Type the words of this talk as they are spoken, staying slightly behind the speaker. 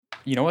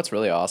You know what's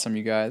really awesome,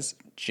 you guys?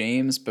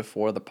 James,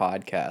 before the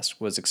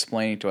podcast, was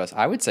explaining to us,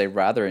 I would say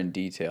rather in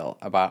detail,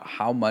 about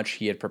how much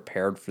he had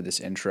prepared for this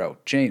intro.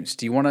 James,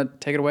 do you want to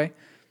take it away?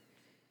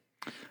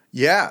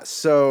 Yeah,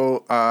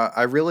 so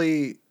I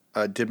really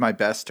did my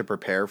best to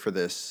prepare for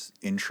this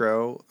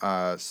intro.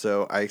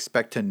 So I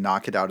expect to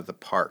knock it out of the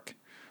park.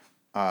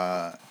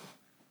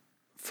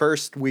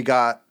 First, we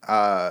got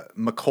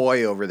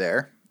McCoy over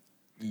there.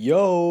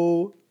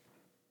 Yo!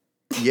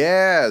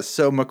 Yeah,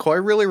 so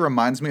McCoy really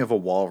reminds me of a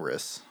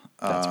walrus.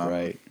 That's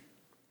right.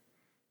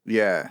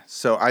 Yeah,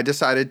 so I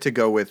decided to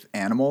go with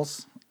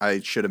animals. I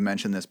should have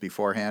mentioned this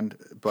beforehand,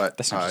 but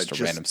That's not just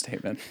a random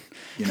statement.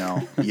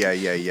 yeah,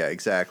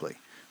 exactly.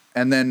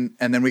 And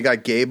then we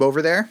got Gabe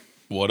over there.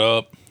 What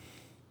up?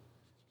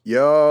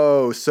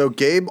 Yo, so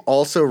Gabe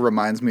also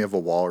reminds me of a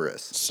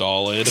walrus.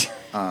 Solid.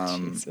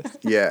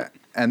 Yeah.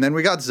 And then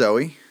we got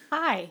Zoe.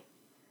 Hi.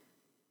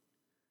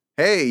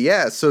 Hey,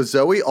 yeah, so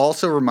Zoe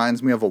also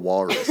reminds me of a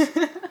walrus.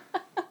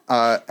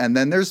 And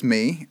then there's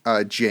me,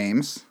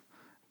 James.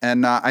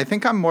 And I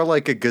think I'm more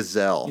like a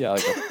gazelle. Yeah,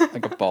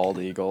 like a bald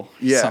eagle.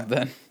 Yeah.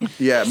 Something.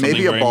 Yeah, Something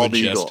maybe a very bald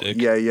majestic.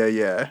 eagle.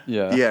 Yeah.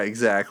 Yeah. Yeah,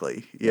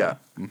 exactly. Yeah.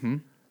 Mm-hmm.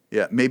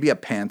 Yeah, maybe a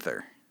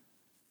panther.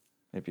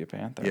 Maybe a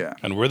panther. Yeah.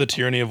 And we're the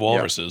tyranny of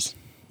walruses.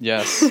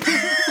 Yes.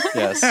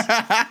 Yes.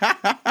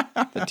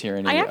 The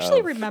tyranny I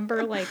actually of...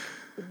 remember like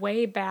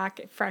way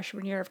back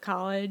freshman year of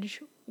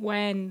college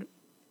when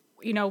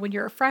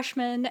you're a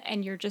freshman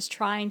and you're just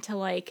trying to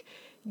like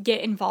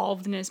get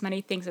involved in as many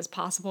things as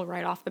possible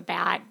right off the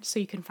bat so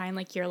you can find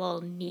like your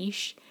little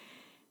niche.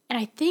 And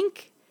I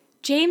think,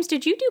 James,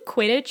 did you do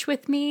Quidditch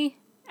with me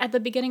at the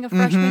beginning of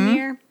freshman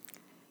year?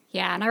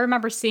 Yeah, and I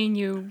remember seeing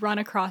you run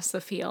across the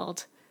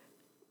field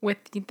with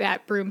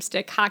that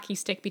broomstick, hockey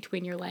stick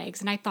between your legs,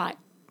 and I thought,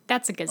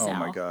 that's a gazelle. Oh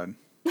my God.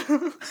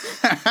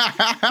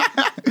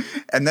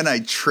 And then I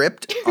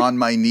tripped on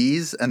my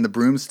knees and the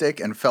broomstick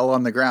and fell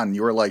on the ground. And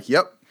you were like,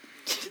 yep,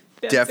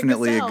 That's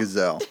definitely a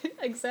gazelle.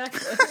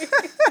 Exactly.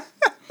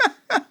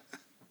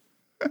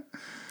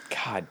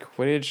 God,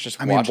 Quidditch, just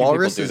I mean, watching people do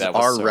walruses that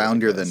was are so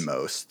rounder ridiculous. than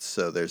most,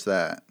 so there's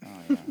that. Oh,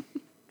 yeah.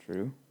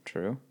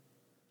 True.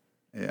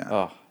 Yeah.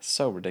 Oh,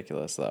 so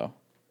ridiculous, though.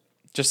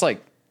 Just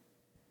like,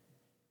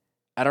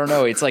 I don't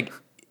know. It's like,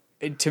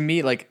 to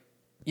me, like,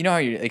 you know how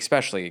you,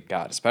 especially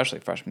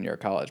freshman year of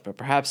college, but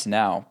perhaps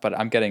now, but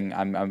I'm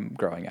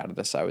growing out of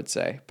this, I would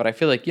say. But I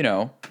feel like,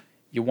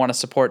 you want to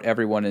support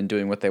everyone in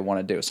doing what they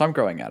want to do. So I'm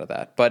growing out of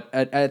that. But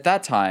at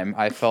that time,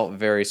 I felt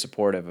very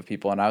supportive of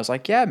people. And I was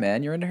like, yeah,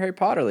 man, you're into Harry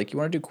Potter. Like, you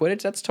want to do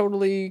Quidditch? That's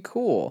totally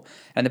cool.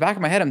 And in the back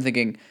of my head, I'm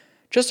thinking,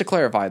 just to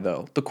clarify,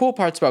 though, the cool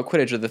parts about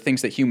Quidditch are the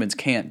things that humans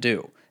can't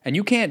do. And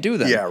you can't do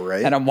them. Yeah,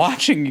 right. And I'm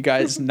watching you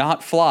guys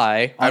not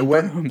fly on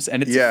brooms,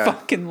 and it's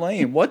fucking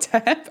lame. What's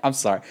happening? I'm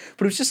sorry.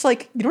 But it was just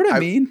like, you know what I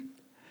mean?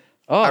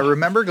 Oh. I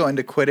remember going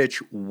to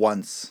Quidditch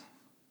once,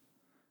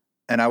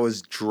 and I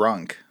was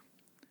drunk,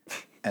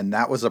 and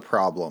that was a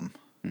problem.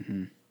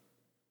 Mm-hmm.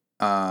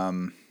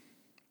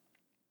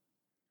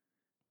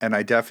 And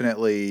I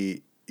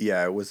definitely,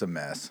 it was a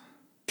mess.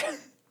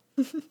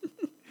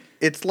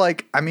 It's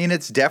like, I mean,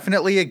 it's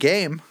definitely a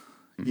game,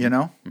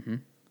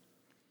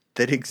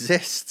 that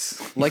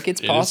exists. Like,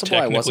 it's It is possible I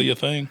technically wasn't. a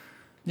thing.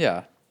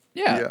 Yeah.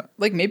 Yeah.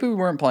 Like, maybe we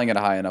weren't playing at a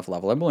high enough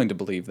level. I'm willing to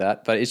believe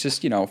that. But it's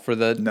just, for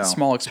the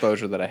small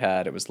exposure that I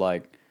had, it was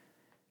like,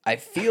 I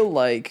feel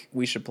like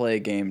we should play a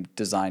game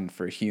designed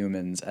for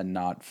humans and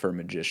not for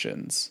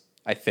magicians,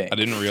 I think. I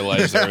didn't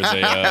realize there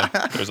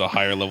was a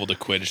higher level to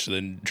Quidditch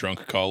than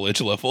drunk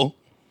college level.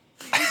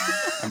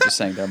 I'm just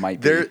saying there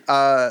might be.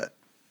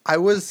 I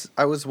was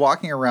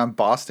walking around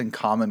Boston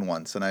Common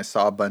once, and I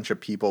saw a bunch of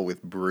people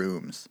with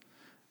brooms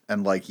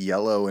and like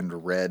yellow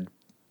and red,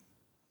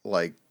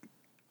 like,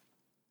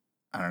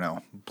 I don't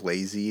know,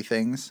 blazy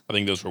things. I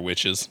think those were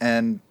witches.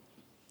 And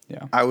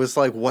Yeah. I was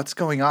like, what's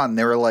going on? And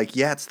they were like,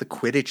 yeah, it's the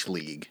Quidditch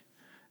League.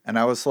 And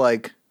I was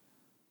like,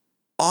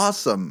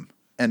 awesome.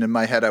 And in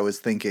my head, I was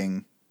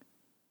thinking,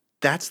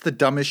 that's the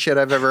dumbest shit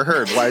I've ever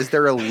heard. Why is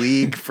there a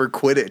league for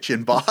Quidditch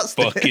in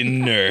Boston? Fucking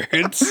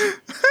nerds.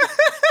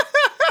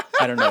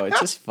 I don't know. It's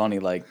just funny.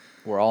 Like,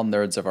 we're all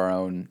nerds of our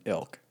own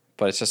ilk.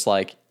 But it's just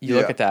like, you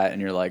look at that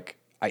and you're like,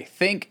 I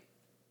think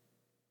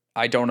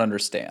I don't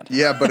understand.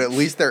 Yeah, but at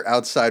least they're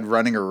outside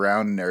running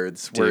around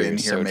nerds. We're Dude, in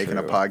here so making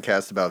a true.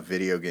 podcast about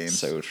video games.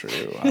 So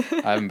true. I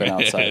haven't been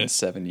outside in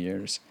 7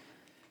 years.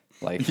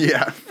 Like,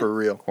 Yeah, for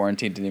real.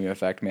 quarantine didn't even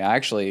affect me. I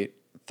actually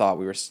thought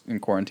we were in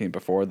quarantine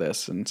before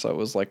this, and so it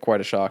was like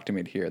quite a shock to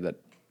me to hear that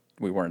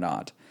we were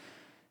not.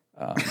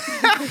 Felt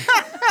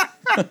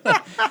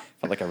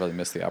like I really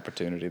missed the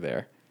opportunity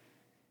there.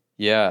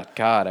 Yeah,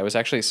 God, I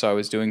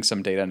was doing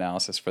some data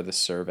analysis for this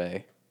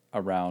survey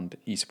around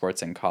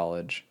esports in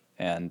college,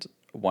 and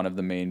one of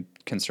the main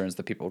concerns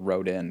that people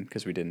wrote in,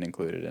 because we didn't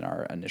include it in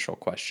our initial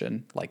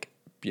question, like,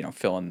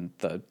 fill in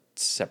the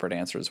separate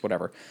answers,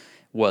 whatever,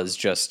 was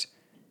just,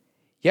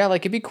 yeah,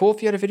 like, it'd be cool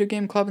if you had a video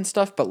game club and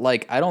stuff, but,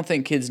 like, I don't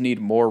think kids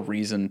need more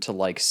reason to,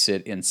 like,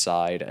 sit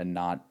inside and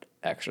not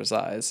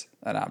exercise.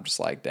 And I'm just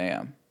like,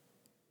 damn.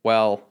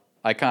 Well,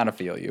 I kind of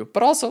feel you.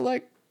 But also,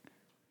 like,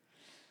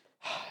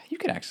 You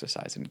can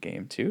exercise in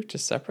game too,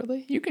 just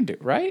separately. You can do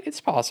it, right?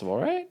 It's possible,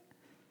 right?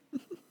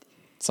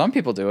 Some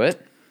people do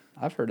it.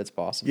 I've heard it's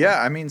possible.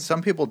 Yeah, I mean,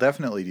 some people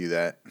definitely do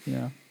that.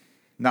 Yeah.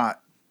 Not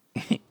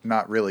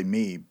really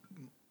me.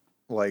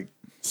 Like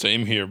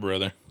Same here,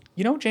 brother.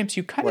 You know, James,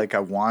 you kind of I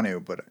want to,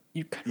 but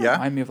you kind of Yeah?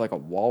 remind me of like a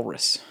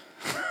walrus.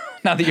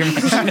 Now that you're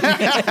mentioning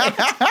it.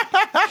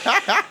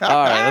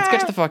 All right, let's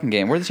get to the fucking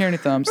game. We're the Tyranny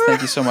Thumbs.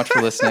 Thank you so much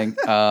for listening.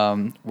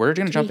 We're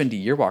going to jump into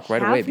Year Walk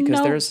right away have because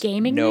no there's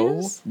gaming no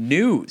news?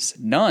 news.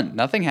 None.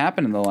 Nothing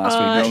happened in the last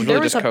week. It's There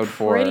really was just a Code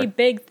 4. pretty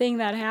big thing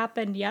that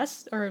happened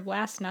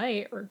last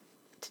night or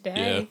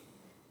today. Yeah.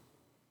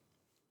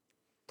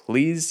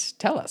 Please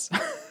tell us.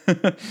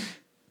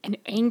 An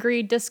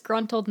angry,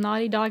 disgruntled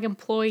Naughty Dog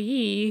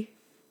employee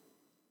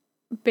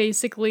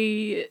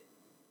basically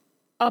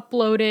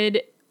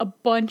uploaded a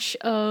bunch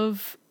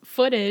of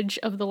footage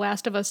of The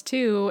Last of Us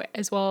 2,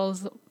 as well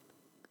as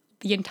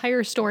the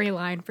entire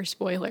storyline for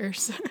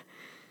spoilers.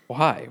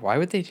 Why? Why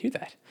would they do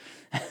that?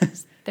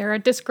 They're a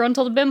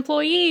disgruntled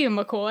employee,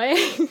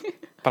 McCoy.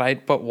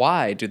 But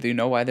why? Do they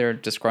know why they're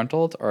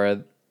disgruntled?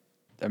 Or,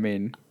 I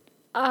mean,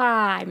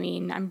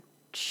 I'm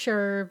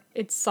sure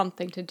it's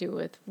something to do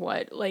with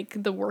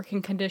the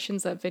working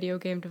conditions that video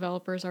game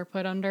developers are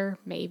put under.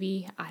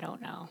 Maybe. I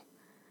don't know.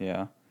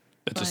 yeah.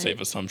 That's a safe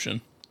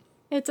assumption.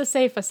 It's a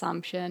safe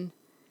assumption.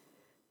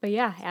 But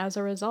yeah, as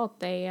a result,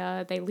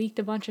 they leaked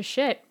a bunch of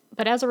shit.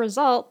 But as a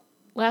result,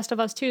 Last of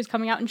Us 2 is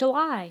coming out in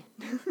July.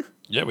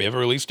 Yeah, we have a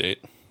release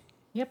date.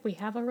 Yep, we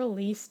have a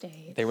release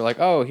date. They were like,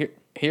 oh,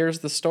 here's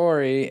the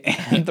story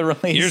and the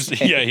release date.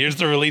 Here's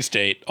the release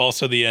date.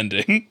 Also the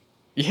ending.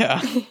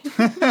 Yeah.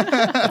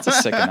 That's a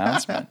sick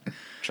announcement.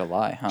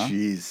 July, huh?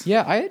 jeez.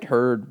 Yeah, I had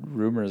heard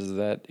rumors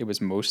that it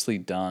was mostly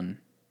done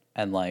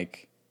and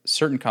like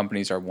certain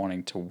companies are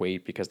wanting to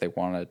wait because they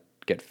want to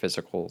get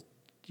physical,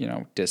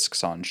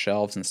 discs on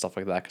shelves and stuff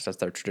like that because that's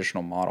their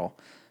traditional model.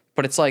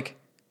 But it's like,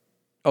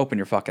 open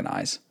your fucking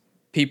eyes.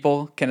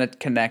 People can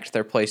connect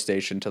their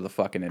PlayStation to the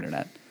fucking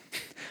internet.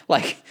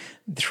 Like,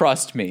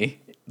 trust me.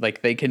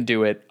 Like, they can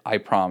do it, I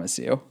promise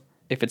you.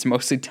 If it's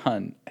mostly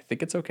done, I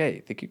think it's okay. I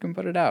think you can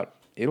put it out.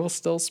 It'll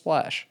still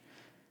splash.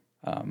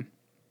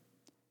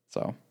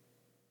 So,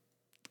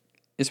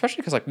 especially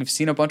because like we've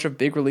seen a bunch of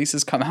big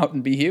releases come out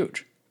and be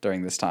huge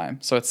during this time.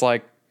 So it's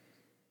like,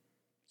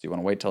 do you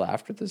want to wait till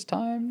after this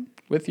time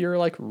with your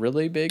like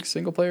really big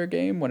single player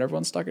game when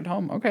everyone's stuck at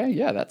home? Okay,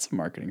 yeah, that's a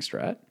marketing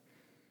strat.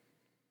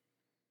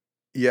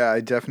 Yeah, I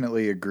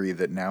definitely agree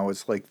that now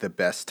is like the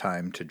best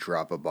time to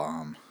drop a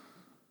bomb.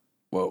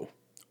 Whoa,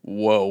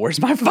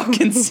 where's my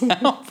fucking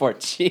soundboard?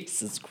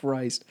 Jesus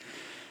Christ.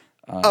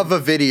 Of a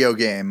video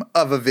game,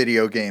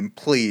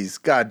 please.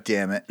 God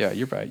damn it. Yeah,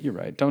 you're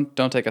right. Don't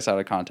take us out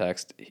of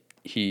context.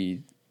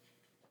 He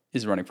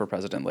is running for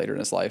president later in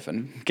his life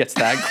and gets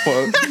that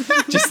quote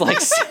just like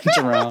sent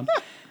around.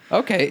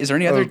 Okay, is there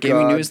any other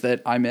gaming God. news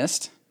that I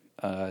missed?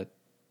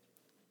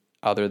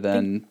 Other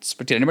than,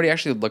 did anybody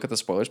actually look at the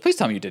spoilers? Please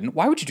tell me you didn't.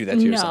 Why would you do that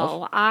to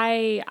yourself? No,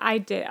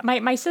 I did.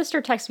 My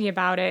sister texted me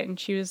about it, and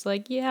she was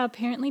like, "Yeah,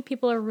 apparently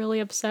people are really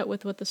upset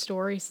with what the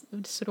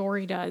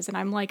story does." And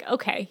I'm like,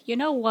 "Okay, you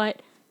know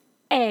what?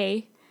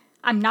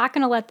 I'm not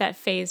gonna let that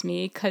faze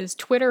me because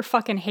Twitter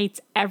fucking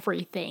hates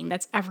everything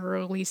that's ever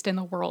released in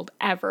the world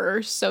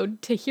ever. So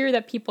to hear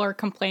that people are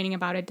complaining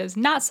about it does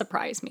not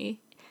surprise me.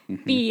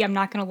 Mm-hmm. B, I'm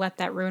not gonna let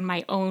that ruin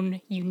my own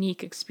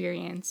unique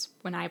experience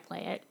when I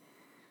play it.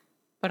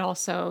 But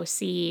also,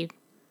 C,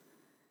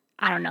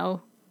 I don't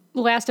know.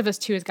 Last of Us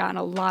 2 has gotten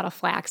a lot of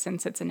flack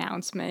since its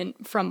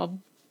announcement from a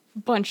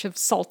bunch of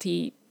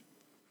salty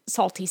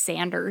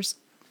Sanders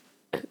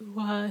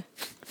who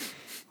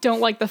don't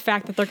like the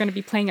fact that they're going to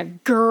be playing a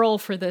girl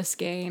for this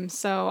game.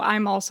 So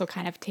I'm also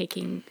kind of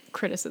taking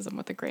criticism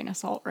with a grain of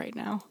salt right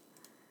now.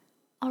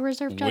 I'll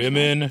reserve judgment.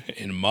 Women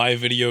in my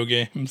video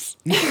games.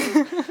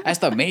 As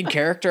the main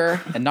character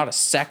and not a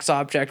sex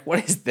object?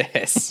 What is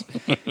this?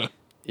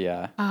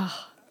 Yeah.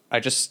 I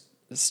just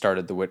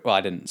started well,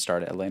 I didn't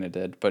start it. Elena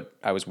did, but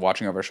I was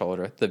watching over her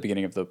shoulder at the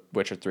beginning of The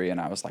Witcher 3,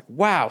 and I was like,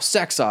 wow,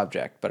 sex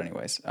object. But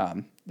anyways,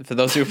 for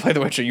those who play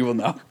The Witcher, you will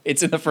know.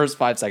 It's in the first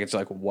 5 seconds.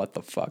 You're like, what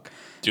the fuck?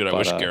 Dude, I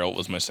wish Geralt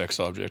was my sex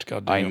object.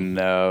 God damn. I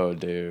know,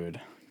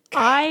 dude.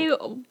 I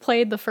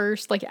played the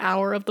first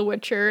hour of The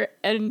Witcher,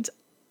 and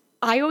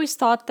I always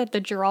thought that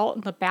the Geralt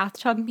in the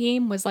bathtub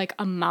meme was like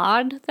a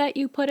mod that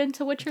you put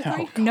into Witcher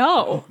 3. No.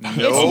 Oh, It's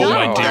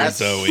my not. dear That's-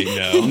 Zoe,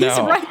 no. It's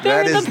No. right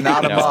there That in is the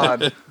not a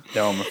mod.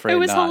 No, I'm afraid It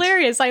was not.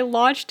 hilarious. I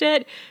launched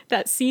it.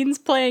 That scene's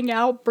playing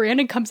out.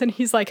 Brandon comes in.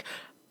 He's like,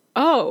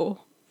 "Oh,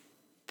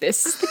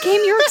 this is the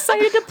game you're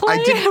excited to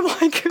play?" I'm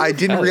like, I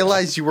didn't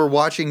realize you were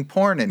watching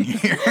porn in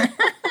here.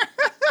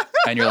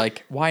 And you're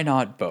like, why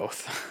not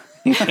both?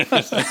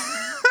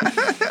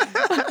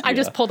 I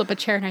just pulled up a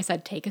chair and I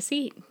said, "Take a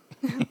seat."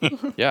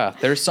 Yeah,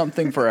 there's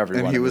something for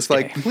everyone. And he in was this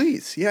like, game.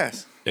 please,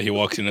 yes. Yeah, he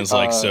walks in and is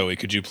like, Zoe,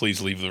 could you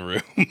please leave the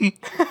room?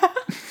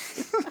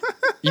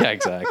 Yeah,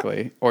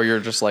 exactly. Or you're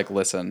just like,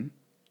 listen,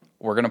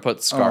 we're going to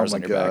put scars Oh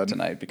on my your back God.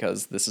 tonight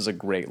because this is a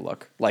great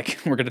look. Like,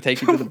 we're going to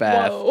take you to the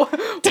bath. Whoa,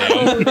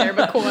 whoa there,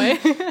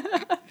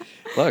 McCoy.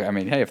 Look, I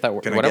mean, hey, if that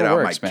Gonna whatever get out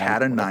works, my man.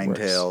 cat of whatever nine works.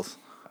 tails.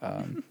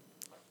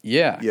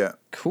 Yeah. Yeah.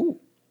 Cool.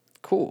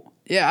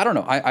 Yeah, I don't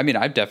know. I mean,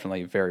 I'm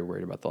definitely very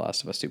worried about The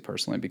Last of Us 2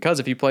 personally, because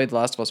if you played The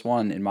Last of Us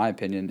 1, in my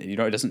opinion, you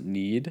know, it doesn't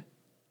need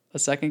a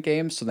second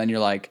game. So then you're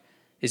like,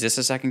 is this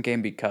a second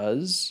game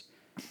because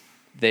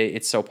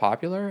it's so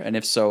popular? And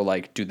if so,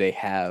 like, do they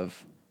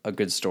have a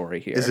good story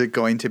here? Is it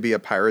going to be a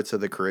Pirates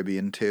of the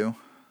Caribbean 2?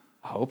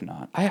 I hope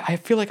not. I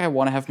feel like I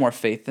want to have more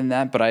faith in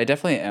that, but I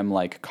definitely am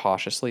like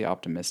cautiously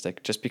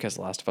optimistic just because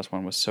The Last of Us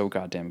 1 was so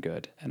goddamn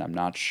good, and I'm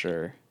not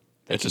sure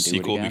they It's a can do it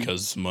sequel again.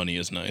 because money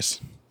is nice.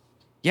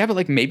 Yeah, but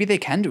like maybe they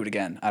can do it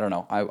again. I don't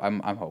know.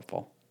 I'm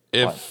hopeful.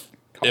 If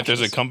but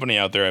there's a cautious. company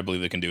out there, I believe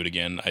they can do it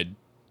again.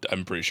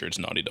 I'm pretty sure it's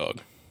Naughty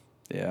Dog.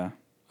 Yeah.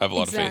 I have a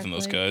lot of faith in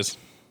those Exactly. guys.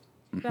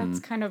 That's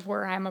kind of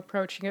where I'm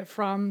approaching it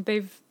from.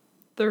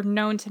 They're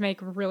known to make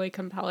really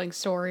compelling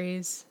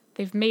stories.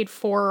 They've made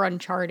 4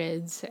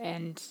 Uncharted's,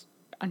 and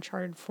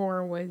Uncharted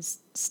 4 was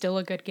still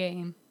a good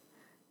game,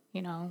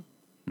 you know,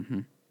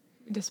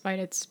 despite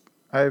its.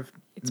 I've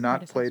It's not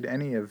predecessor. played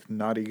any of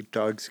Naughty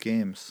Dog's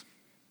games,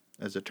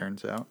 as it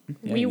turns out.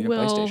 Yeah, We you need a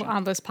will PlayStation.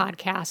 on this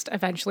podcast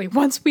eventually.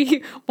 Once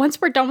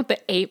we're done with the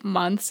 8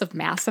 months of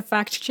Mass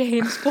Effect,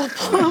 James, we'll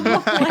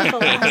play The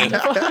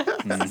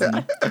Last of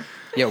Us.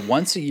 Yeah,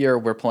 once a year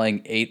we're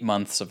playing 8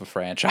 months of a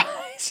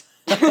franchise.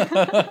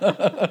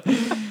 That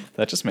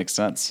just makes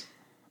sense.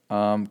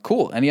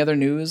 Cool. Any other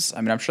news?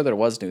 I mean, I'm sure there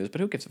was news, but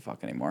who gives a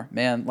fuck anymore?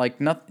 Man, like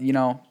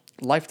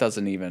life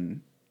doesn't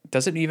even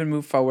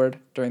move forward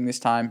during this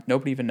time.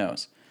 Nobody even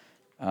knows.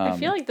 I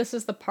feel like this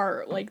is the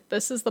part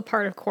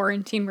of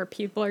quarantine where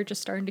people are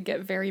just starting to get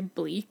very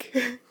bleak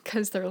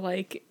because they're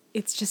like,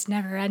 it's just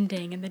never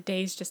ending and the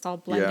days just all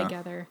blend Yeah.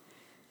 together.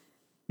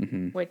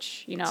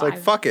 Which, you know, It's like,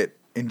 fuck it.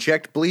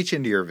 Inject bleach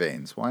into your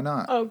veins. Why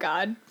not? oh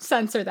God,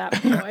 censor that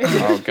boy.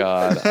 Oh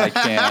God, I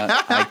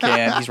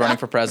can't. He's running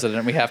for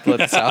president. We have to let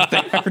this out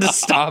there to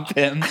stop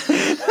him.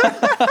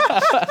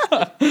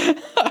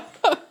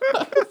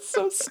 It's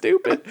so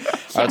stupid. All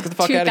right, let's get the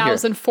fuck out of here.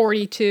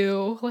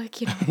 2042,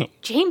 like, you know,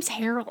 James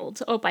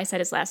Harold. Oh, I said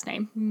his last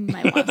name.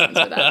 Might want to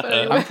censor that, but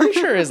anyway. I'm pretty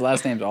sure his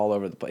last name's all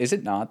over the place. Is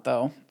it not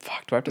though?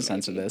 Fuck, do I have to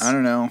censor this? I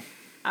don't know.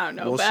 I don't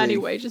know, We'll but see.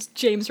 anyway, just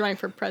James running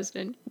for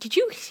president. Did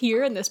you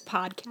hear in this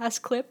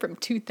podcast clip from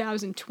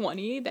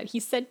 2020 that he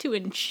said to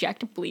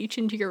inject bleach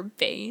into your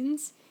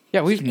veins? Yeah,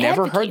 we've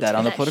never heard advocates that for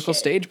on the that political shit.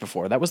 stage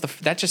before. That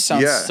just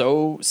sounds Yeah.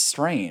 so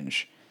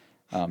strange.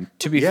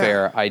 To be Yeah.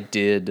 fair, I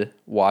did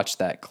watch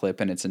that clip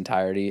in its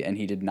entirety, and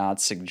he did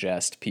not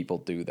suggest people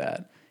do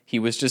that. He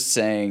was just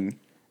saying,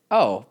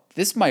 "Oh,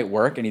 this might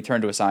work," and he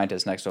turned to a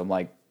scientist next to him,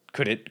 like,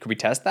 "Could we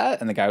test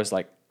that?" And the guy was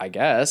like, "I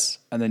guess."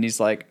 And then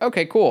he's like,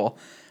 "Okay, cool,"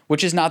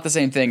 which is not the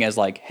same thing as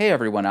like, "Hey,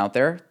 everyone out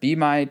there, be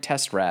my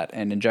test rat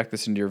and inject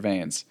this into your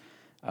veins."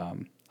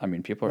 I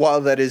mean, people are.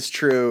 While that is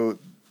true,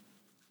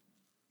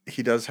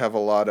 he does have a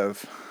lot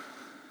of,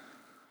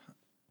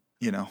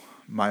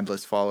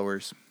 mindless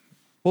followers.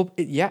 Well,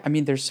 yeah, I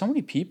mean, there's so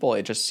many people.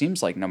 It just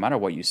seems like no matter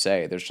what you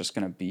say, there's just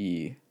going to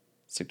be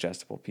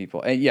suggestible people.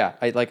 And yeah,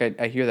 I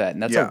hear that,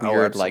 and that's Yeah, a oh,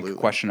 weird absolutely.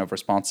 question of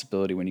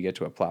responsibility when you get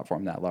to a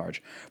platform that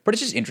large. But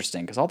it's just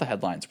interesting because all the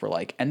headlines were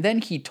like, and then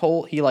he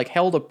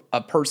held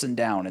a person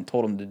down and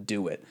told him to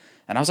do it,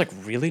 and I was like,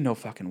 really, no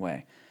fucking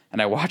way.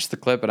 And I watched the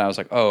clip and I was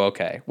like, oh,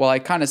 okay. Well, I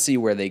kind of see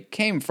where they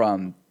came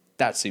from.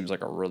 That seems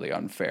like a really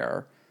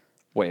unfair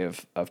way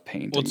of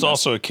painting. Well, it's this.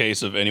 also a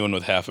case of anyone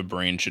with half a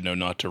brain should know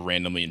not to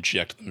randomly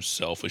inject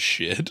themselves with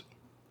shit.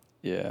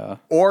 Yeah.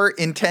 Or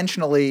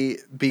intentionally,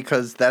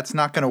 because that's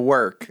not going to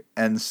work.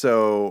 And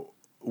so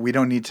we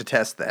don't need to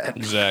test that.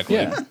 Exactly.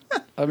 Yeah.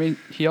 I mean,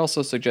 he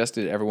also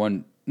suggested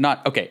everyone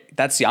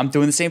I'm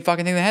doing the same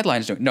fucking thing the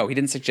headline's doing. No, he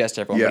didn't suggest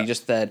everyone, Yeah. but he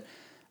just said,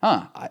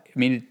 I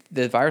mean,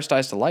 the virus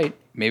dies to light.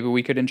 Maybe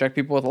we could inject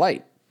people with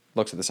light.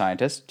 Looks at the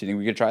scientist. Do you think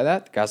we could try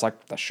that? The guy's like,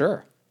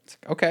 sure. It's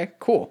like, okay,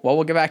 cool. Well,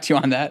 we'll get back to you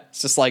on that.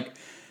 It's just like,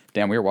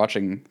 damn, we were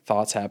watching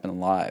thoughts happen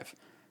live.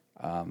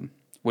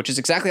 Which is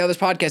exactly how this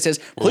podcast is.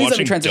 Please let me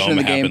watching transition in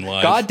the dumb game. happen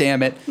live. God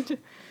damn it.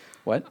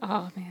 What?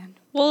 Oh man.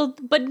 Well,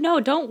 but no,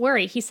 don't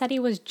worry. He said he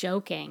was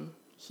joking.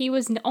 He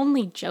was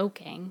only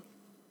joking,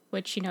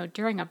 which, you know,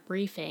 during a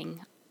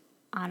briefing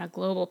on a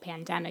global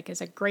pandemic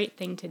is a great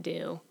thing to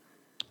do.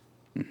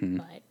 Mm-hmm.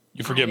 But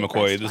You forget I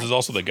McCoy. rest This my is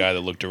also the guy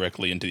that looked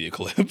directly into the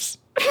eclipse.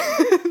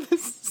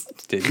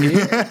 Did he?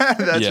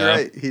 That's Yeah.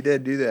 right. He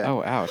did do that.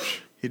 Oh,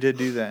 ouch. He did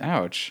do that.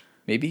 Ouch.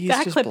 Maybe he's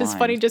that just clip is blind.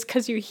 funny just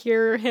because you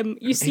hear him,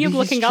 you see Maybe him he's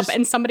looking up just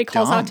and somebody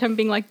calls out dumb. to him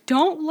being like,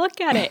 don't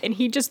look at it. And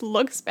he just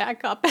looks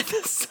back up at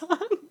the sun.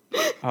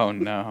 Oh,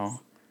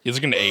 no. He's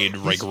like an aide,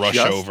 like rush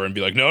just- over and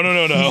be like,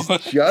 no.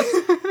 Just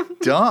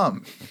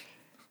dumb.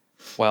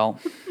 Well,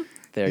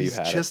 there He's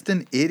you have just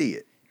an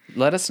idiot. it.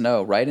 Let us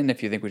know. Write in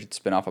if you think we should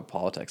spin off a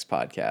politics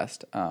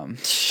podcast.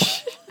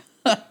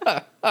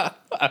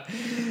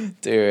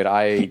 Dude,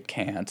 I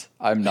can't.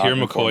 I'm not Here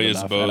informed McCoy is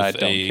enough, and I both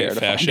don't a care to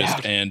find fascist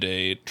out. and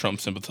a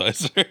Trump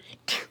sympathizer.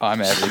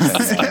 I'm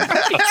everything. Man.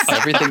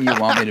 Everything you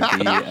want me to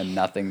be, and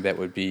nothing that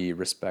would be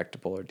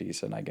respectable or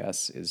decent, I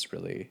guess, is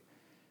really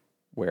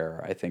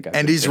where I think I've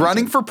And been he's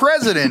running painting. for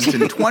president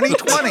in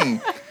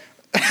 2020.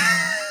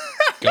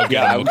 Go get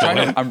Yeah, him,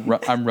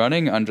 McCoy. I'm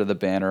running under the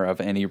banner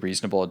of any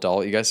reasonable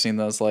adult. You guys seen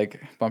those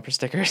like bumper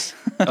stickers?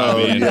 Oh,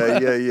 mean,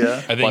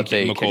 yeah. I think But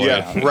they McCoy.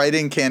 Yeah,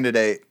 writing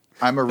candidate.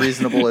 I'm a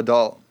reasonable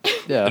adult.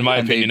 Yeah, In my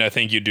and opinion, I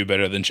think you do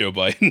better than Joe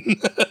Biden.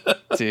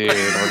 dude,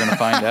 we're gonna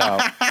find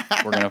out.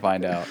 We're gonna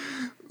find out.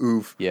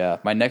 Oof. Yeah,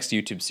 my next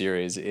YouTube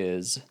series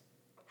is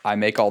I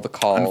make all the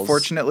calls.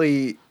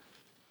 Unfortunately,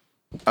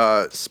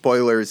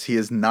 spoilers, he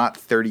is not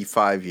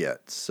 35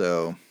 yet,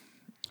 so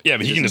Yeah,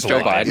 but he can just Joe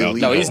lie Biden. about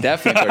No, that. he's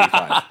definitely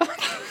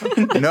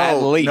 35. no,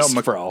 At least,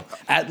 no, bro.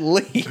 At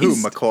least. Who,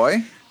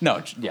 McCoy?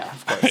 No, yeah,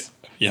 of course.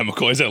 Yeah,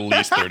 McCoy's at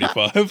least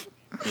 35.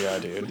 Yeah,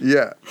 dude.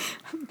 Yeah.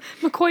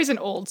 McCoy's an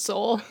old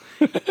soul.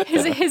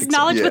 His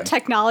knowledge Yeah. with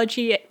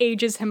technology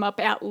ages him up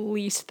at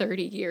least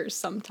 30 years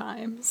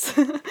sometimes.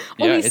 Yeah,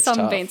 Only it's some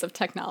tough. veins of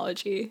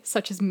technology,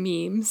 such as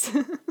memes.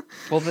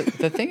 Well,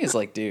 the thing is,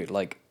 like, dude,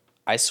 like,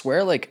 I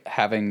swear, like,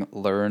 having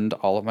learned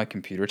all of my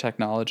computer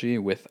technology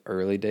with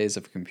early days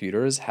of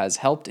computers has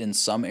helped in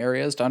some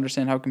areas to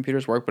understand how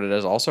computers work, but it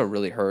has also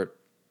really hurt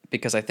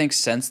because I think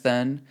since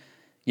then,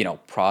 you know,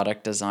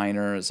 product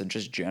designers and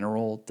just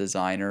general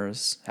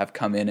designers have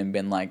come in and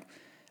been like,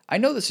 I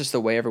know this is the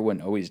way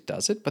everyone always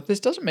does it, but this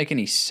doesn't make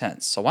any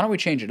sense. So why don't we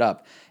change it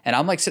up? And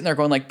I'm like sitting there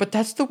going like, but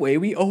that's the way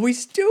we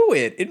always do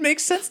it. It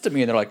makes sense to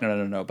me. And they're like,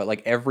 no. But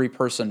like every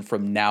person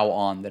from now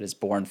on that is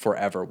born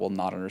forever will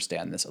not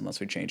understand this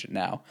unless we change it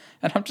now.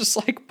 And I'm just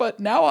like,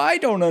 but now I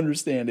don't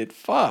understand it.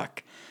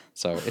 Fuck.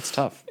 So it's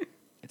tough.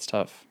 It's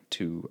tough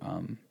to,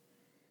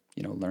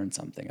 you know, learn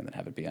something and then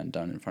have it be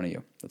undone in front of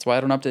you. That's why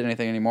I don't update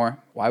anything anymore.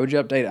 Why would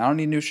you update? I don't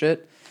need new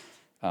shit.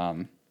 What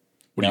No,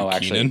 are you,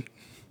 actually, Keenan?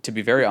 to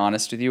be very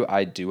honest with you,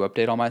 I do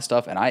update all my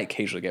stuff, and I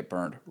occasionally get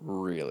burned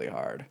really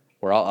hard.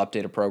 Where I'll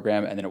update a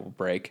program and then it will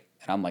break,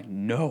 and I'm like,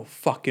 no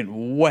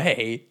fucking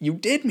way, you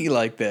did me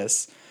like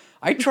this.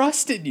 I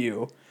trusted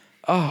you.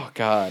 Oh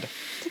God,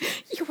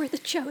 You were the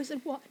chosen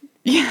one.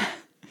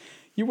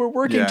 you were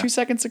working Yeah. 2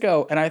 seconds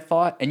ago, and I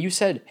thought, and you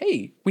said,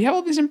 hey, we have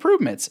all these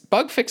improvements,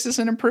 bug fixes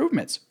and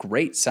improvements.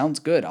 Great, sounds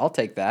good. I'll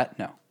take that.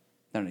 No,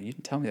 you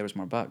didn't tell me there was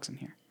more bugs in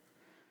here.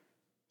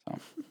 So,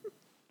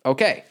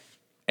 okay.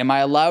 Am I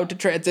allowed to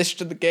transition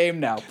to the game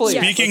now? Please.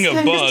 Yes. Speaking of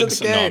bugs, no, I'm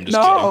just kidding.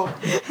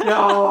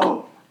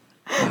 No.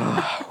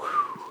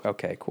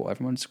 Okay, cool.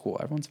 Everyone's cool.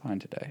 Everyone's fine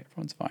today.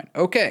 Everyone's fine.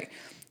 Okay.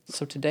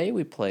 So today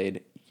we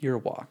played Year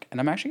Walk,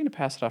 and I'm actually going to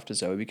pass it off to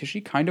Zoe because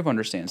she kind of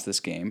understands this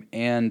game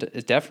and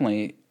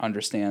definitely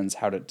understands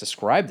how to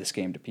describe this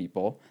game to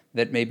people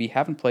that maybe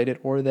haven't played it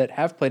or that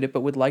have played it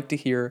but would like to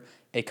hear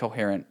a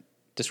coherent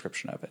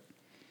description of it.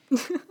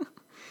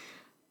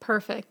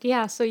 Perfect.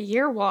 Yeah, so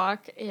Year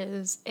Walk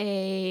is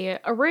a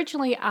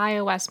originally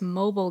iOS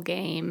mobile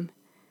game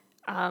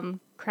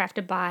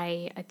crafted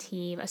by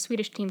a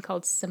Swedish team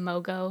called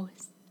Simogo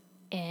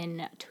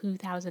in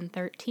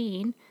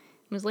 2013.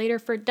 It was later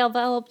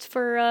developed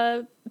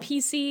for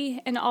PC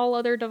and all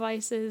other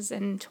devices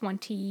in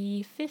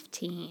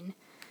 2015.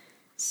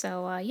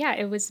 So yeah,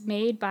 it was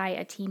made by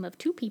a team of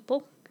 2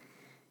 people,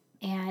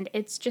 and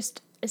it's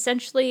just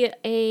essentially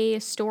a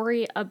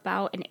story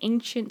about an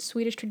ancient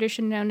Swedish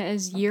tradition known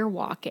as year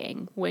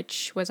walking,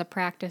 which was a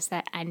practice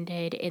that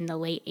ended in the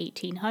late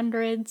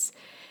 1800s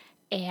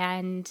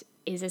and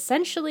is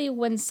essentially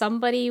when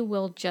somebody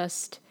will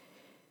just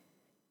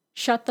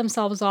shut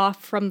themselves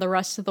off from the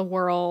rest of the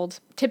world,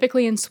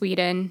 typically in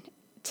Sweden,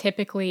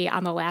 typically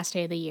on the last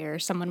day of the year.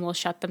 Someone will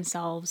shut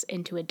themselves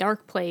into a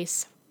dark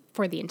place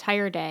for the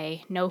entire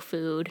day, no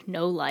food,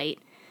 no light,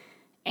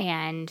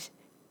 and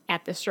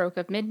at the stroke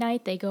of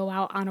midnight, they go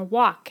out on a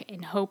walk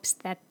in hopes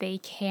that they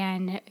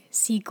can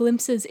see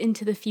glimpses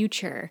into the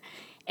future,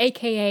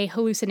 aka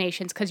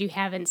hallucinations, because you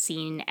haven't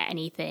seen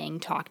anything,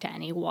 talked to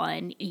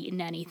anyone,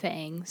 eaten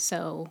anything.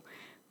 So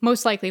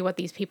most likely what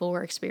these people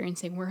were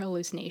experiencing were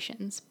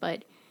hallucinations.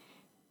 But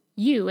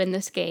you, in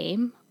this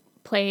game,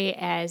 play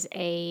as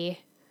a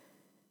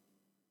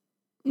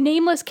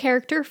nameless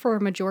character for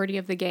a majority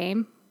of the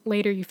game.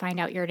 Later you find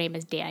out your name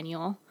is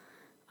Daniel,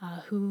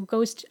 who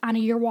goes on a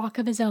year walk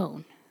of his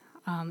own.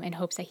 In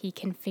hopes that he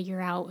can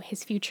figure out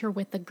his future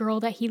with the girl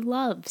that he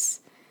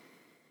loves.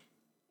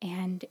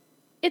 And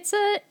it's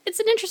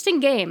an interesting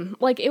game.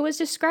 Like, it was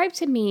described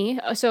to me,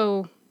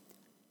 so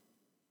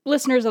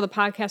listeners of the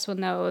podcast will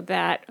know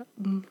that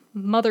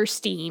Mother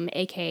Steam,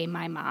 aka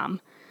my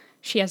mom,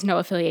 she has no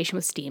affiliation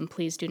with Steam.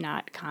 Please do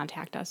not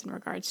contact us in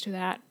regards to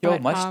that. Yo,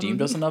 But, my Steam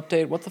doesn't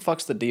update. What the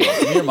fuck's the deal?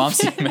 Give me your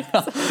mom's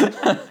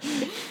email.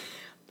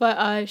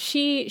 But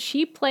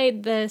she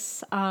played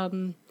this.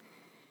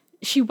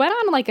 She went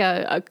on like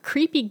a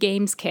creepy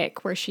games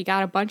kick where she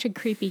got a bunch of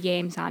creepy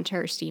games onto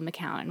her Steam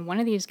account. And one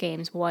of these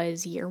games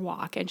was Year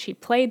Walk. And she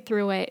played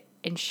through it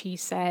and she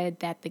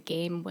said that the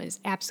game was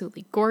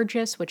absolutely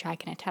gorgeous, which I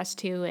can attest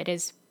to. It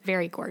is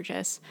very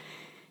gorgeous.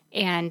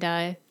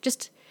 And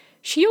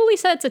she only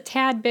said it's a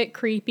tad bit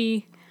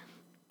creepy.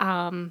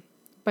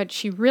 but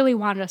she really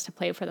wanted us to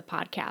play for the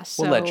podcast.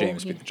 We'll so, let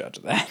James be the judge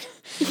of that.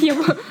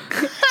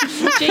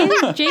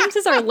 Yeah, James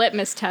is our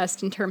litmus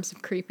test in terms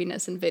of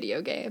creepiness in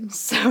video games.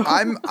 So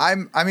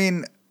I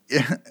mean,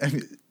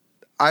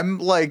 I'm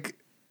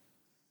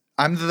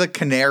the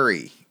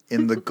canary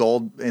in the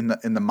gold in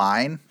the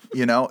mine,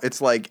 you know?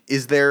 It's like,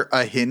 is there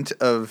a hint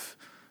of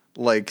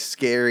like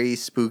scary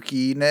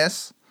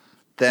spookiness?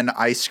 Then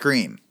I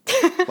scream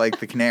like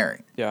the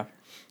canary. Yeah.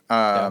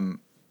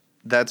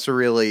 That's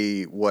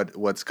really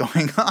what's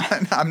going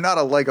on. I'm not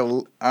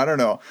I don't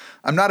know.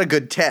 I'm not a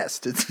good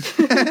test. It's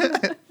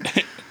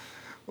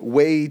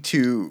way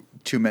too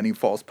many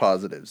false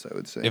positives, I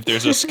would say. If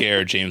there's a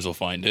scare, James will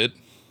find it.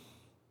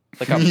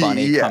 Like a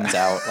bunny Yeah. comes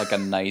out, like a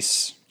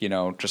nice,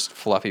 just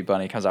fluffy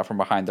bunny comes out from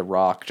behind the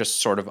rock, just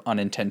sort of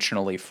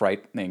unintentionally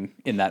frightening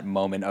in that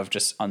moment of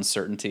just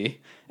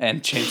uncertainty.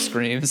 And James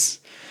screams.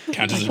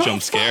 Counts as a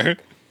jump scare.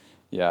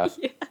 Yeah.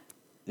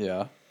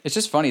 Yeah. It's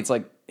just funny.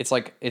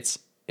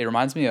 It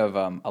reminds me of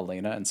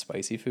Elena and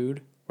Spicy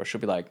Food, where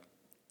she'll be like,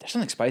 there's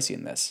something spicy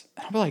in this.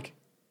 And I'll be like,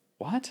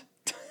 what?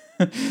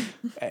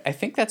 I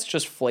think that's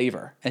just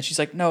flavor. And she's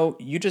like, no,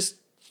 you just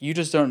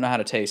don't know how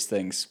to taste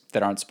things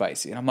that aren't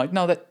spicy. And I'm like,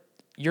 no, that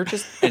you're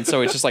just, and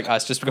so it's just like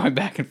us just going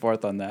back and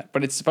forth on that.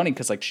 But it's funny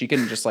because like she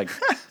can just like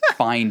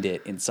find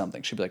it in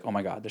something. She'd be like, oh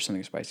my God, there's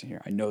something spicy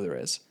here. I know there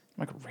is.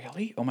 I'm like,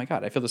 really? Oh my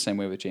God. I feel the same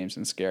way with James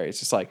and Scary. It's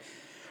just like,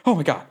 oh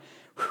my God.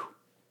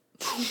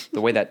 The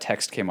way that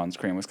text came on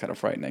screen was kind of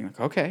frightening. Like,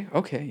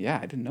 okay, yeah,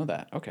 I didn't know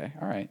that. Okay,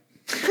 all right.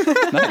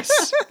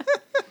 Nice.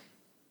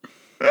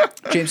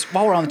 James,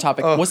 while we're on the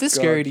topic, was this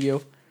God. scary to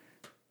you?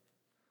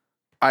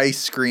 I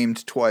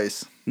screamed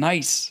twice.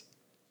 Nice.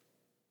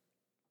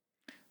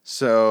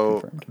 So,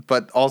 Confirmed.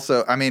 but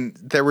also, I mean,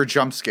 there were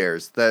jump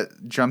scares.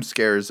 That jump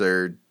scares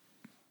are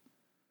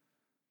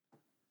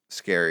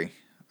scary.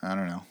 I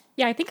don't know.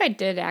 yeah, I think I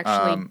did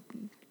actually.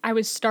 I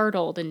was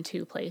startled in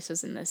two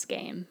places in this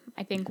game.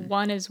 I think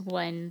one is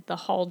when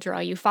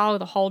you follow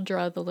the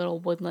Huldra, the little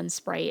woodland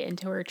sprite,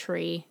 into her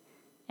tree,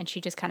 and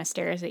she just kind of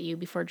stares at you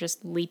before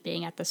just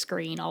leaping at the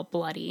screen all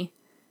bloody.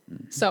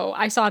 So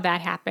I saw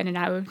that happen,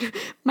 and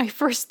my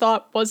first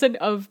thought wasn't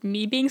of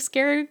me being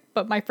scared,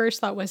 but my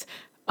first thought was,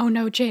 oh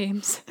no,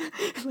 James.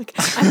 Like,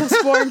 I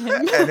must warn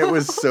him. And it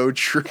was so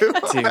true.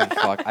 Dude,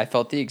 fuck. I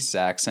felt the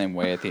exact same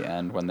way at the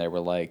end when they were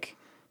like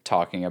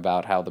talking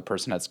about how the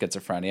person had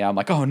schizophrenia. I'm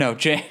like, oh no,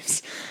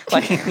 James.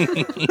 Like,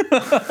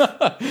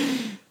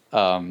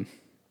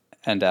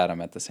 and Adam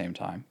at the same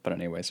time. But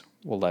anyways,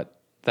 we'll let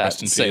that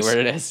Rest in say peace. where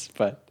it is.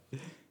 But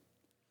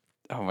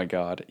oh my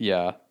God,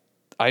 yeah.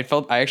 I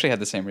actually had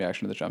the same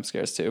reaction to the jump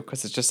scares too,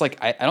 because it's just like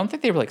I don't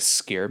think they were like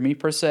scared me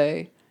per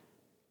se,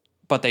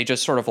 but they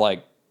just sort of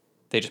like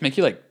they just make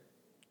you like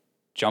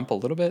jump a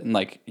little bit and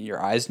like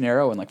your eyes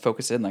narrow and like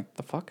focus in like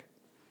the fuck.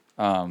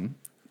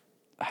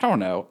 I don't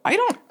know.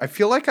 I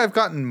feel like I've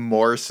gotten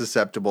more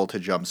susceptible to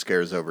jump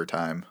scares over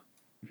time.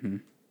 Mm-hmm.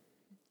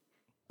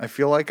 I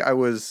feel like I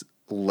was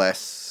less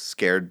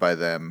scared by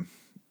them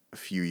a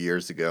few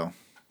years ago.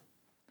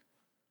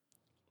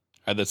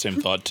 I had that same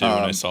thought too when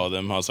I saw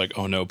them. I was like,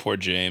 oh no, poor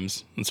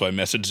James. And so I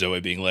messaged Zoe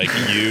being like,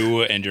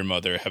 you and your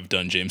mother have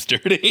done James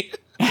dirty.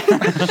 Yeah,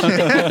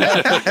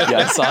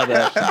 I saw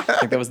that. I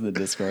think that was in the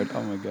Discord.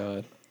 Oh my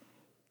God.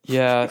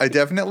 Yeah. I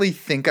definitely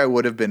think I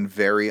would have been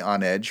very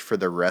on edge for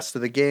the rest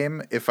of the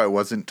game if I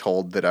wasn't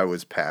told that I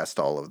was past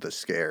all of the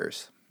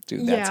scares.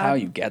 Dude, that's Yeah. how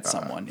you get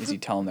someone is you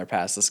tell them they're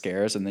past the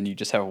scares and then you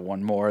just have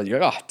one more. You're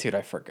like, oh, dude,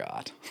 I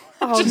forgot.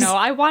 Oh no,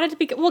 I wanted to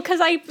be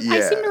because I seem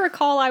Yeah. to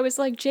recall I was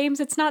like,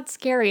 James, it's not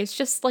scary, it's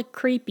just like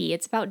creepy.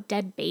 It's about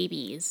dead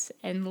babies.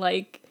 And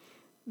like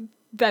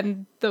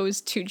then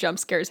those two jump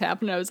scares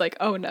happened. I was like,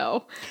 oh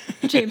no,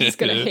 James is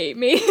gonna hate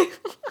me.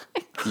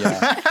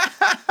 Yeah.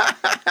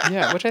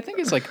 Yeah, which I think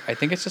is like, I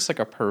think it's just like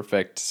a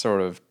perfect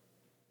sort of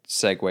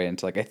segue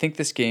into like, I think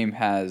this game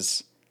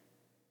has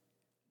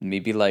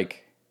maybe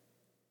like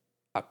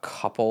a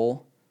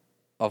couple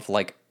of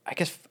like, I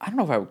guess, I don't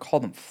know if I would call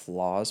them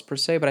flaws per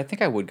se, but I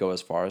think I would go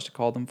as far as to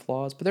call them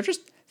flaws, but they're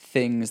just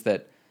things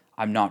that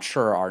I'm not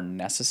sure are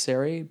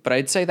necessary, but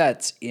I'd say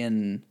that's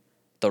in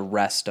the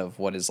rest of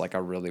what is like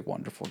a really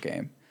wonderful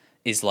game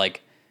is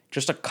like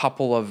just a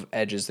couple of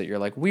edges that you're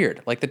like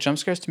weird. Like the jump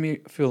scares to me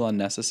feel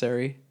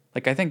unnecessary.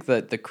 Like I think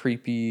that the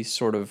creepy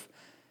sort of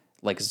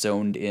like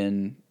zoned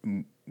in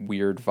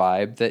weird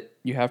vibe that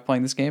you have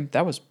playing this game,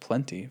 that was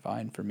plenty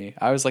fine for me.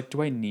 I was like,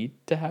 do I need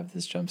to have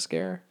this jump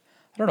scare?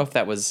 I don't know if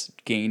that was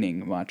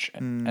gaining much.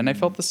 And I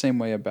felt the same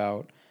way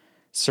about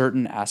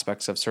certain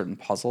aspects of certain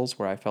puzzles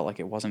where I felt like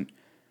it wasn't,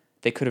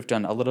 they could have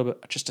done a little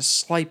bit, just a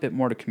slight bit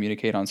more to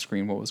communicate on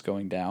screen what was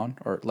going down.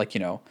 Or like,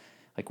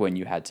 like when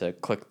you had to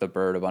click the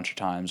bird a bunch of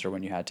times or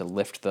when you had to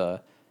lift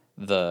the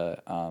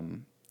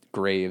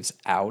graves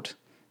out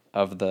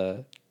of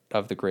the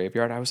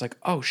graveyard. I was like,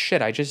 oh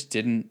shit, I just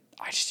didn't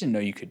know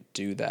you could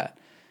do that.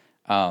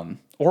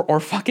 Or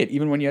fuck it,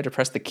 even when you had to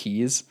press the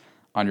keys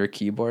on your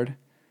keyboard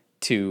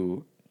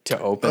to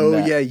open Oh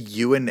that. yeah,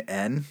 U and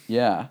N.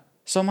 Yeah.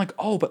 So I'm like,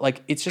 oh, but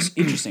like it's just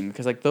interesting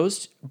because like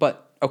those,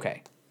 but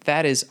okay.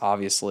 that is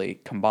obviously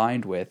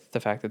combined with the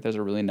fact that there's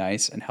a really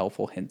nice and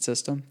helpful hint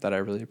system that I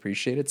really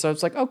appreciated. So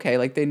it's like, okay,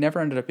 like they never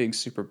ended up being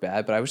super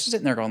bad, but I was just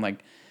sitting there going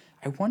like,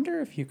 I wonder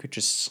if you could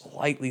just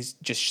slightly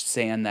just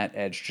sand that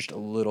edge just a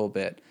little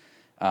bit.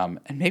 And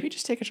maybe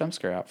just take a jump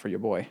scare out for your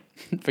boy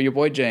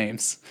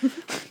James.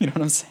 You know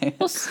what I'm saying?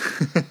 Well,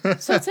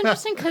 so it's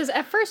interesting because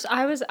at first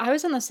I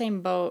was in the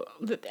same boat.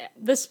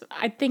 This,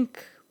 I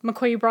think,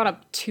 McCoy, you brought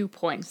up 2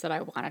 points that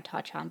I want to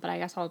touch on, but I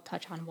guess I'll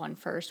touch on one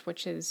first,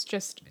 which is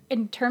just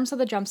in terms of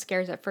the jump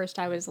scares. At first,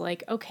 I was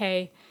like,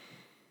 okay,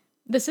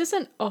 this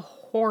isn't a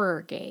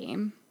horror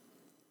game.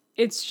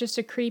 It's just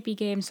a creepy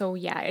game. So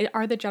yeah,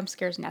 are the jump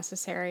scares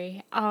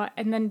necessary?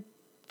 And then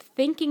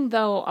thinking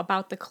though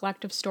about the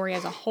collective story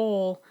as a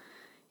whole,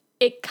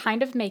 it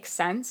kind of makes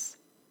sense.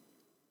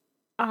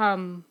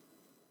 The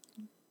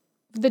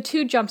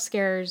 2 jump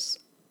scares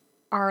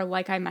are,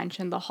 like I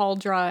mentioned, the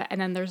Huldra,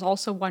 and then there's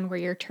also one where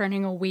you're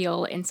turning a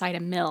wheel inside a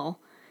mill,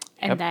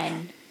 and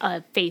then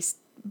a face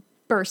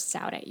bursts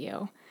out at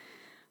you.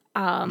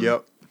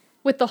 Yep.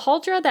 With the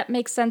Huldra, that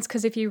makes sense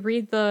because if you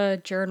read the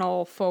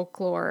journal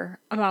folklore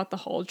about the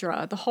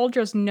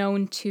Huldra's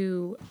known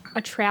to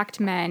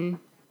attract men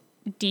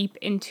deep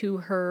into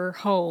her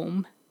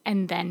home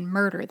and then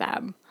murder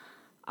them.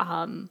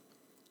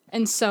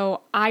 And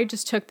so I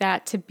just took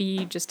that to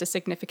be just a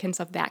significance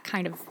of that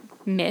kind of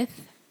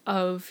myth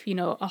of, you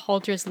know, a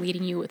Huldra's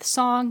leading you with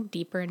song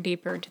deeper and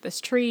deeper into this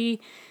tree.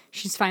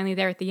 She's finally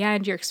there at the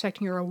end. You're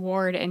expecting a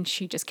reward and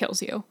she just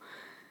kills you.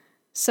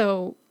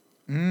 So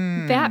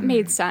that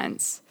made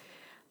sense.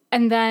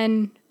 And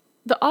then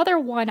the other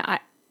one,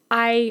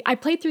 I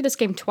played through this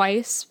game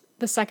twice.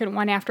 The second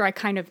one after I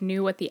kind of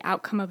knew what the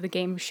outcome of the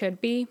game should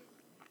be.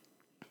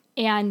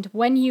 And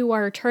when you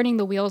are turning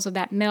the wheels of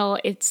that mill,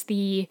 it's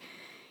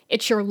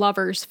your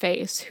lover's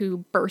face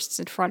who bursts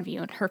in front of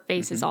you and her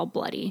face is all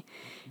bloody.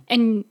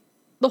 And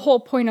the whole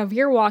point of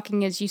Year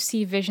Walking is you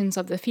see visions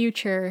of the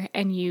future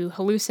and you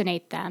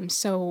hallucinate them.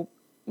 So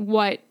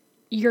what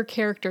your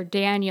character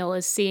Daniel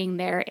is seeing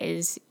there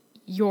is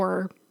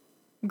your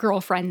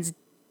girlfriend's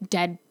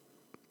dead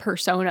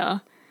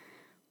persona,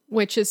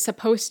 which is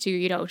supposed to,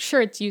 you know,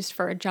 sure, it's used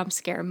for a jump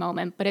scare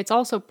moment, but it's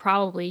also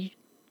probably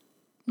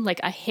like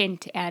a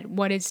hint at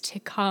what is to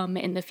come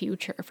in the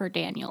future for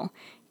Daniel,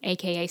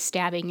 aka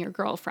stabbing your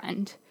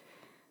girlfriend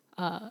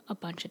a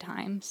bunch of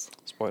times.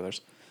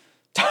 Spoilers.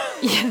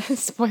 Yeah,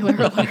 spoiler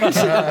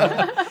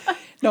alert.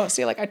 No,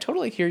 see, like I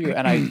totally hear you,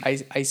 and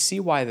I see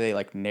why they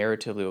like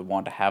narratively would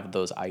want to have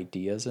those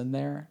ideas in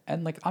there,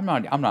 and like I'm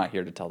not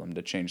here to tell them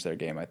to change their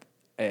game.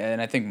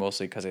 I think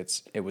mostly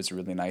because it was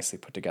really nicely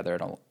put together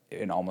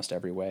in almost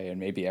every way, and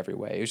maybe every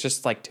way. It was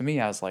just like, to me,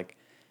 I was like,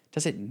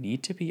 does it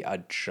need to be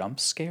a jump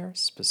scare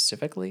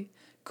specifically?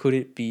 Could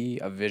it be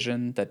a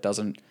vision that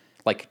doesn't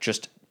like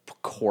just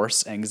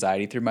course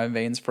anxiety through my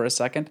veins for a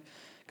second?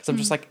 Because I'm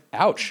just like,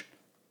 ouch,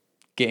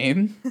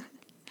 game,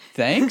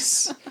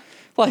 thanks.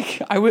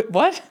 Like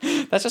what?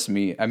 That's just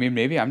me. I mean,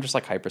 maybe I'm just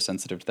like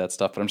hypersensitive to that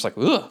stuff, but I'm just like,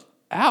 ugh,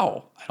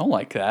 ow, I don't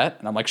like that.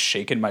 And I'm like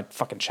shaking my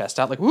fucking chest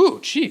out like, ooh,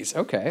 geez,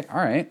 okay, all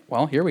right,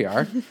 well, here we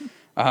are.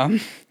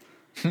 And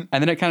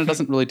then it kind of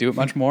doesn't really do it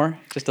much more.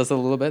 It just does it a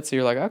little bit. So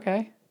you're like,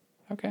 okay,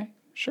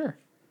 sure.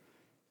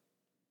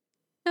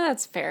 No,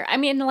 that's fair. I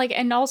mean, like,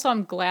 and also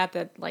I'm glad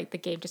that like the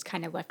game just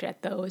kind of left it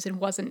at those and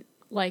wasn't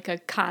like a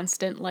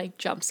constant like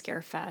jump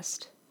scare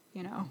fest,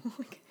 you know?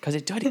 Because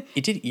it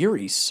did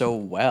eerie so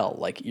well,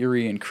 like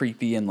eerie and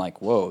creepy and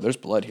like, whoa, there's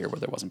blood here where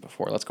there wasn't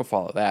before. Let's go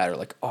follow that. Or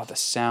like, oh, the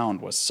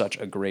sound was such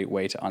a great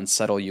way to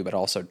unsettle you, but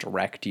also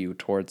direct you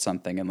towards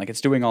something. And like,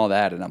 it's doing all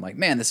that. And I'm like,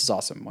 man, this is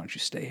awesome. Why don't you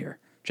stay here?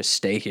 Just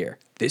stay here.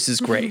 This is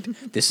great.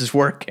 This is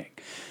working.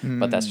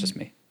 But that's just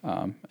me.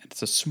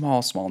 It's a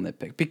small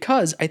nitpick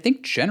because I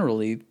think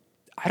generally,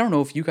 I don't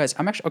know if you guys,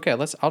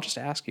 I'll just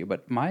ask you,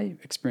 but my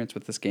experience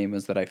with this game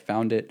is that I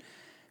found it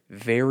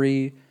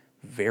very,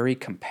 very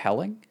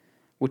compelling,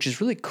 which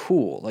is really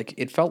cool. Like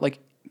it felt like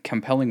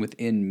compelling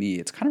within me.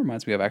 It kind of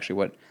reminds me of actually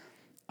what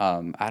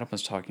Adam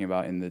was talking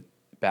about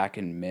back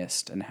in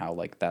Myst, and how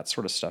like that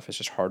sort of stuff is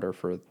just harder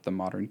for the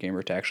modern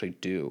gamer to actually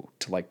do,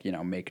 to like, you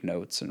know, make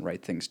notes and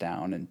write things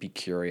down and be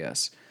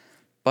curious.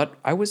 But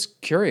I was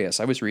curious.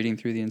 I was reading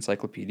through the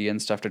encyclopedia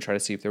and stuff to try to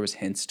see if there was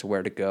hints to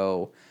where to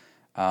go.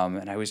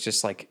 And I was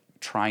just like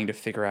trying to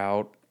figure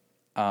out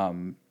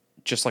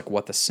just like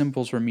what the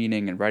symbols were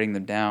meaning and writing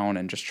them down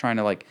and just trying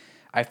to like,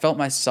 I felt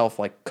myself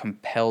like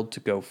compelled to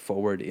go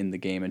forward in the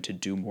game and to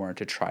do more and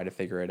to try to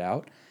figure it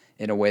out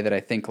in a way that I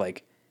think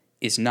like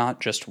is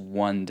not just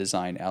one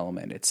design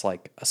element. It's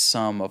like a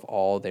sum of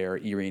all their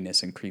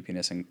eeriness and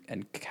creepiness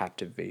and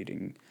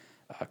captivating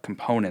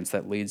components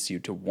that leads you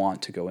to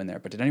want to go in there.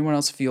 But did anyone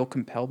else feel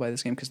compelled by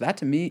this game? Because that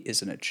to me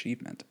is an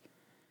achievement.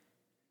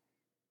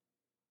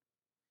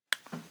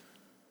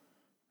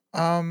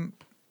 Yeah,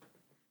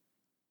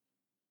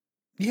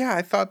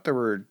 I thought there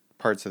were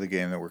parts of the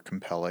game that were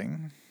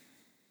compelling.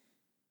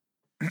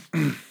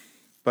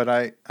 But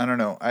I don't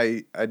know.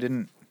 I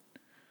didn't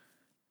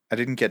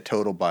get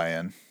total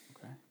buy-in.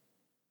 Okay.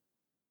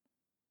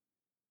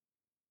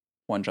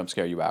 One jump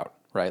scare, you out.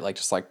 right? Like,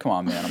 just like, come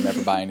on, man, I'm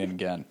never buying it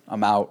again.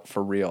 I'm out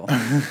for real.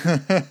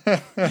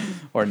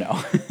 Or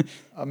no.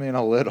 I mean,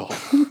 a little.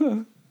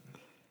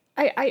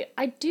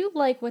 I do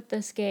like what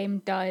this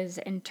game does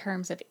in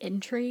terms of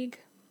intrigue.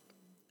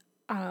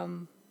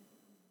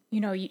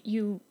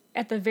 You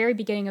at the very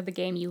beginning of the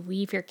game, you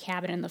leave your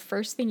cabin, and the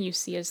first thing you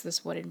see is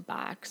this wooden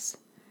box,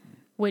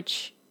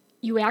 which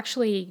you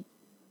actually,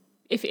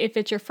 if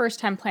it's your first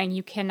time playing,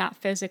 you cannot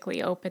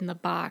physically open the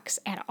box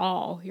at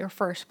all your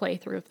first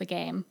playthrough of the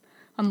game,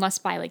 unless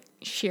by like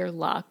sheer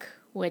luck,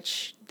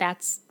 which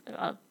that's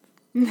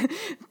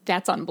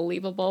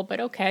unbelievable, but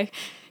okay.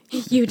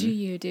 You do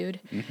you, dude.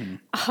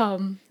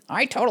 Mm-hmm.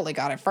 I totally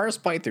got it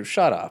first playthrough.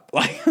 Shut up.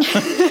 Like,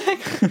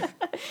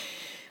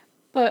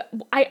 but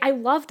I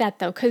love that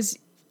though, because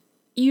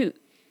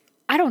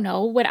I don't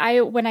know, when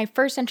I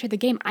first entered the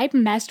game, I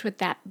messed with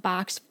that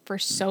box for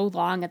so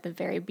long at the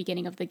very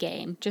beginning of the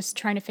game, just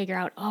trying to figure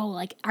out,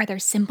 like, are there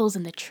symbols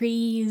in the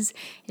trees?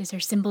 Is there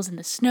symbols in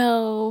the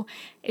snow?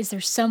 Is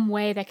there some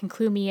way that can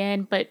clue me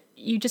in? But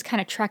you just kind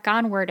of trek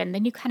onward, and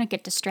then you kind of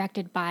get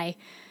distracted by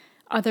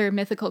other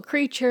mythical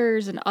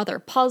creatures and other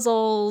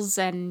puzzles,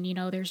 and,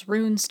 there's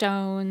rune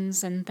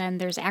stones, and then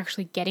there's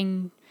actually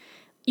getting...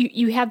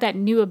 You have that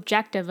new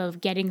objective of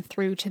getting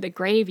through to the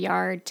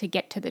graveyard to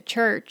get to the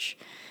church.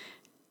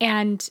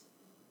 And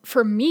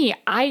for me,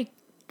 I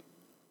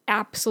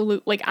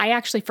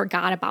actually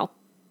forgot about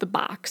the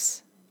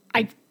box.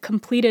 I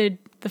completed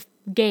the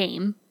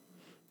game,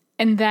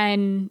 and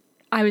then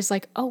I was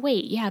like, oh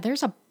wait, yeah,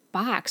 there's a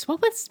box.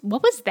 What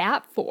was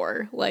that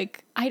for?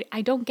 Like,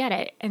 I don't get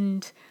it.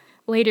 And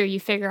later you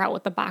figure out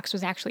what the box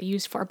was actually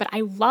used for. But I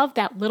love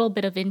that little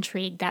bit of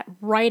intrigue that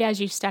right as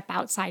you step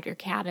outside your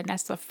cabin,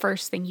 that's the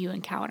first thing you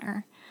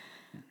encounter.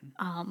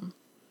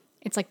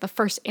 It's like the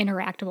first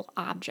interactable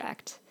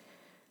object,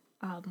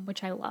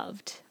 which I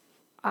loved.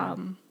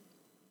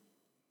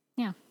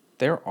 Yeah.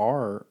 there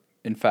are,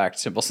 in fact,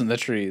 symbols in the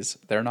trees.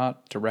 They're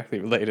not directly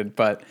related,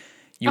 but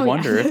you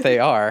wonder if they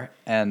are.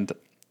 And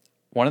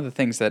one of the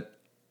things that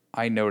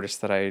I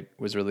noticed that I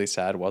was really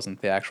sad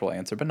wasn't the actual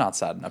answer, but not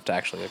sad enough to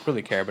actually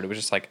really care. But it was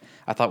just like,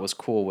 I thought was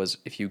cool was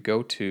if you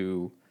go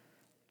to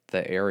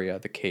the area,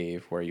 the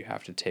cave, where you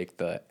have to take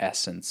the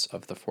essence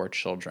of the 4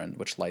 children,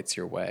 which lights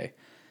your way.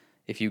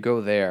 If you go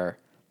there,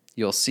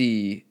 you'll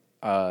see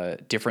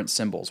different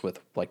symbols with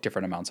like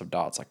different amounts of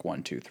dots, like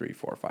 1, 2, 3,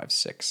 4, 5,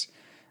 6.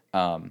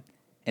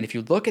 And if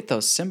you look at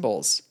those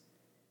symbols,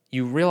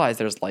 you realize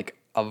there's like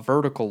a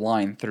vertical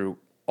line through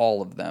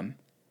all of them,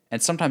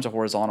 and sometimes a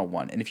horizontal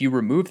one. And if you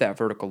remove that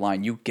vertical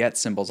line, you get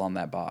symbols on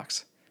that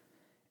box.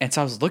 And so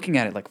I was looking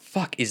at it like,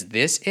 fuck, is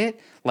this it?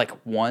 Like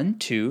 1,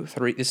 2,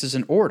 3, this is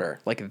an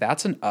order. Like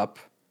that's an up,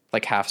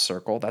 like half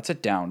circle. That's a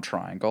down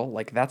triangle.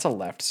 Like that's a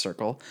left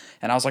circle.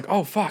 And I was like,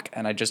 oh, fuck.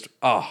 And I just,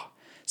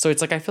 So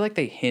it's like, I feel like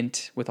they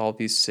hint with all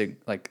these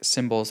like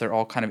symbols. They're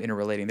all kind of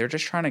interrelating. They're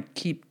just trying to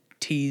keep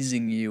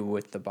teasing you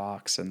with the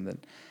box and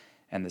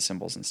the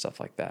symbols and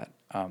stuff like that.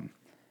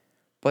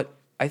 But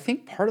I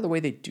think part of the way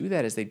they do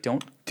that is they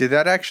don't. Did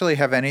that actually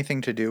have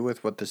anything to do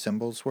with what the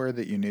symbols were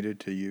that you needed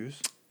to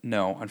use?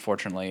 No,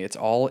 unfortunately. It's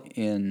all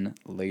in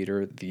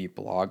later the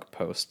blog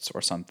posts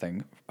or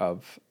something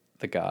of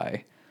the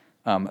guy.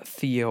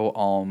 Theo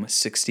Alm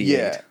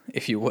 68,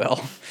 if you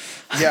will.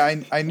 Yeah,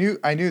 I knew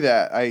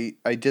that.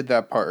 I did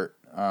that part.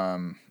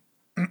 I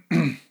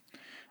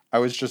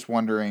was just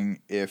wondering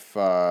if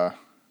the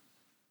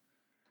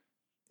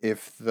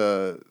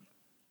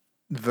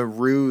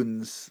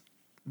runes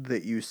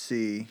that you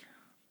see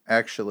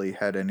actually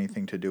had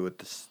anything to do with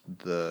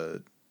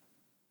the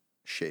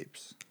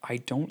shapes. I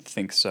don't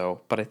think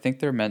so, but I think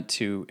they're meant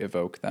to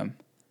evoke them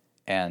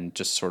and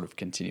just sort of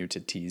continue to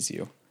tease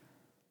you,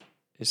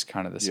 is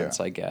kind of the sense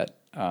I get.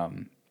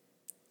 And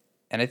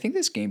I think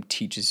this game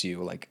teaches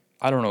you, like,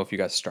 I don't know if you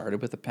guys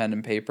started with a pen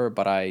and paper,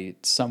 but I,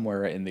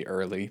 somewhere in the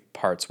early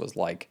parts was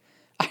like,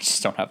 I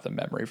just don't have the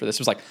memory for this. It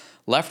was like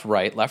left,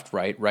 right,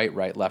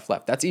 right, left,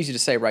 left. That's easy to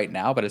say right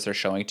now, but as they're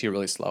showing it to you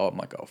really slow, I'm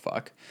like, oh,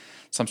 fuck.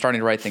 So I'm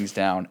starting to write things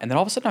down. And then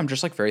all of a sudden, I'm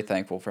just like very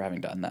thankful for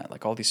having done that.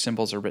 Like all these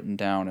symbols are written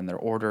down in their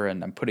order,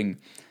 and I'm putting,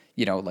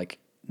 like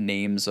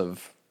names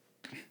of.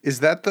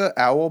 Is that the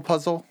owl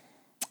puzzle?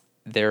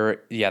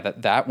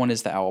 That one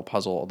is the owl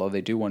puzzle, although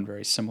they do one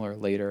very similar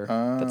later.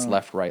 That's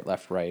left, right,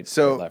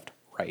 so left,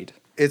 right.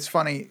 It's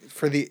funny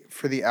for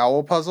the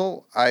owl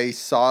puzzle. I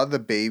saw the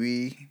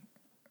baby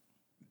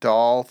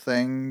doll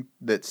thing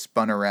that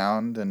spun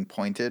around and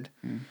pointed,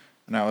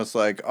 and I was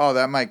like, "Oh,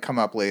 that might come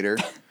up later."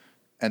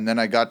 And then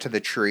I got to the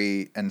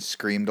tree and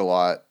screamed a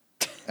lot,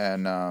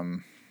 and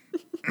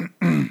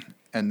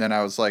and then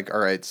I was like,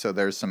 "All right, so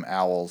there's some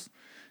owls,"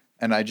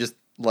 and I just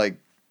like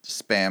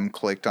spam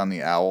clicked on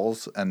the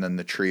owls, and then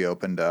the tree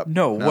opened up.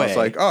 No and way! I was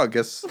like, "Oh, I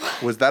guess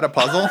was that a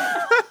puzzle?"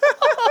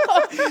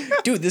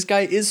 Dude, this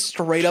guy is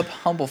straight up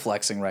humble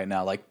flexing right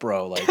now. Like,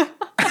 bro, like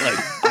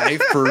I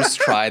first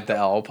tried the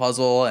owl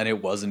puzzle and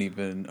it wasn't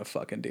even a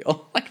fucking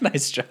deal. Like,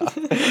 nice job.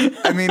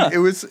 I mean, it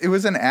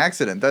was an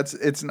accident.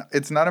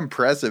 It's not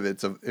impressive.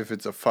 If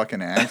it's a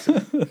fucking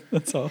accident.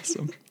 That's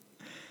awesome.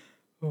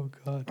 Oh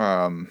god.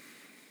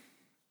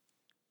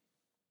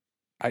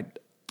 I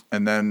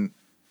And then,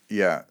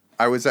 yeah,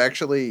 I was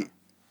actually,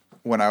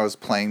 when I was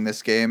playing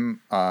this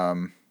game,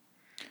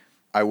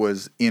 I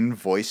was in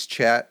voice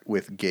chat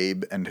with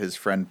Gabe and his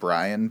friend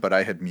Brian, but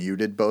I had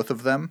muted both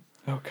of them.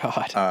 Oh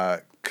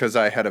God. Because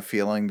I had a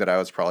feeling that I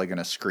was probably going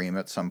to scream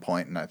at some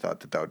point, and I thought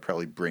that would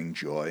probably bring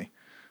joy.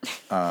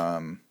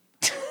 And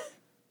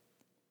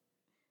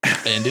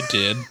it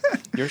did.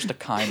 You're just a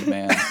kind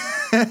man.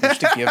 You're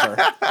just a giver.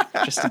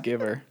 Just a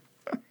giver.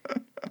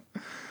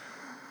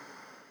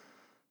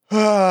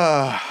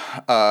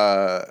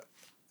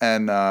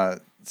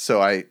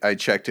 So I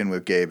checked in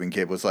with Gabe, and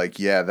Gabe was like,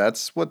 yeah,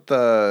 that's what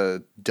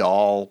the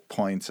doll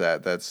points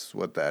at. That's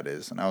what that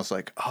is. And I was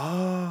like,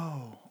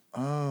 oh,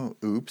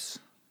 oops.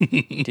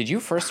 Did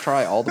you first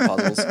try all the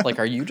puzzles? Like,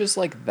 are you just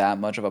like that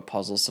much of a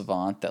puzzle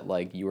savant that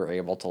like you were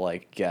able to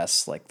like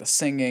guess like the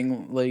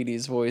singing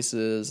ladies'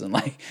 voices and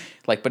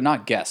but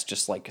not guess,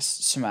 just like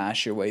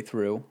smash your way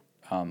through?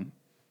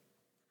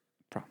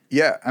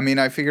 Yeah, I mean,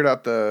 I figured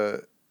out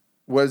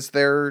was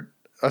there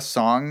a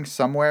song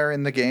somewhere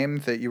in the game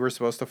that you were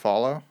supposed to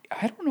follow?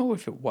 I don't know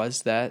if it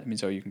was that. I mean,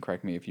 so you can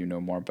correct me if you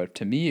know more, but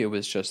to me, it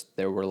was just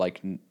there were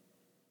like.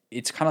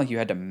 It's kind of like you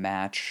had to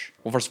match.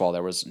 Well, first of all,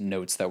 there was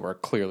notes that were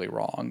clearly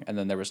wrong, and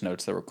then there was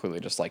notes that were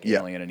clearly just like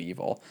alien and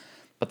evil.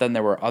 But then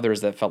there were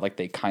others that felt like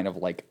they kind of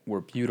like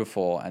were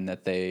beautiful and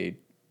that they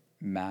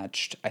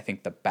matched, I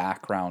think, the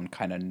background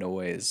kind of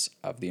noise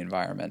of the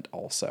environment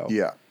also.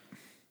 Yeah.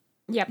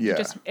 Yep.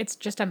 Yeah. It's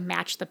just a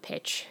match the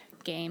pitch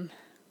game.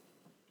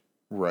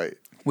 Right.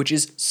 Which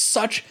is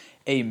such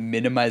a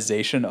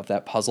minimization of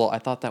that puzzle. I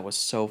thought that was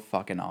so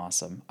fucking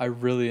awesome. I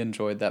really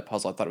enjoyed that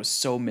puzzle. I thought it was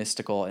so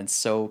mystical and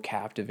so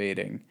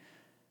captivating.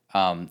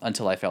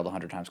 Until I failed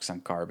 100 times because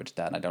I'm garbage at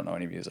that and I don't know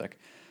any music.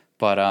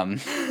 But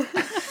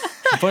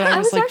but I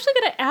was like, actually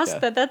going to ask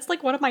that. That's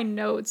like one of my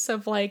notes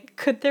of like,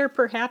 could there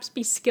perhaps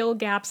be skill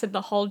gaps in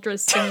the Huldra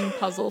singing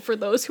puzzle for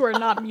those who are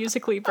not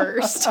musically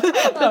versed?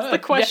 That's the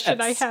question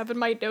Yes. I have in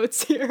my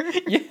notes here.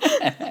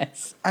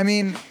 yes. I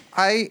mean,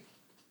 I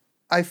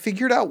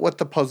figured out what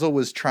the puzzle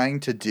was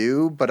trying to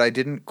do, but I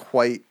didn't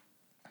quite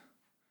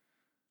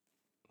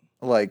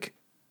like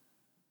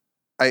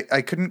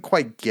I couldn't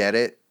quite get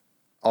it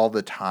all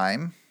the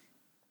time.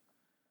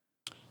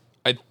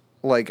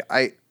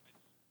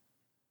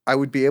 I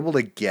would be able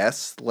to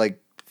guess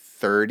like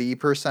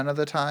 30% of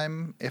the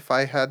time if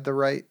I had the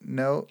right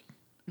note.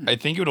 I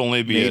think it would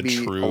only be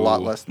Maybe a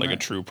lot less than a that.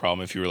 true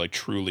problem if you were like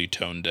truly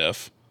tone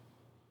deaf.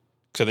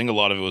 Because I think a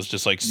lot of it was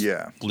just like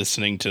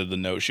listening to the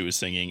note she was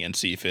singing and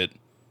see if it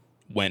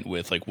went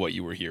with like what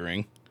you were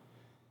hearing.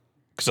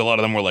 Because a lot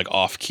of them were like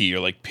off key or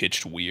like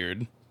pitched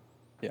weird.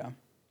 Yeah.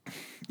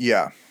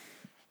 Yeah.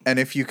 And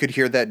if you could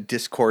hear that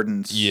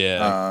discordance,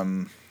 Yeah.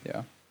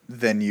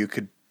 then you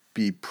could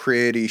be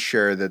pretty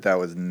sure that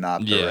was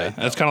not the right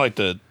That's kind of like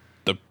the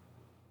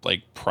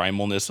like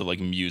primalness of like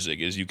music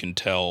is you can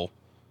tell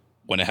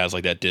when it has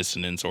like that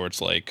dissonance or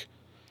it's like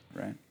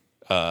Right.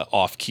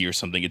 Off key or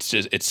something. It's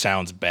just it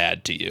sounds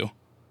bad to you.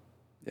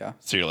 Yeah.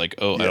 So you're like,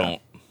 oh, Yeah.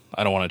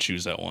 I don't want to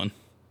choose that one.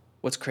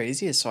 What's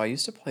crazy is, so I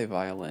used to play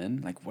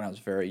violin like when I was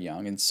very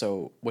young, and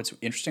so what's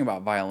interesting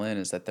about violin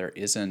is that there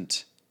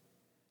isn't.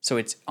 So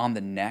it's on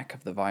the neck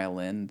of the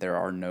violin. There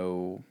are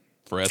no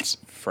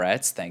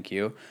frets. Thank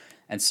you.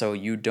 And so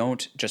you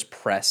don't just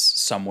press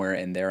somewhere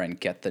in there and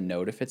get the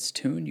note if it's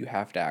tuned. You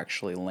have to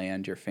actually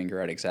land your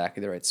finger at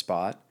exactly the right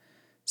spot.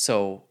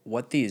 So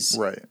what these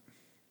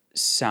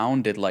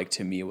sounded like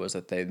to me was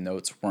that the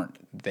notes weren't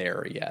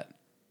there yet,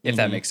 if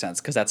that makes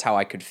sense. Because that's how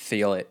I could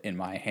feel it in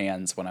my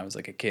hands when I was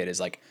like a kid, is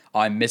like,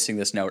 oh, I'm missing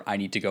this note. I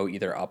need to go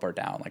either up or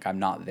down. Like I'm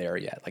not there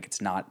yet. Like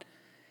it's not.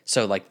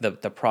 So like the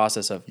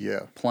process of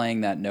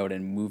playing that note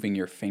and moving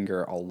your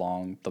finger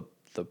along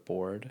the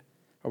board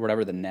or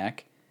whatever, the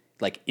neck,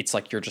 like it's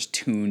like you're just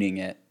tuning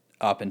it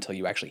up until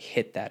you actually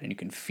hit that and you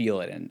can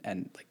feel it,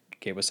 and like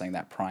Gabe was saying,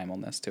 that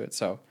primalness to it.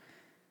 So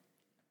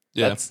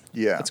that's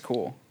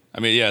cool.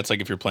 I mean, yeah, it's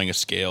like if you're playing a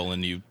scale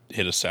and you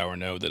hit a sour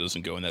note that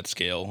doesn't go in that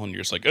scale and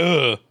you're just like,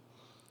 ugh.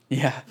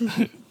 Yeah.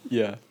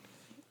 Yeah.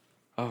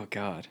 Oh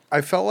God.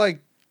 I felt like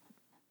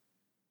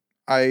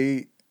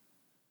I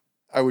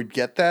would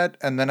get that,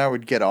 and then I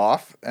would get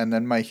off, and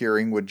then my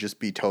hearing would just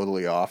be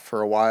totally off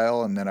for a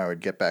while, and then I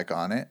would get back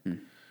on it.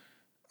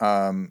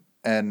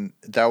 And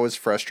that was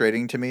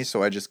frustrating to me,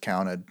 so I just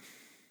counted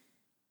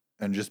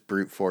and just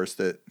brute forced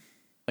it.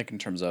 Like in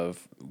terms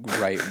of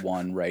right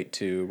one, right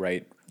two,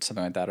 right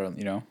something like that, or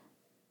you know?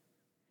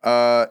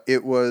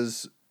 It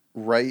was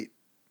right.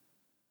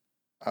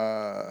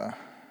 Fuck,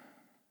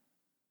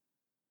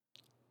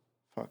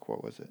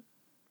 what was it?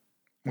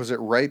 Was it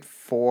right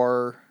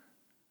 4?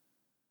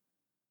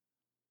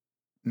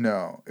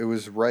 No, it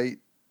was right.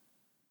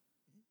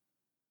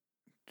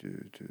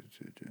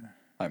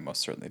 I most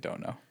certainly don't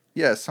know.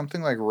 Yeah,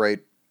 something like right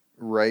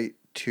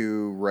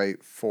 2,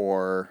 right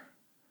 4,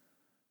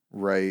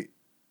 right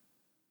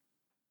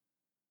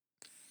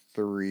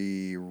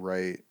 3,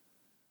 right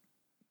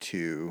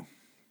 2,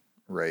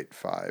 right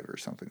 5, or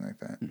something like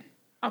that.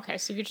 Okay,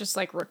 so you just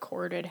like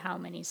recorded how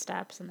many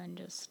steps and then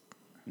just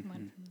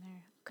went from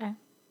there. Okay,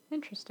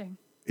 interesting.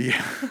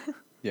 Yeah.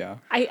 Yeah.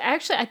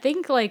 I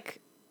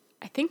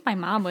think my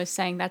mom was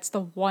saying that's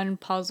the one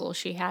puzzle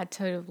she had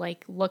to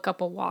like look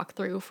up a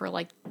walkthrough for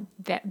like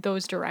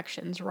those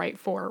directions, right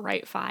 4,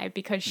 right 5,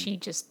 because she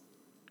just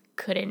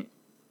couldn't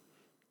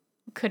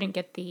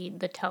get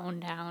the tone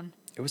down.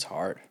 It was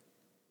hard.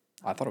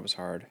 I thought it was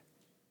hard.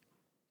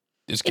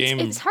 This game,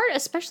 It's hard,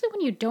 especially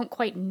when you don't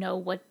quite know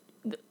what.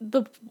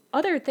 The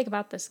other thing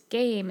about this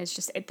game is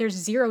just there's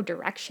zero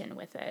direction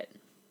with it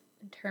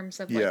in terms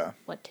of like,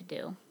 what to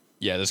do.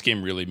 yeah, this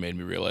game really made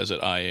me realize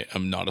that I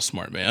am not a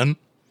smart man.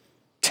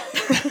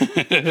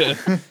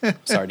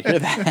 Sorry to hear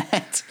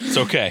that. It's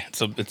okay.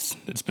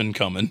 It's been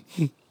coming.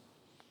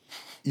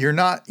 You're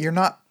not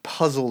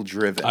puzzle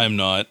driven. I'm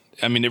not.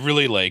 I mean, it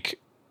really like.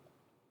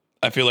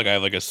 I feel like I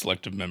have like a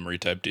selective memory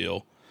type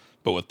deal,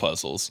 but with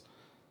puzzles.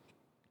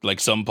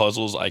 Like some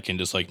puzzles I can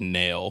just like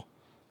nail,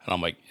 and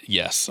I'm like,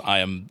 yes,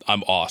 I'm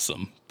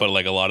awesome. But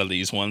like a lot of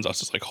these ones, I was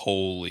just like,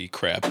 holy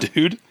crap,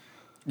 dude.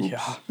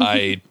 Yeah.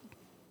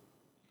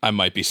 I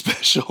might be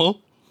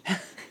special.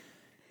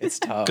 It's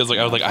tough. Because like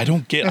I was like, I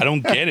don't get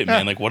it,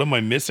 man. Like, what am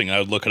I missing? And I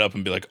would look it up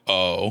and be like,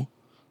 oh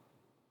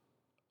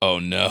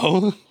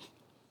no.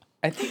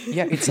 I think,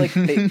 yeah, it's like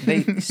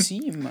they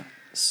seem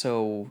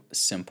so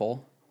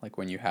simple, like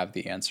when you have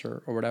the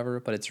answer or whatever,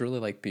 but it's really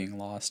like being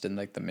lost in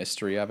like the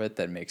mystery of it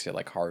that makes it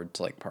like hard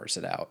to like parse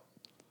it out,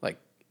 like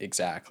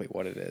exactly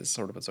what it is.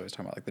 Sort of what's always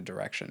talking about, like the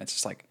direction. It's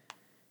just like,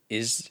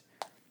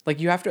 like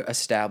you have to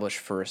establish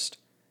first,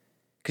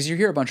 because you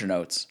hear a bunch of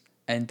notes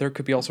and there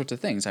could be all sorts of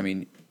things. I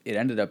mean, it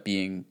ended up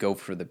being go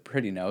for the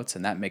pretty notes,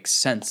 and that makes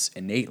sense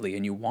innately,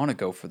 and you want to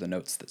go for the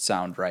notes that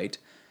sound right.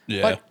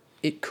 Yeah. But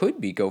it could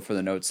be go for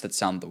the notes that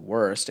sound the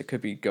worst. It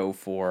could be go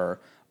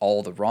for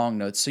all the wrong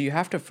notes. So you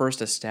have to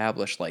first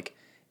establish, like,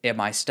 am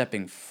I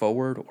stepping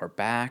forward or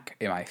back?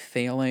 Am I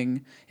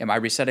failing? Am I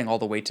resetting all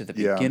the way to the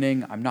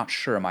beginning? I'm not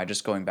sure. Am I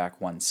just going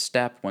back one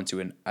step once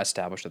you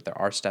establish that there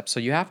are steps? So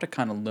you have to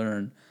kind of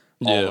learn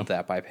all of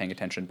that by paying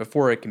attention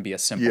before it can be a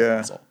simple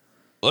puzzle.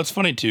 Well, that's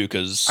funny too,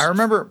 because I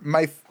remember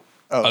I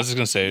was just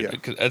gonna say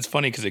it's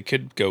funny because it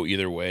could go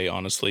either way.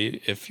 Honestly,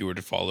 if you were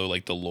to follow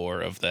like the lore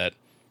of that,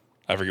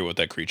 I forget what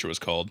that creature was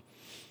called,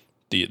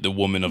 the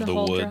woman of the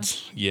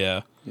woods.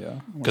 Yeah.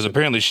 Because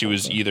apparently she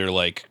was either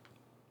like,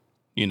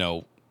 you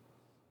know,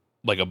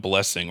 like a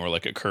blessing or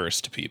like a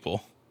curse to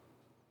people.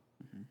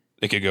 Mm-hmm.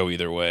 It could go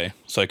either way.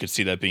 So I could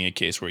see that being a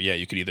case where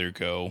you could either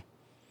go,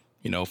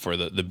 you know, for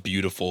the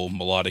beautiful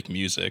melodic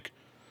music,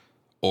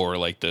 or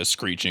like the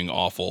screeching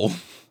awful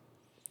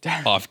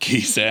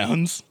off-key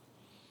sounds.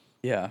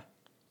 Yeah.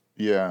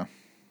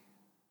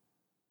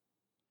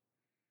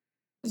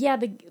 Yeah,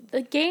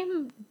 the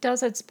game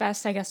does its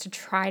best, I guess, to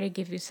try to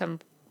give you some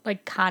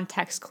like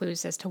context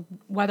clues as to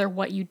whether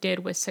what you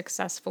did was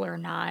successful or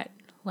not.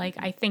 Like,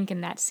 I think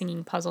in that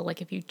singing puzzle,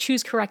 like if you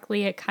choose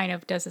correctly, it kind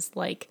of does this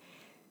like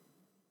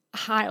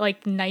high,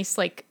 like nice,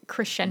 like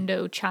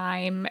crescendo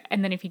chime,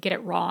 and then if you get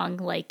it wrong,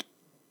 like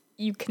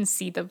you can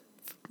see the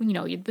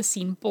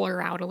scene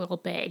blur out a little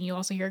bit, and you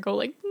also hear it go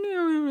like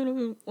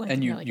no, like,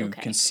 and you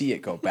can see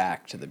it go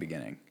back to the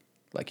beginning,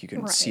 like you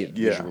can see it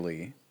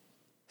visually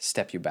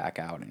step you back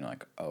out, and you're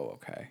like, oh,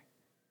 okay.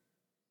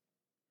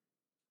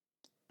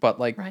 But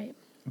like,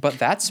 but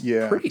that's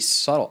pretty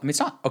subtle. I mean, it's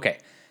not okay.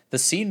 The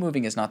scene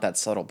moving is not that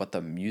subtle, but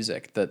the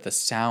music, the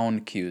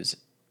sound cues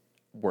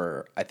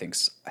were, I think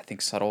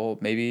subtle,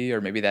 maybe, or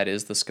maybe that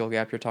is the skill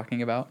gap you're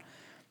talking about.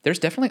 There's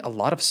definitely a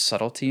lot of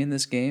subtlety in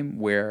this game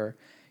where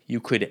you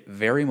could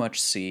very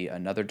much see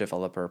another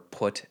developer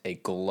put a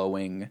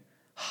glowing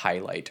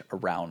highlight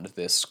around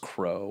this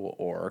crow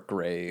or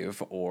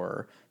grave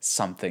or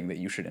something that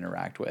you should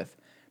interact with,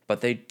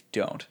 but they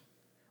don't.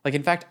 Like,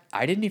 in fact,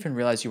 I didn't even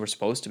realize you were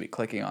supposed to be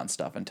clicking on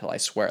stuff until I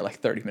swear, like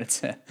 30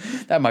 minutes in.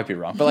 That might be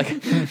wrong, but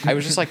like, I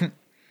was just like,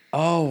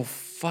 oh,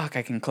 fuck,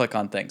 I can click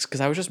on things,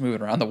 because I was just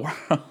moving around the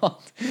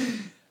world.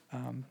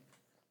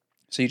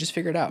 So you just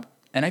figure it out.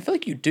 And I feel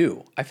like you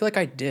do. I feel like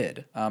I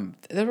did.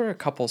 There were a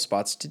couple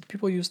spots. Did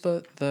people use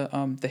the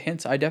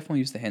hints? I definitely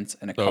used the hints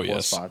in a couple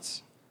of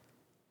spots.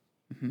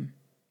 Mm-hmm.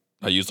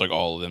 I used like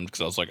all of them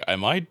because I was like, I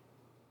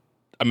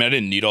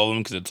didn't need all of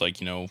them because it's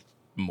like, you know,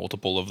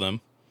 multiple of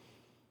them.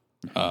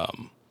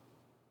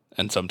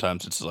 And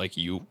sometimes it's like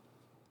you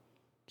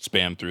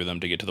spam through them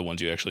to get to the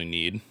ones you actually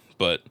need,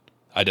 but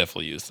I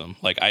definitely use them.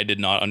 Like, I did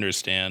not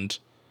understand,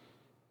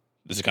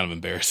 this is kind of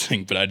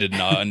embarrassing, but I did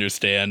not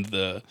understand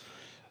the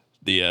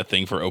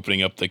thing for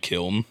opening up the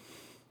kiln.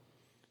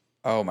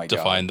 Oh my god.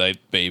 To find that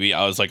baby.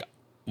 I was like,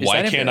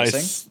 why can't I?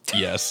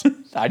 Yes.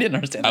 I didn't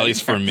understand that. At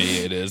least for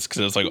me it is,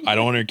 because it's like, I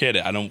don't get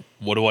it.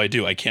 What do I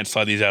do? I can't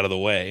slide these out of the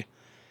way.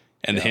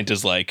 And the hint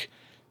is like,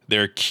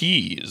 they're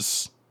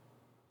keys.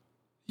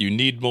 You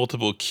need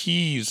multiple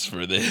keys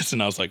for this.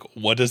 And I was like,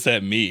 what does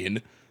that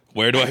mean?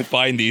 Where do I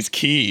find these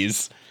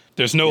keys?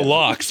 There's no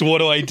locks. What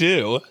do I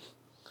do?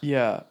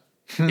 Yeah.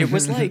 It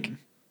was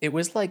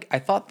like, I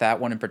thought that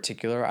one in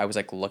particular, I was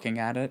like looking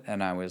at it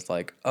and I was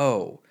like,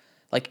 oh,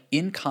 like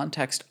in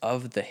context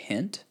of the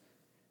hint,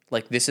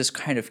 like this is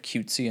kind of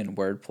cutesy and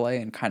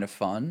wordplay and kind of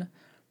fun.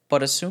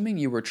 But assuming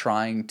you were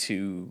trying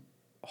to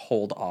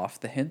hold off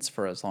the hints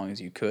for as long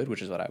as you could,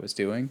 which is what I was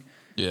doing.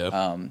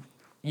 Yeah.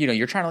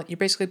 You're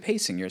basically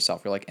pacing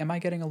yourself. You're like, am I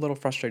getting a little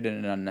frustrated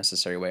in an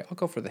unnecessary way? I'll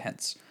go for the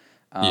hints.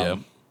 Yeah.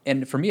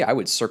 And for me, I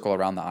would circle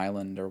around the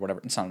island or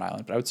whatever. It's not an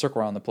island, but I would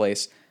circle around the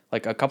place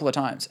like a couple of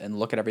times and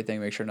look at everything,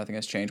 make sure nothing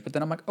has changed. But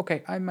then I'm like,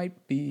 okay, I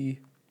might be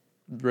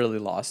really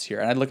lost here.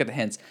 And I'd look at the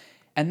hints.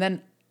 And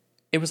then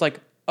it was like,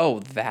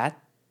 oh,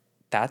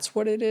 that's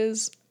what it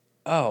is?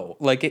 Oh,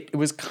 like it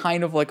was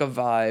kind of like a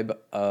vibe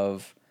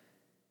of,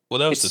 well,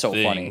 that was it's the so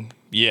thing. funny.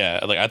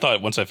 Yeah, like I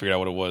thought once I figured out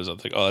what it was, I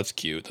was like, oh, that's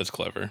cute, that's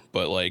clever.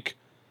 But like,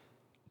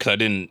 because I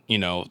didn't, you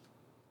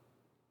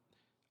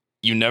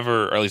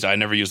never, or at least I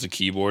never used the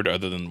keyboard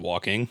other than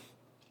walking,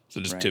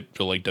 so just Right.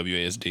 typical like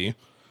WASD.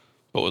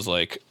 But was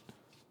like,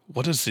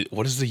 what does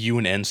the U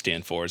and N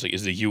stand for? It's like,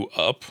 is the U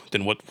up?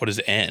 Then what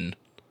is N?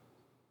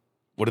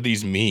 What do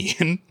these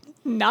mean?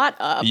 Not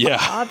up, Yeah,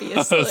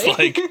 obviously. I was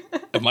like,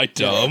 am I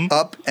dumb?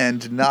 Up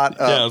and not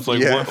up. Yeah, I was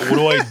like, what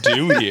do I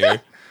do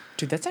here?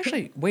 Dude, that's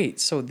actually, wait,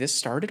 so this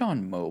started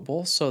on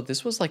mobile? So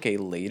this was like a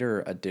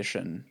later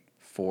addition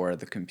for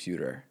the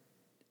computer.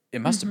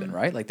 It must have been,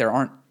 right? Like there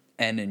aren't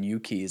N and U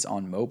keys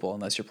on mobile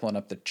unless you're pulling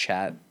up the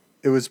chat.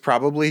 It was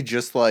probably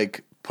just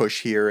like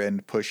push here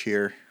and push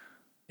here.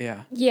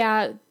 Yeah.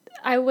 Yeah,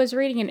 I was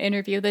reading an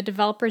interview. The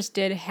developers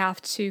did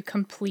have to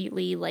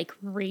completely like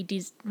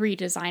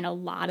redesign a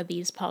lot of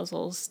these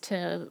puzzles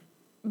to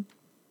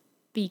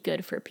be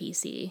good for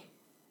PC,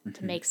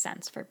 to make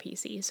sense for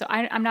PC. So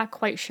I'm not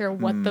quite sure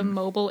what the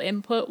mobile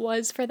input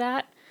was for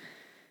that.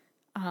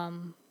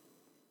 But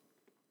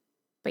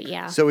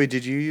yeah. Zoe,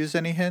 did you use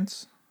any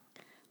hints?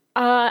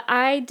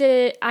 I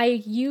did. I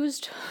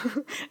used.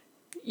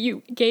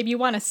 Gabe, you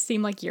want to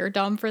seem like you're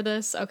dumb for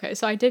this? Okay,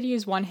 so I did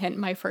use one hint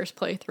in my first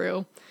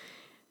playthrough,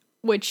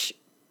 which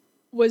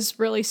was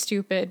really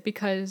stupid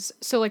because,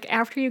 so like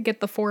after you get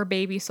the 4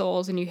 baby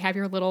souls and you have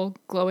your little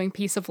glowing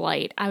piece of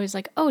light, I was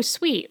like, oh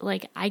sweet,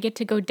 like I get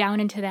to go down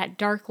into that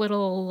dark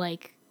little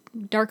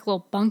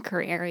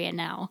bunker area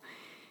now.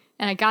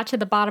 And I got to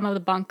the bottom of the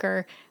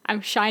bunker,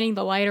 I'm shining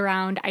the light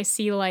around, I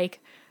see like,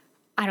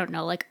 I don't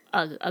know, like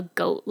a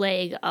goat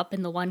leg up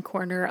in the one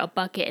corner, a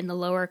bucket in the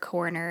lower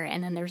corner,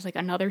 and then there's like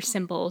another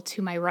symbol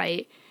to my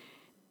right.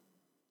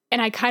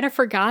 And I kind of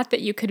forgot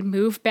that you could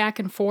move back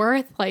and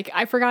forth. Like,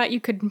 I forgot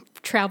you could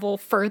travel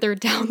further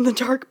down the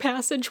dark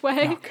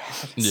passageway. Oh,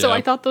 God. So Yeah.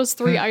 I thought those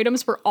 3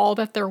 items were all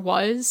that there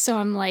was. So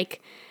I'm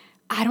like,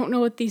 I don't know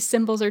what these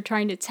symbols are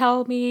trying to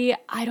tell me.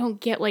 I don't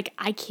get, like,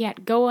 I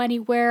can't go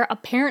anywhere.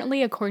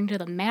 Apparently, according to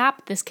the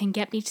map, this can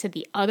get me to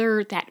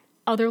that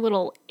other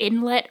little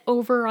inlet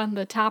over on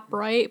the top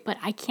right, but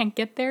I can't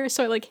get there.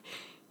 So I, like,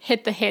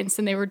 hit the hints,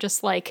 and they were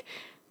just like,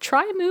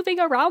 try moving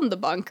around the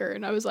bunker.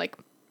 And I was like,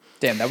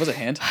 Damn, that was a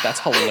hint. That's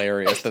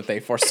hilarious that they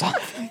foresaw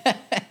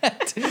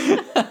that.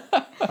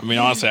 I mean,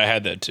 honestly, I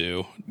had that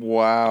too.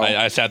 Wow.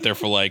 I sat there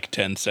for like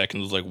 10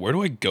 seconds, like, where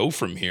do I go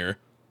from here?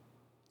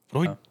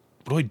 What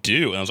do I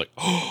do? And I was like,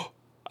 oh,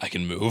 I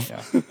can move.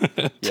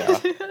 Yeah.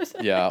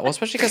 Well,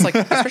 especially because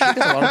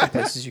a lot of the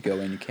places you go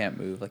in, you can't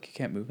move. Like, you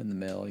can't move in the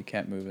mill. You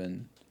can't move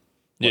in,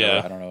 whatever,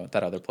 Yeah. I don't know,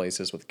 that other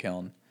places with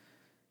kiln.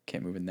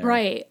 Can't move in there.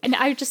 right. And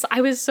I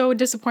was so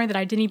disappointed that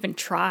I didn't even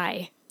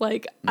try.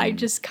 Like, I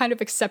just kind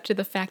of accepted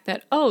the fact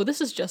that, oh,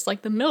 this is just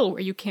like the mill where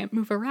you can't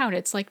move around.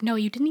 It's like, no,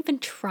 you didn't even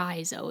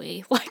try,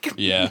 Zoe. Like,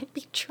 Yeah.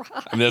 maybe try.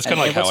 I mean, that's kind of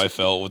like And how I what's-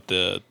 felt with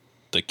the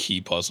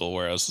key puzzle,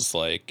 where I was just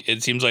like,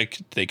 it seems like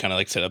they kind of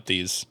like set up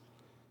these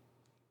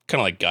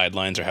kind of like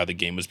guidelines or how the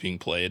game was being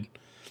played,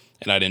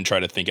 and I didn't try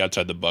to think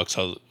outside the box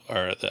or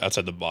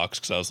outside the box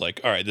because I was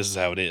like, all right, this is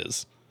how it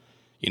is.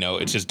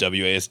 It's just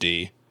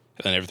WASD,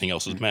 and then everything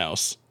else is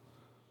mouse.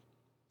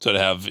 So to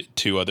have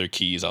 2 other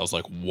keys, I was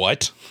like,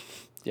 what?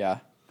 Yeah.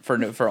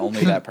 For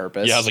only that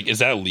purpose. Yeah, I was like, is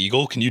that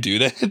illegal? Can you do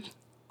that?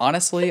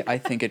 Honestly, I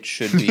think it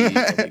should be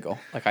illegal.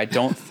 Like, I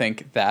don't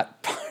think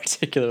that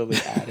particularly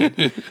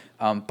added.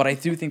 But I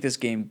do think this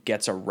game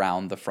gets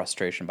around the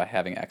frustration by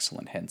having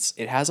excellent hints.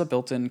 It has a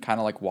built-in kind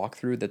of like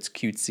walkthrough that's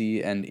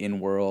cutesy and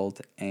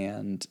in-world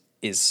and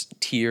is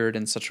tiered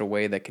in such a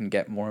way that can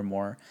get more and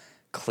more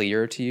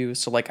clear to you.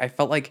 So, like, I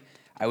felt like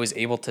I was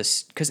able to...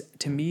 Because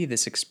to me,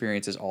 this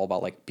experience is all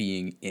about, like,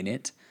 being in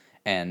it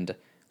and,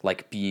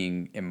 like,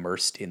 being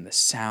immersed in the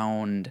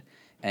sound,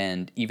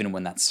 and even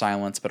when that's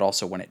silence, but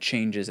also when it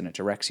changes and it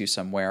directs you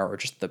somewhere, or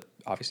just the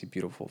obviously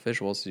beautiful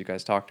visuals as you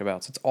guys talked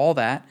about. So it's all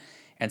that.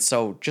 And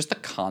so just the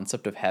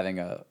concept of having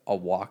a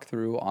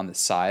walkthrough on the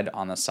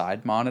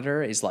side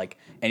monitor is like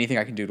anything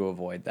I can do to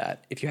avoid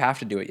that. If you have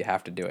to do it, you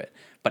have to do it.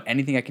 But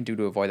anything I can do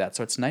to avoid that.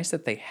 So it's nice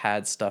that they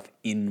had stuff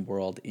in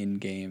world, in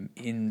game,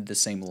 in the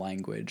same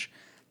language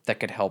that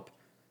could help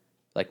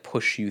like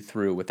push you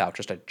through without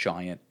just a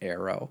giant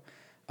arrow.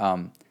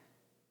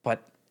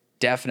 But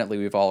definitely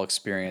we've all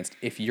experienced,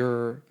 if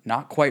you're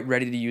not quite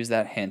ready to use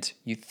that hint,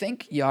 you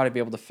think you ought to be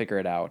able to figure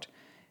it out,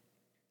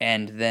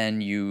 and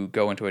then you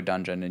go into a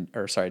dungeon,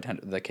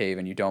 the cave,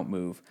 and you don't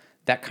move.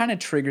 That kind of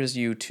triggers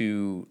you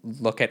to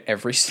look at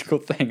every single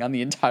thing on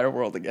the entire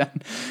world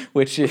again,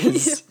 which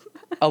is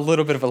a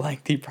little bit of a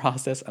lengthy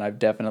process, and I've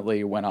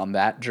definitely went on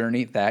that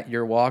journey, that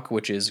year walk,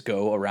 which is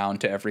go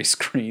around to every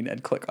screen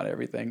and click on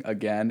everything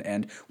again.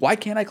 And why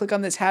can't I click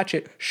on this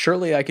hatchet?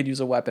 Surely I could use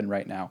a weapon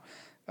right now.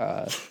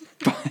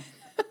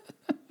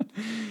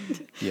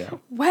 Yeah.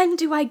 When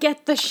do I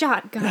get the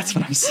shotgun? That's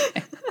what I'm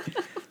saying.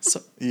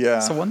 So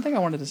one thing I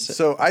wanted to say.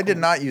 So I did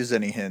not use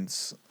any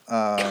hints.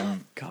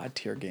 God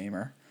tier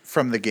gamer.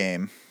 From the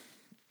game.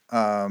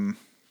 I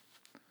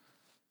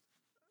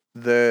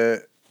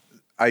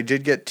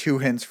did get 2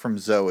 hints from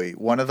Zoe.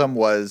 One of them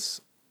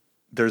was,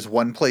 there's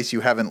one place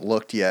you haven't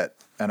looked yet,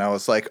 and I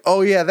was like,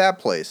 oh yeah, that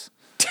place.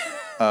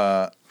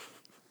 And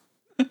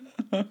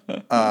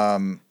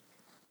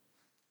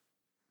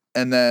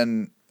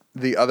then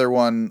the other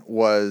one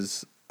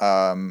was,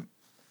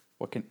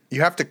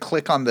 you have to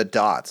click on the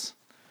dots,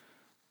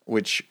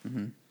 which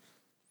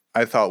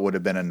I thought would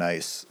have been a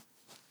nice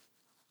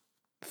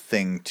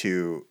thing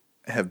to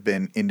have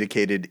been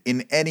indicated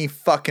in any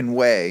fucking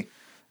way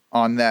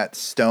on that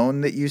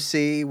stone that you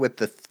see with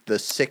the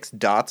 6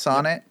 dots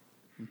on it.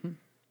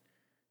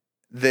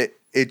 That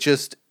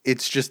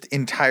it's just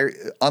entire,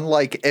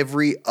 unlike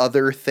every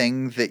other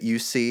thing that you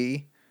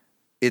see,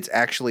 it's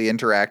actually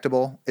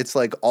interactable. It's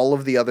like all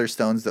of the other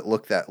stones that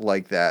look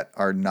like that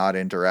are not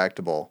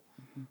interactable,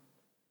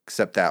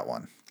 except that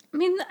one. I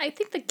mean, I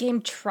think the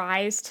game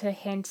tries to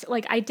hint.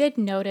 Like, I did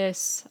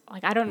notice.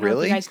 Like, I don't know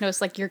if you guys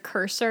noticed. Like, your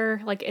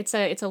cursor. Like, it's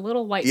a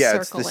little white circle.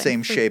 Yeah, it's the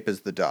same shape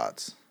as the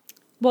dots.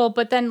 Well,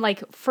 but then,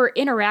 like, for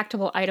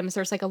interactable items,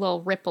 there's like a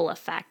little ripple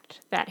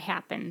effect that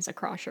happens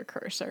across your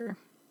cursor.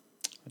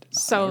 I did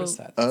not notice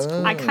that.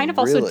 Cool. I kind of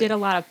also did a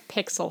lot of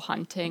pixel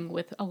hunting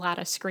with a lot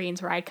of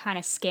screens where I'd kind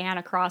of scan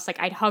across. Like,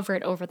 I'd hover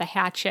it over the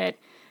hatchet,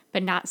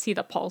 but not see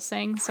the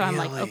pulsing. So I'm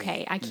like,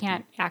 okay, I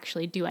can't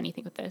actually do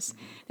anything with this.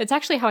 That's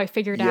actually how I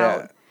figured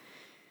out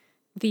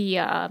the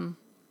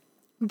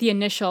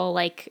initial,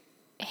 like,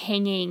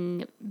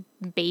 hanging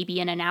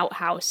baby in an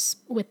outhouse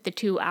with the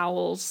 2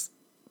 owls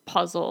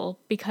puzzle,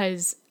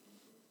 because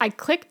I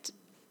clicked.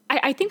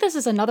 I think this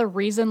is another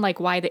reason, like,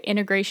 why the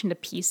integration to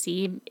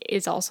PC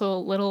is also a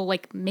little,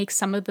 like, makes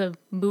some of the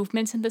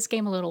movements in this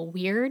game a little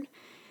weird,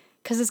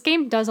 because this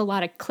game does a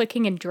lot of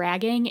clicking and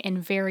dragging in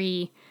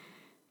very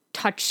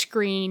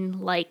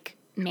touchscreen like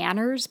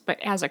manners, but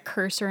as a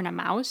cursor and a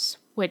mouse,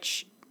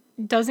 which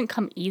doesn't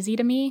come easy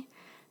to me.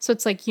 So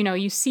it's like,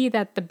 you see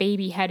that the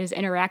baby head is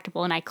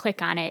interactable and I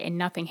click on it and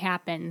nothing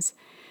happens.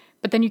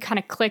 But then you kind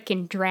of click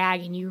and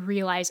drag and you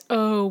realize,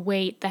 oh,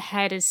 wait, the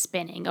head is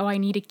spinning. Oh, I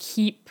need to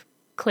keep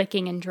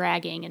clicking and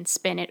dragging and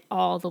spin it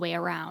all the way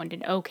around.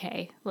 And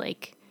okay,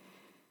 like,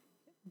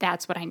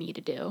 that's what I need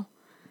to do.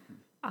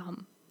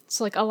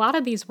 So, like, a lot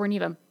of these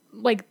weren't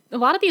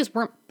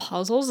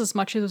puzzles as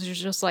much as it was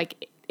just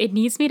like, it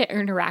needs me to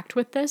interact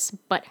with this,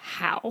 but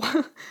how?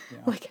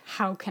 Like,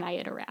 how can I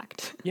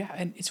interact? Yeah,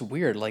 and it's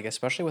weird, like,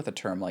 especially with a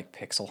term like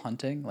pixel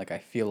hunting. Like, I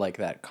feel like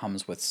that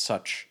comes with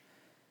such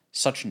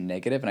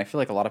negative, and I feel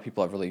like a lot of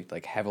people have really,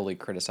 like, heavily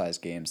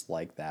criticized games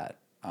like that.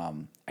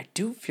 I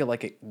do feel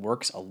like it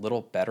works a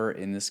little better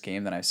in this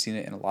game than I've seen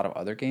it in a lot of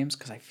other games,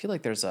 because I feel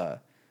like there's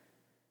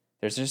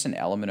just an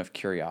element of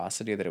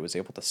curiosity that it was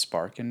able to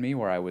spark in me,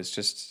 where I was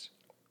just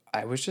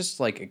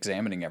like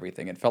examining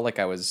everything. It felt like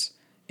I was,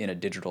 in a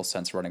digital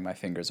sense, running my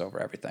fingers over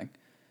everything,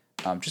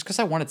 just because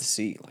I wanted to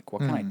see, like,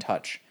 what can I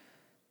touch.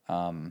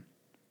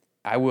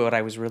 What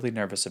I was really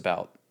nervous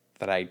about,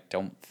 that I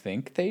don't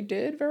think they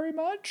did very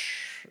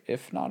much,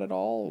 if not at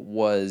all,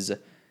 was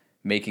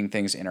making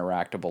things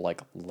interactable,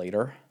 like,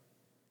 later,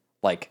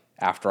 like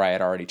after I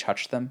had already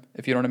touched them,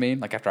 if you know what I mean,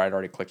 like after I had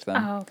already clicked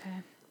them. Oh,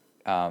 okay.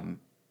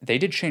 They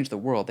did change the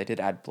world. They did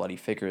add bloody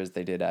figures.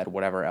 They did add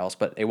whatever else,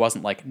 but it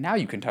wasn't like, now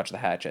you can touch the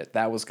hatchet.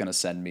 That was going to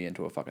send me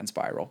into a fucking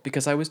spiral,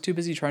 because I was too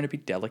busy trying to be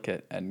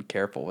delicate and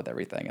careful with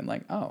everything. And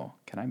like, oh,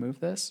 can I move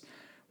this?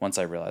 Once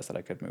I realized that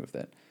I could move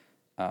it.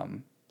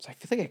 So I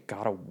feel like I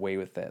got away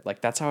with it. Like,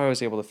 that's how I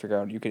was able to figure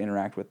out you could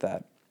interact with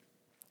that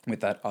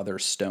other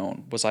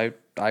stone, was I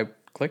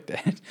clicked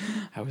it.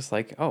 I was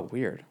like, oh,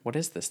 weird. What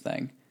is this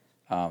thing?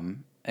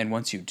 And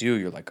once you do,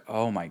 you're like,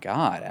 oh my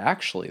God,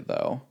 actually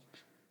though,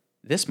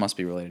 this must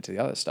be related to the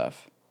other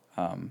stuff.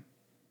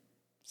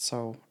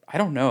 So I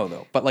don't know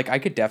though, but like, I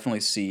could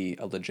definitely see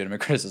a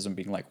legitimate criticism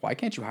being like, why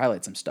can't you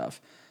highlight some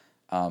stuff?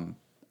 And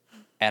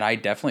I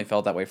definitely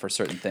felt that way for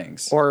certain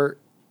things. Or,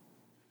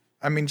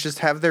 I mean, just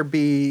have there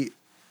be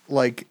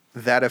like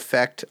that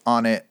effect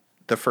on it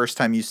the first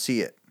time you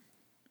see it.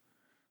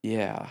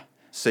 Yeah.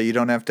 So you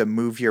don't have to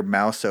move your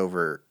mouse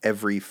over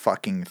every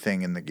fucking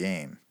thing in the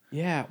game.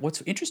 Yeah.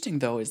 What's interesting,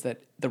 though, is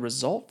that the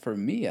result for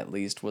me, at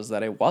least, was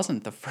that it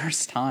wasn't the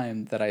first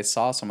time that I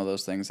saw some of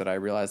those things that I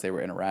realized they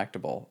were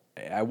interactable.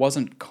 I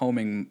wasn't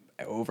combing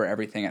over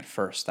everything at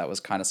first. That was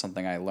kind of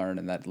something I learned,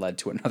 and that led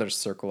to another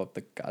circle of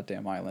the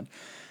goddamn island,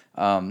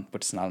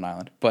 which is not an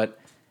island. But,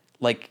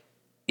 like,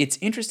 it's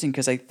interesting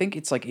because I think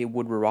it's like it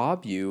would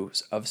rob you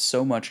of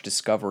so much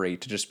discovery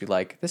to just be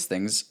like, this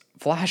thing's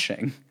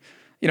flashing.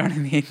 You know what I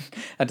mean?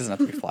 That doesn't have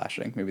to be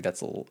flashing. Maybe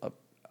that's a little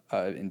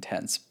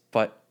intense.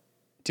 But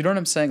Do you know what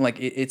I'm saying? Like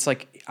it's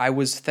like I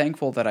was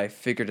thankful that I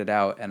figured it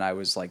out, and I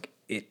was like,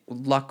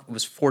 luck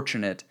was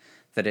fortunate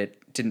that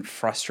it didn't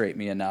frustrate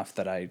me enough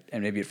and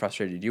maybe it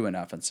frustrated you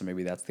enough, and so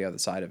maybe that's the other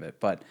side of it.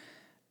 But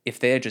if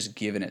they had just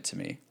given it to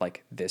me,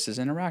 like this is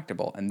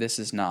interactable and this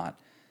is not,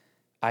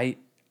 I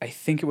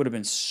think it would have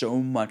been so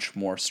much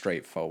more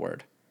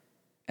straightforward,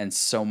 and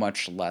so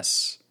much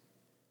less,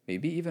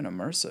 maybe even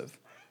immersive.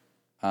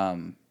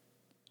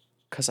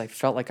 Because I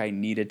felt like I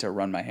needed to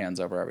run my hands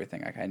over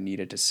everything. Like I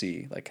needed to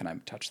see, like, can I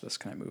touch this?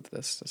 Can I move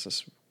this? Does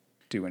this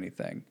do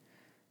anything?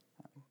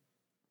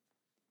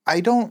 I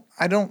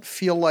don't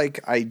feel like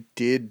I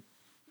did.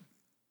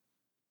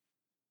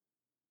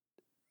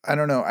 I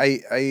don't know.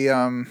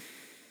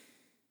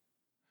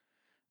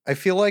 I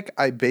feel like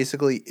I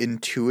basically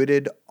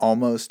intuited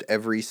almost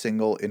every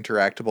single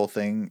interactable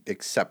thing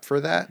except for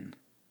that,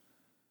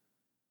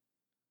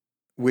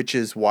 which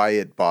is why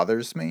it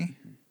bothers me.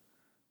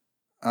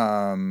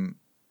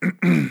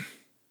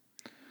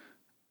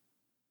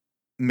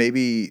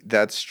 Maybe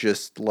that's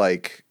just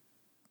like,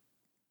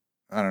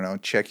 I don't know,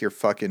 check your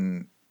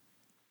fucking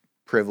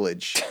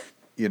privilege.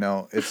 You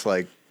know, it's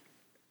like,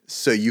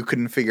 so you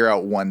couldn't figure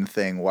out one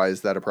thing. Why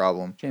is that a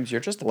problem? James,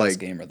 you're just the best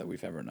gamer that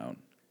we've ever known.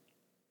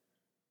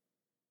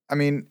 I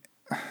mean,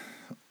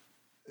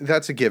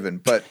 that's a given,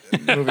 but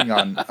moving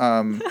on.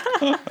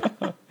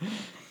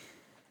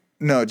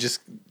 No,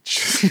 just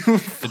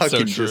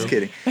fucking just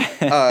kidding.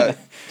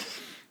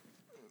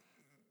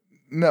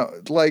 No,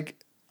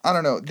 like, I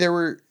don't know.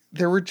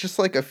 There were just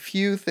like a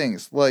few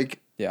things,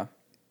 like, yeah,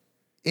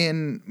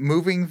 in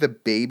moving the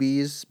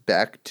babies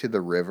back to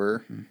the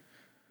river.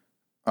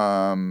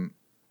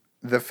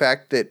 The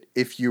fact that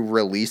if you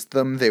released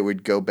them, they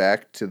would go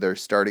back to their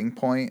starting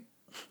point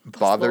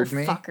bothered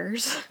me.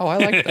 Fuckers. Oh, I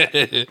like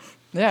that.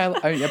 Yeah,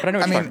 but I know what you're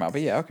talking about.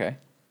 But yeah, okay.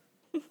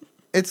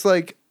 It's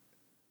like,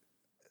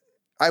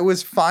 I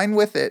was fine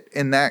with it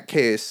in that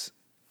case.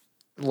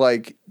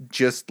 Like,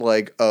 just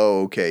like,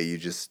 oh, okay,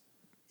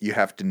 you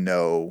have to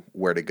know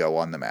where to go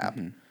on the map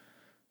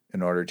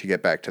in order to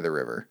get back to the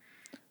river.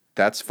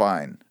 That's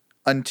fine.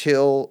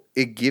 Until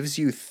it gives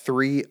you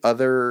 3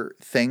 other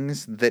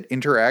things that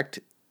interact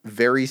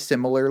very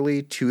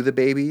similarly to the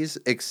babies,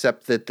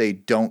 except that they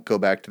don't go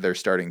back to their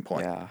starting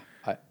point. Yeah.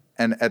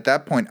 And at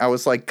that point, I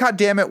was like, God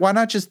damn it, why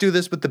not just do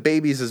this with the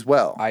babies as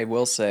well? I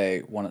will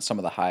say some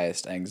of the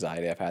highest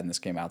anxiety I've had in this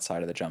game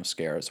outside of the jump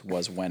scares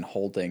was when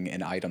holding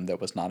an item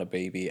that was not a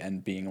baby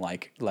and being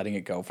like, letting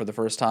it go for the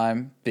first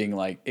time, being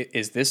like,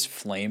 is this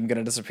flame going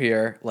to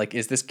disappear? Like,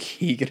 is this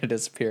key going to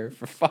disappear?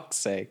 For fuck's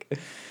sake.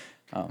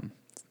 So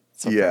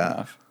fair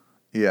enough.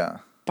 Yeah.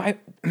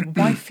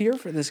 My fear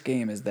for this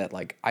game is that,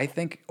 like, I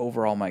think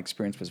overall my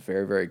experience was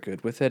very, very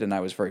good with it, and I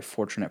was very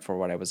fortunate for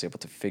what I was able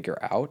to figure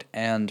out.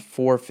 And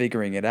for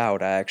figuring it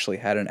out, I actually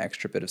had an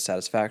extra bit of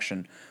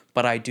satisfaction.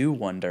 But I do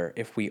wonder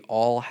if we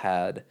all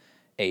had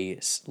a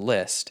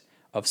list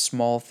of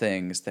small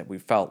things that we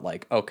felt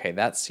like, okay,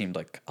 that seemed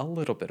like a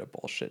little bit of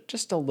bullshit,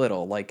 just a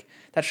little. Like,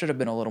 that should have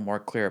been a little more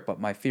clear.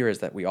 But my fear is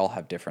that we all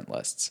have different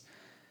lists.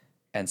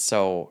 And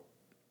so,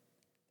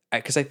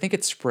 because I think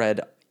it's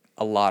spread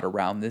a lot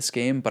around this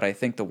game, but I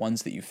think the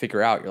ones that you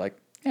figure out, you're like,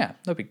 yeah,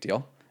 no big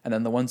deal. And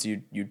then the ones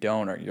you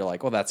don't, or you're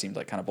like, well, that seemed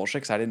like kind of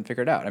bullshit because I didn't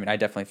figure it out. I mean, I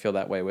definitely feel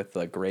that way with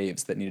the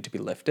graves that needed to be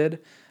lifted.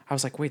 I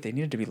was like, wait, they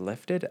needed to be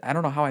lifted? I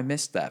don't know how I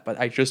missed that, but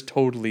I just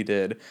totally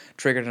did.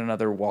 Triggered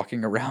another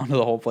walking around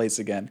the whole place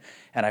again.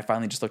 And I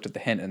finally just looked at the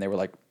hint and they were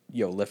like,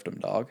 yo, lift them,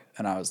 dog.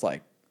 And I was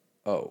like,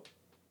 oh.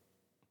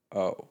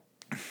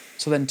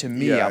 So then to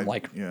me, I'm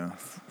like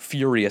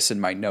furious in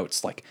my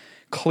notes, like,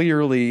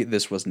 clearly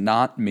this was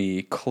not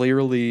me,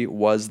 clearly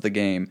was the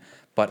game,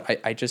 but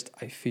I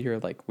fear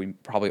like we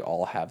probably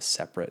all have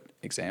separate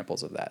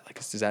examples of that. Like,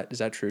 is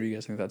that true? Do you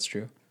guys think that's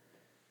true?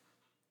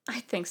 I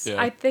think so.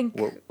 Yeah. I think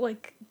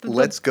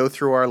Let's go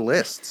through our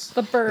lists.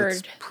 The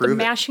bird,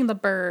 mashing the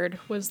bird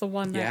was the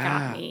one that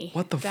got me.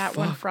 What the that fuck,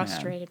 one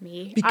frustrated man?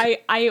 me.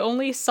 I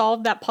only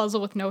solved that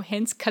puzzle with no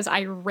hints because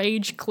I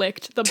rage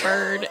clicked the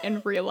bird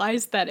and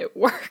realized that it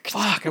worked.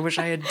 Fuck! I wish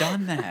I had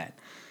done that.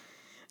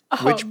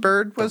 Which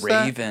bird was the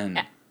that? Raven.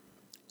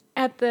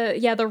 At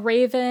the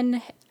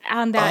Raven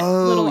on that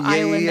little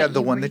island. Yeah,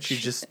 the one that you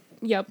just.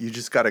 Yep. You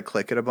just got to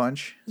click it a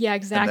bunch. Yeah,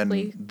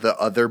 exactly. And then the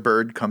other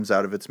bird comes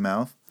out of its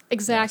mouth.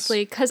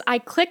 Exactly, because I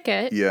click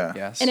it. Yeah.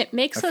 Yes. And it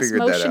makes this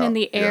motion in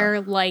the air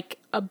like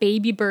a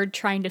baby bird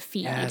trying to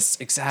feed. Yes,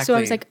 exactly. So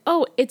I was like,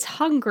 oh, it's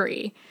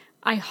hungry.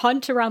 I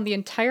hunt around the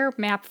entire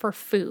map for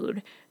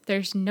food.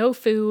 There's no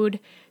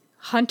food.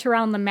 Hunt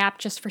around the map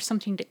just for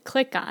something to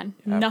click on.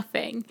 Yep.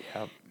 Nothing.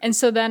 Yep. And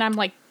so then I'm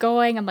like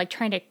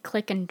trying to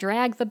click and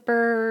drag the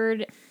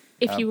bird.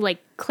 If you like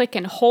click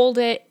and hold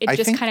it, it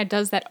just kind of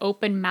does that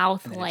open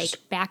mouth like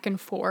back and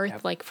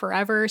forth like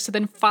forever. So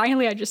then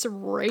finally I just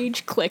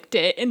rage clicked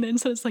it, and then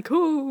so it's like,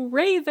 ooh,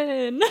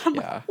 Raven. I'm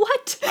like,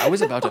 what? I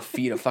was about to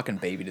feed a fucking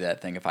baby to that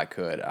thing if I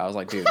could. I was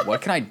like, dude,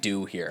 what can I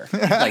do here?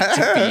 Like,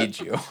 to feed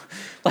you?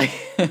 Like,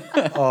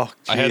 oh,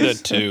 I had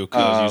that too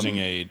because I was using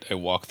a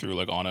walkthrough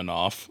like on and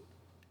off.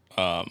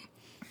 And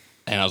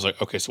I was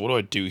like, okay, so what do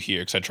I do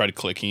here? Because I tried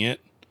clicking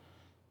it,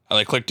 I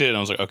like clicked it and I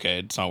was like, okay,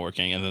 it's not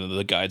working. And then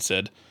the guide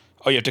said,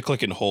 oh, you have to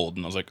click and hold.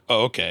 And I was like,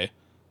 oh, okay.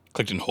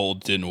 Clicked and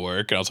hold, didn't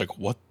work. And I was like,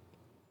 what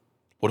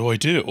do I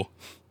do?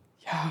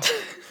 Yeah.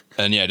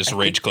 And yeah, just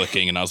rage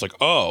clicking. And I was like,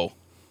 oh,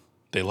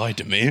 they lied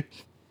to me.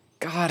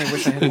 God, I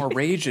wish I had more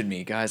rage in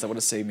me, guys. That would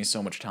have saved me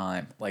so much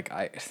time. Like,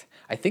 I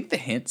think the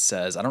hint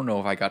says, I don't know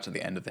if I got to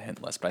the end of the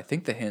hint list, but I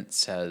think the hint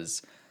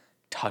says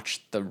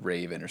touch the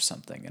raven or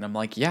something. And I'm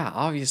like, yeah,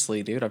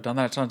 obviously, dude, I've done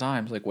that a ton of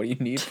times. Like, what do you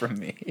need from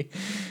me?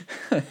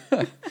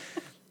 So,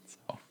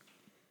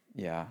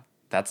 yeah,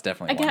 that's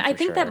definitely Again, one I for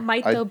think sure. that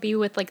might though be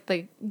with like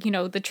the,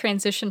 the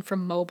transition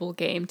from mobile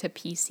game to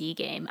PC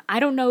game. I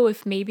don't know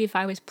if maybe if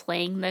I was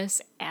playing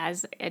this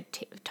as a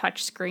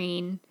touch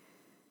screen,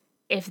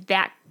 if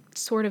that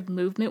sort of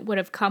movement would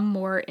have come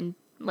more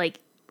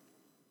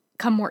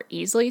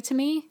easily to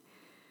me.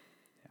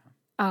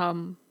 Yeah.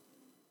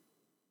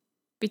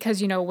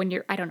 Because when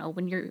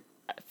you're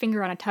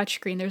finger on a touch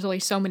screen, there's only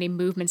so many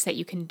movements that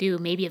you can do.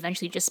 Maybe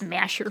eventually just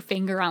mash your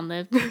finger on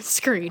the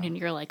screen and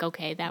you're like,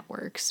 okay, that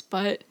works.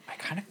 But I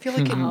kind of feel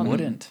like it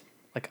wouldn't.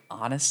 Like,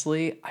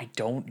 honestly, I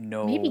don't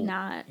know. Maybe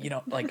not.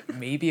 Like,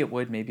 maybe it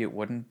would, maybe it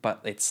wouldn't,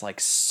 but it's like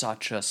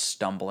such a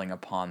stumbling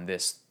upon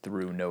this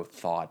through no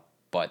thought,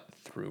 but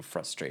through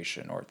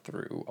frustration or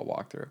through a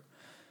walkthrough.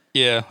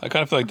 Yeah, I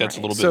kind of feel like that's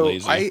a little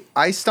bit lazy. So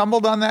I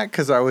stumbled on that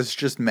because I was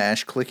just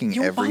mash clicking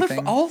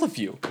everything. All of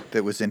you.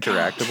 That was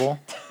interactable.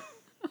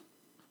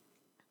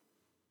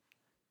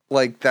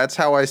 Like, that's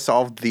how I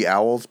solved the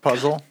owls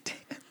puzzle.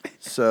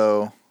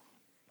 So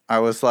I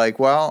was like,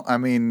 well, I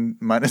mean,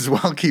 might as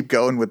well keep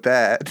going with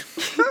that.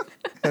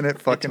 And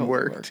it fucking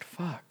worked.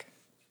 Fuck.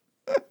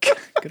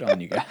 Good on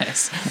you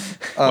guys.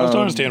 I just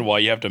don't understand why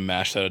you have to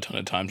mash that a ton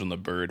of times on the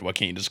bird. Why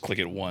can't you just click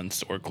it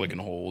once or click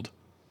and hold?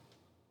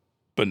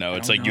 But no,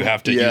 it's like you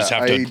have to. Yeah, you just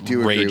have I to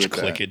do agree rage with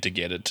click that. it to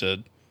get it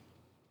to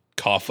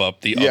cough up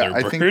the other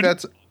bird.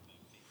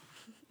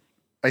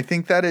 I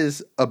think that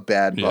is a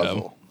bad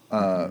puzzle.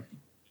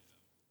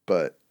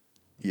 But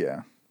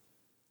yeah.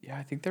 Yeah,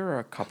 I think there are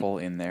a couple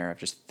in there of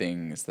just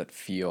things that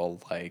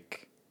feel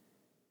like,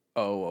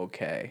 oh,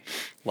 okay.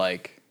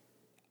 Like,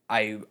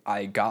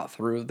 I got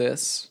through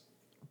this,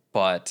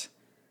 but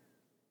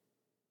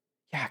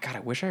yeah, God, I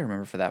wish I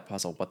remember for that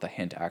puzzle what the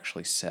hint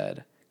actually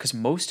said. Because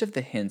most of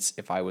the hints,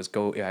 if I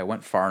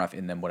went far enough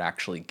in them, would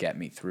actually get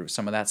me through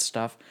some of that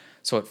stuff.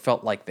 So it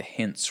felt like the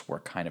hints were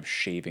kind of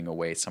shaving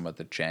away some of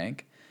the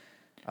jank.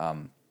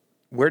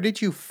 Where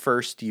did you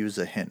first use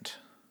a hint?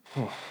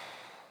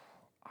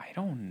 I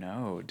don't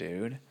know,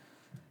 dude.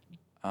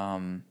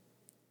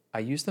 I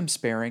use them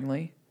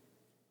sparingly,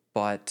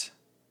 but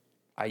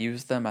I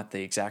used them at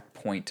the exact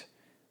point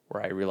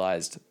where I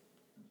realized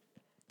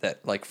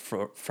that, like,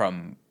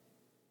 from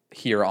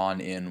here on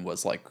in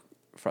was like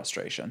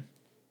frustration,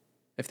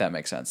 if that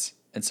makes sense.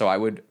 And so I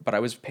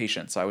was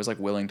patient, so I was like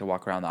willing to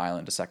walk around the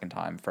island a second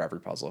time for every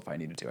puzzle if I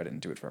needed to. I didn't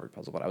do it for every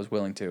puzzle, but I was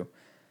willing to.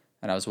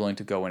 And I was willing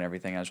to go in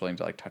everything. I was willing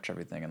to like touch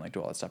everything and like do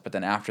all that stuff. But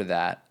then after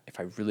that, if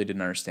I really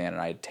didn't understand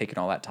and I had taken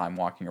all that time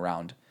walking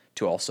around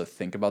to also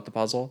think about the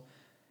puzzle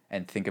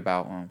and think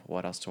about, well,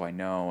 what else do I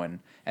know,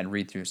 and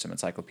read through some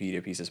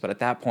encyclopedia pieces. But at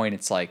that point,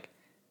 it's like,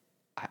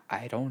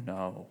 I don't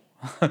know.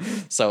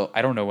 So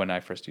I don't know when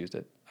I first used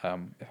it. If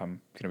I'm going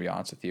to be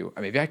honest with you,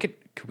 maybe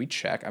could we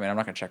check? I mean, I'm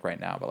not going to check right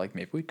now, but like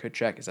maybe we could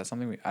check. Is that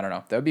something I don't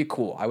know. That would be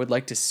cool. I would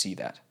like to see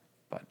that,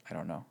 but I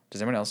don't know.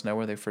 Does anyone else know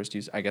where they first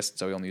used it? I guess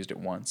Zoe only used it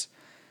once.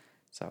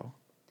 So,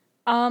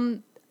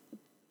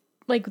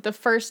 like the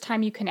first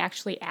time you can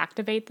actually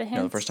activate the hints?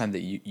 No, the first time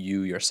that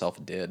you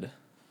yourself did.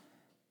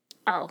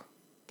 Oh,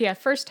 yeah.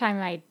 First time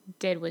I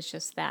did was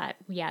just that.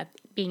 Yeah,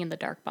 being in the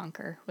dark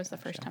bunker was the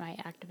first time I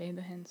activated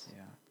the hints.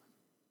 Yeah.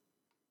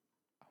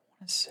 I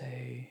want to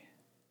say,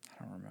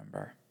 I don't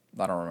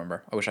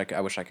remember. I wish I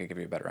could give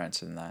you a better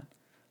answer than that.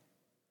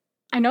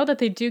 I know that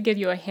they do give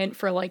you a hint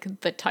for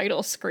like the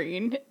title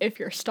screen if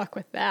you're stuck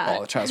with that.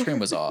 Oh, the title screen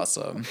was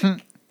awesome.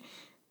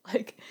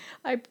 Like,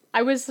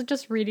 I was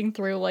just reading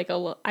through, like,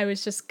 I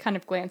was just kind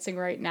of glancing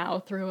right now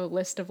through a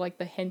list of, like,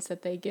 the hints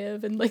that they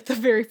give, and, like, the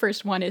very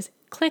first one is,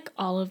 click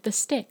all of the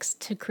sticks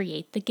to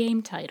create the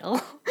game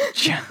title.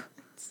 Yeah.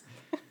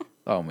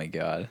 Oh, my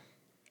God.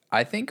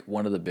 I think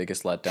one of the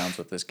biggest letdowns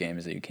with this game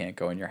is that you can't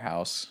go in your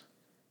house.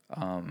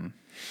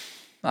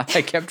 I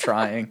kept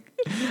trying.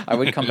 I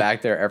would come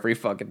back there every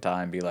fucking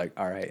time, be like,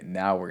 all right,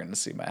 now we're going to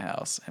see my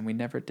house. And we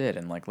never did.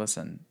 And, like,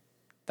 listen.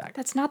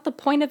 That's not the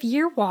point of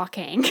year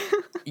walking.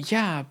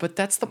 Yeah, but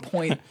that's the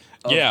point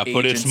of yeah,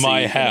 but it's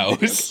my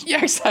house.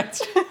 Yeah,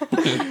 exactly.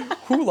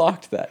 Who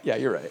locked that? Yeah,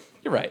 you're right.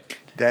 You're right.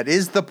 That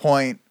is the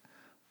point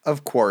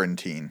of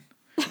quarantine.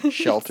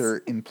 Shelter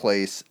in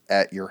place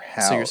at your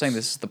house. So you're saying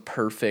this is the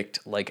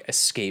perfect, like,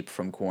 escape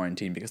from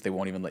quarantine because they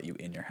won't even let you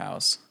in your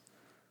house.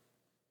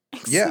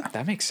 Yeah.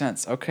 That makes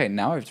sense. Okay,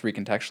 now I've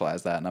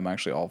recontextualized that, and I'm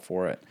actually all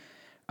for it.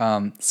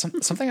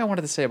 Something I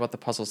wanted to say about the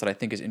puzzles that I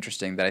think is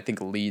interesting, that I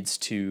think leads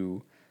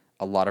to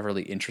a lot of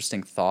really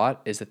interesting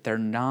thought, is that they're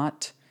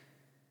not,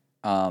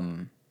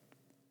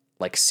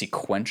 like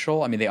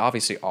sequential. I mean, they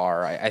obviously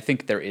are. I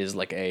think there is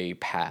like a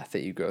path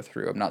that you go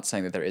through. I'm not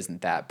saying that there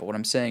isn't that, but what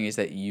I'm saying is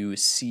that you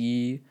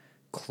see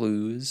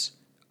clues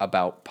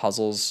about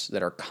puzzles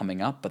that are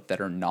coming up, but that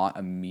are not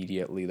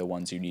immediately the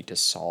ones you need to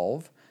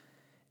solve.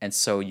 And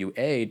so you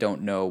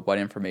don't know what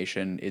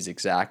information is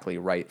exactly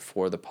right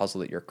for the puzzle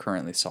that you're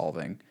currently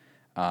solving,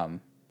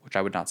 which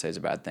I would not say is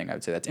a bad thing. I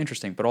would say that's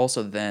interesting. But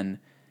also then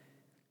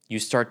you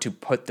start to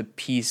put the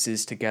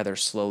pieces together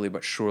slowly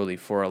but surely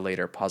for a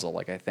later puzzle.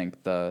 Like I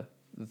think the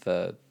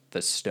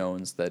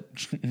stones that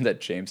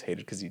that James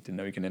hated because he didn't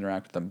know you can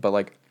interact with them. But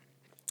like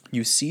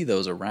you see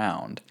those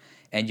around,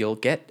 and you'll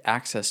get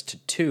access to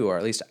two, or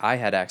at least I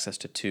had access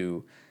to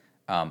two.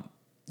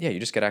 You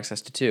just get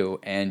access to two,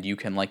 and you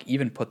can like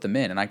even put them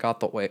in. And I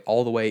got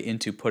all the way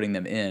into putting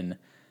them in,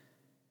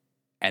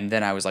 and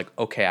then I was like,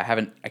 okay,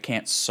 I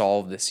can't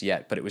solve this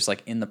yet, but it was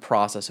like in the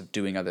process of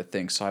doing other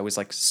things. So I was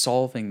like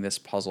solving this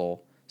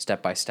puzzle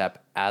step by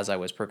step as I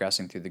was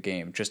progressing through the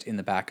game, just in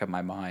the back of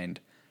my mind,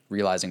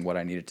 realizing what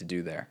I needed to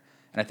do there.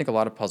 And I think a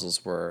lot of puzzles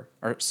or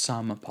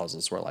some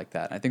puzzles were like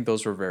that. And I think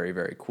those were very,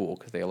 very cool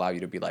because they allow you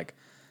to be like,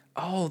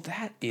 oh,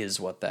 that is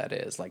what that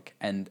is. Like,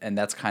 and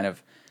that's kind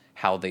of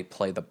how they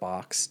play the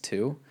box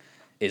too,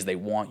 is they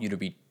want you to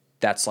be,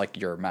 that's like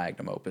your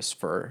magnum opus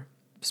for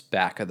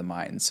back of the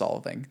mind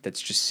solving.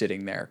 That's just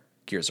sitting there,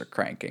 gears are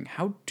cranking.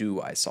 How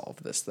do I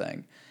solve this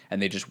thing?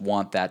 And they just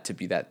want that to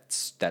be that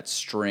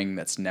string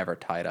that's never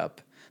tied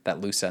up, that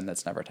loose end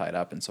that's never tied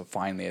up. And so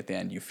finally at the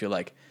end, you feel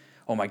like,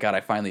 oh my God,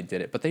 I finally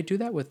did it. But they do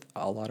that with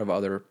a lot of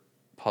other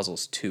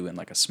puzzles too, in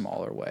like a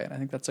smaller way. And I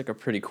think that's like a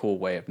pretty cool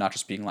way of not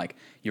just being like,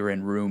 you're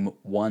in room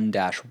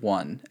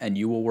 1-1 and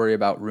you will worry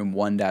about room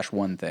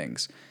 1-1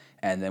 things.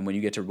 And then when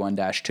you get to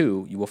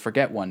 1-2, you will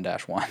forget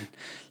 1-1.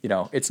 You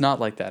know, it's not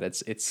like that.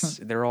 It's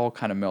they're all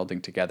kind of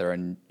melding together,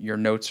 and your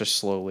notes are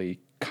slowly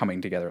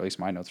coming together. At least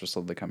my notes are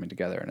slowly coming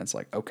together, and it's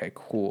like, okay,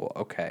 cool.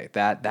 Okay,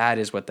 that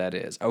is what that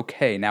is.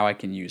 Okay, now I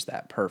can use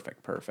that.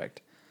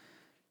 Perfect.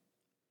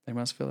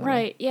 Anyone else feel that?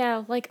 Right.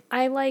 Yeah. Like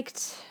I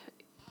liked,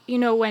 you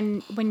know,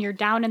 when you're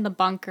down in the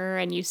bunker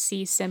and you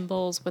see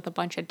symbols with a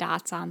bunch of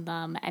dots on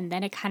them, and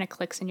then it kind of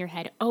clicks in your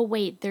head. Oh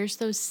wait, there's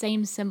those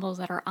same symbols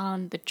that are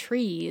on the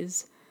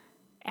trees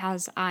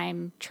as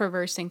I'm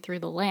traversing through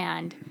the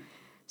land.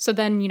 So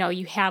then, you know,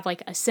 you have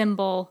like a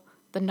symbol,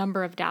 the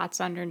number of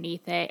dots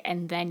underneath it,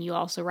 and then you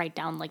also write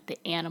down like the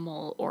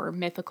animal or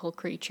mythical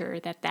creature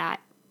that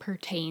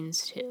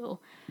pertains to.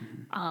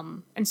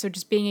 And so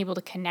just being able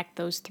to connect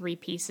those three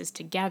pieces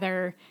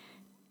together,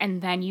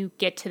 and then you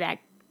get to that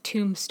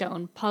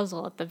tombstone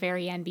puzzle at the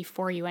very end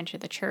before you enter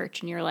the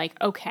church, and you're like,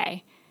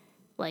 okay,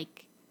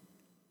 like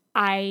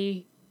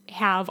I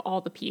have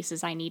all the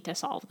pieces I need to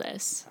solve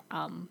this.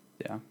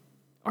 Yeah.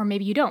 Or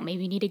maybe you don't.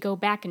 Maybe you need to go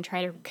back and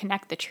try to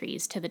connect the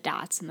trees to the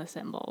dots and the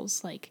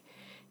symbols. Like,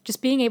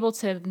 just being able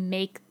to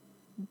make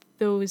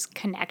those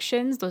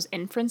connections, those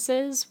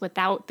inferences,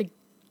 without the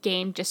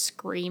game just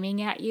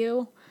screaming at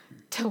you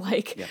to,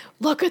 like,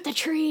 look at the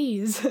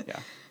trees.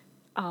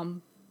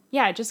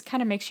 Yeah. It just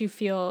kind of makes you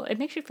feel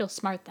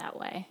smart that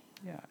way.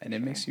 Yeah, and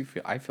it makes you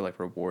feel, I feel like,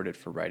 rewarded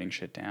for writing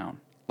shit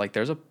down. Like,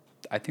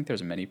 I think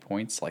there's many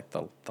points, like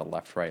the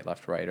left,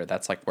 right, or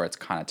that's, like, where it's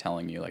kind of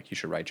telling you, like, you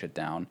should write shit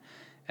down.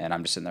 And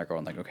I'm just sitting there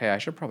going like, okay, I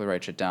should probably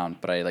write shit down.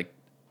 But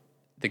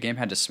the game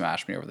had to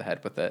smash me over the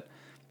head with it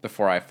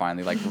before I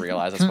finally like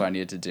realized that's what I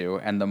needed to do.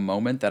 And the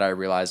moment that I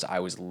realized I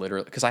was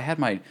literally, because I had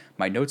my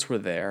notes were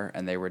there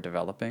and they were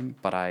developing,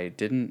 but I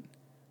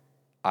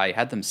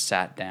had them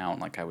sat down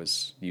like I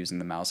was using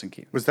the mouse and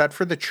key. Was that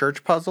for the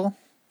church puzzle?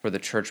 For the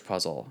church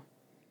puzzle.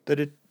 That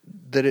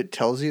it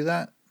tells you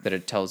that? That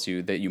it tells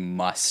you that you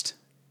must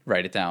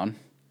write it down.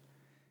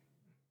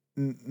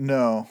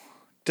 No.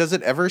 Does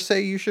it ever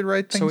say you should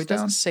write things down? So it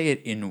doesn't say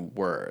it in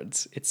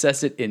words. It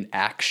says it in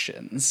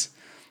actions.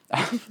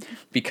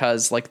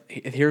 Because, like,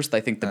 here's,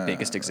 I think, the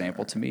biggest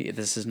example to me.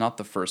 This is not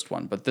the first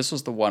one, but this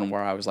was the one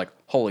where I was like,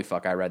 holy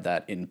fuck, I read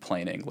that in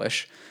plain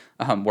English.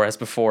 Whereas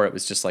before, it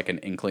was just, like, an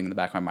inkling in the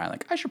back of my mind,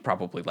 like, I should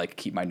probably, like,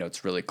 keep my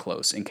notes really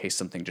close in case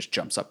something just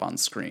jumps up on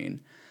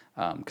screen.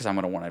 Because I'm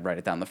going to want to write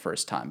it down the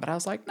first time. But I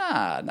was like,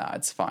 nah,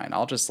 it's fine.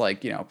 I'll just,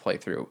 like, play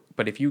through.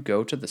 But if you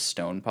go to the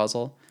stone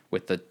puzzle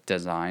with the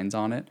designs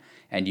on it,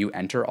 and you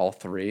enter all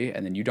three,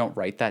 and then you don't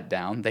write that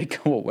down, they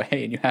go away,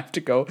 and you have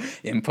to go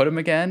input them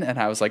again. And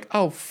I was like,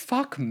 oh,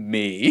 fuck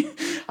me.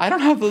 I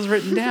don't have those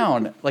written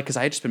down. Like, because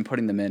I had just been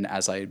putting them in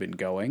as I had been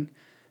going.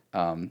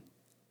 So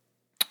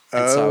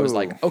I was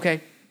like,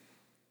 okay,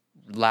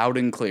 loud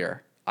and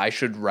clear. I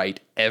should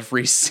write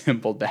every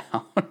symbol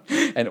down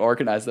and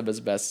organize them as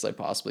best as I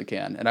possibly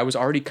can. And I was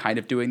already kind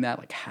of doing that,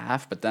 like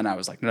half, but then I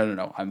was like,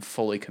 no, I'm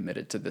fully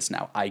committed to this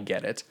now. I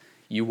get it.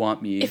 You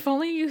want me... If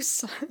only you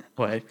saw...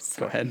 What?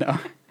 Go ahead, no. I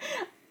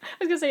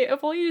was gonna say,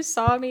 if only you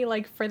saw me,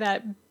 like, for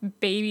that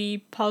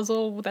baby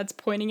puzzle that's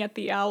pointing at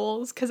the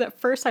owls, because at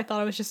first I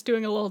thought I was just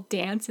doing a little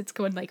dance. It's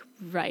going, like,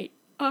 right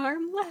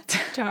arm,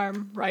 left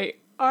arm, right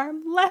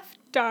arm,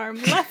 left arm,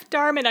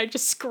 and I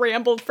just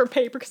scrambled for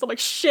paper because I'm like,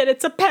 shit,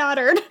 it's a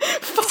pattern.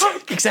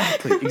 Fuck.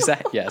 Exactly.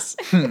 Yes.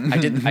 I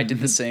did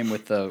the same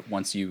with the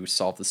once you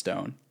solve the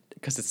stone,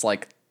 because it's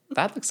like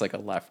that looks like a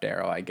left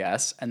arrow, I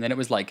guess, and then it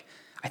was like,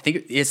 I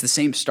think it's the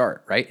same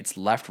start, right? It's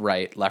left,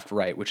 right,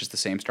 which is the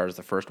same start as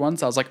the first one.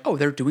 So I was like, oh,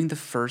 they're doing the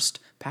first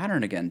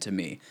pattern again to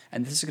me.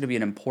 And this is going to be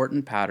an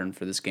important pattern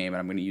for this game, and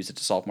I'm going to use it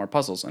to solve more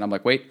puzzles. And I'm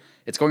like, wait,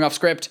 it's going off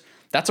script.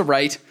 That's a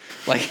right.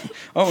 Like,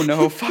 oh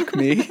no, fuck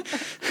me.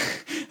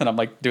 And I'm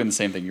like doing the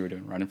same thing you were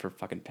doing, running for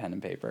fucking pen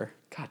and paper.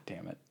 God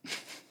damn it.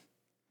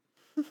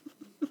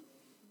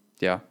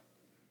 Yeah.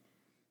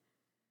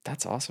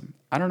 That's awesome.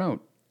 I don't know.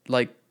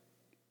 Like,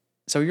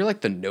 so you're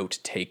like the note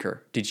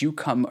taker. Did you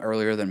come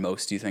earlier than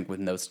most, do you think, with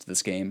notes to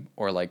this game?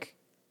 Or like,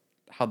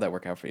 how'd that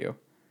work out for you?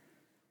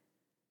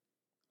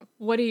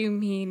 What do you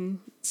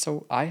mean?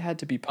 So I had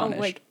to be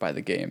punished by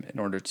the game in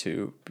order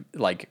to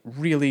like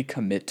really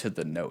commit to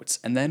the notes.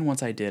 And then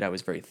once I did, I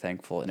was very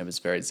thankful and it was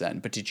very zen.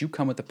 But did you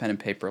come with the pen and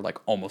paper like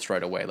almost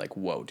right away? Like,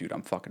 whoa, dude,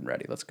 I'm fucking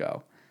ready. Let's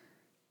go.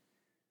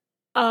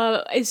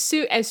 As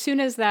soon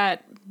as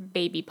that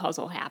baby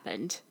puzzle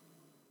happened,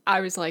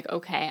 I was like,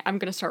 okay, I'm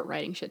going to start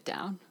writing shit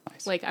down.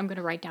 Nice. Like, I'm going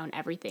to write down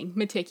everything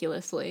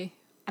meticulously.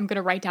 I'm going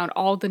to write down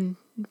all the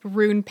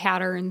rune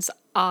patterns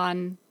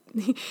on...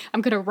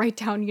 I'm going to write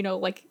down,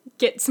 like,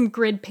 get some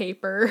grid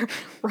paper,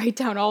 write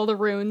down all the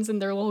runes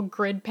and their little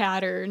grid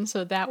patterns,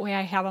 so that way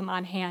I have them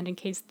on hand in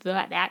case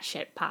that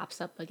shit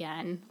pops up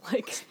again.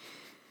 Like,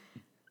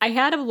 I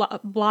had a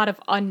lot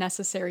of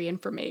unnecessary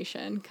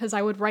information, because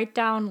I would write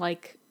down,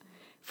 like...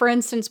 For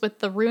instance, with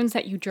the runes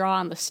that you draw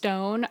on the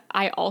stone,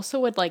 I also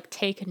would, like,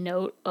 take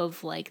note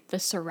of, like, the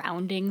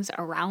surroundings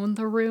around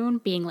the rune,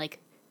 being like,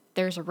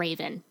 there's a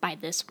raven by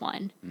this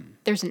one.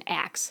 There's an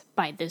axe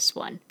by this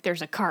one.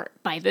 There's a cart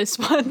by this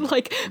one.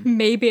 Like,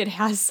 maybe it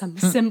has some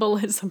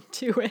symbolism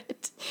to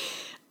it.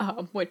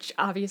 Which,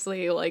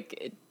 obviously, like,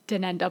 it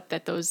didn't end up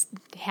that those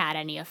had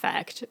any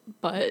effect.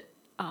 But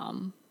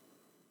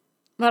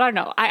I don't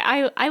know.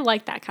 I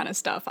like that kind of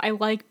stuff. I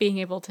like being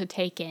able to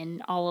take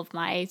in all of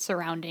my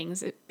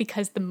surroundings,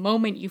 because the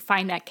moment you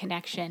find that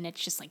connection,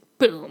 it's just like,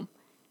 boom,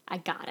 I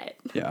got it.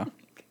 Yeah.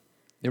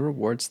 It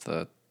rewards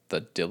the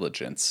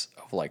diligence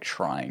of like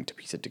trying to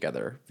piece it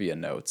together via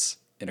notes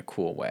in a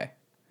cool way.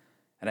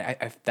 And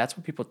I that's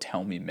what people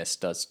tell me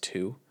Myst does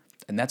too.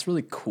 And that's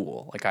really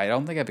cool. Like, I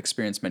don't think I've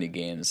experienced many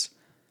games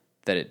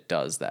that it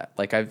does that.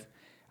 Like, I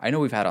know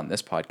we've had on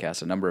this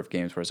podcast a number of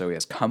games where Zoe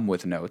has come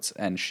with notes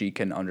and she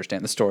can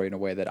understand the story in a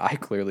way that I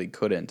clearly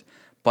couldn't,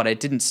 but it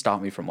didn't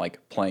stop me from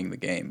like playing the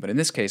game. But in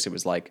this case, it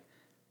was like,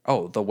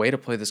 oh, the way to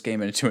play this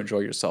game and to enjoy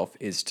yourself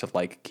is to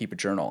like keep a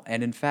journal.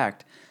 And in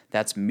fact,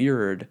 that's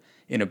mirrored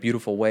in a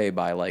beautiful way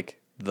by like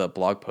the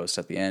blog posts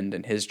at the end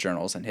and his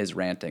journals and his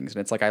rantings.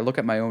 And it's like, I look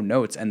at my own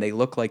notes and they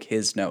look like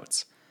his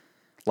notes,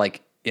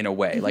 like in a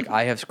way. Like,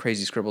 I have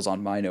crazy scribbles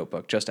on my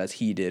notebook just as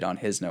he did on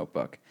his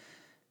notebook.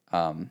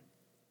 And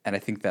I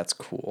think that's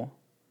cool.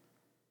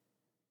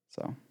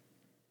 So.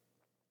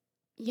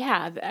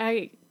 Yeah,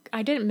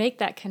 I didn't make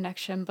that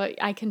connection,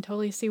 but I can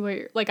totally see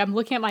where like, I'm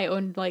looking at my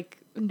own like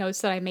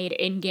notes that I made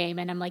in game,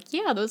 and I'm like,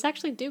 yeah, those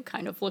actually do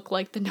kind of look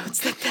like the notes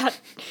that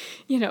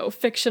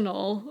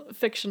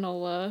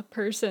fictional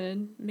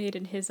person made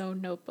in his own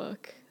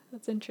notebook.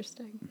 That's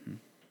interesting. Mm-hmm.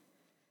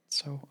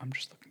 So I'm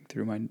just looking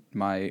through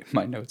my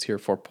notes here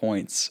for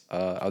points.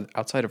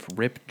 Outside of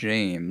Rip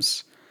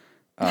James,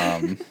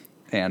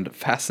 and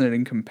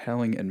fascinating,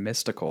 compelling, and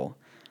mystical.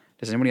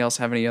 Does anybody else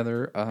have any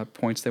other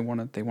points they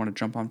want to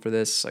jump on for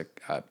this,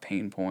 like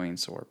pain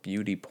points or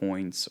beauty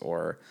points,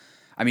 or,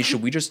 I mean,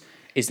 should we just?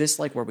 Is this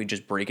like where we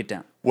just break it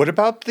down? What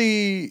about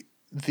the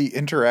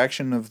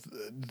interaction of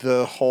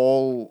the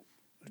whole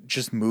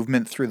just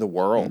movement through the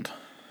world?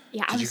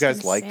 Yeah, did you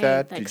guys like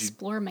that? The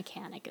explore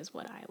mechanic is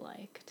what I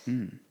liked.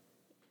 Go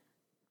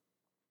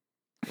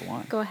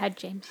on. Go ahead,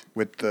 James.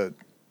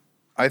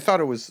 I thought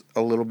it was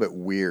a little bit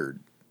weird,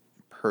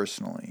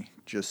 personally.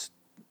 Just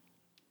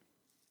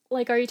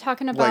like, are you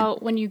talking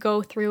about when you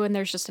go through and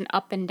there's just an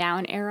up and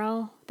down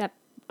arrow that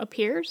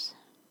appears?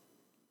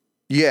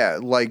 Yeah,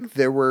 like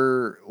there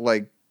were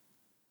like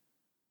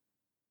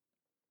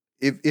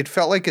it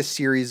felt like a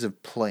series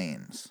of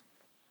planes.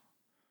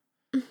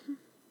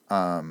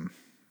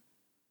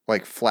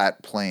 Like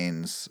flat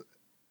planes,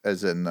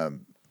 as in the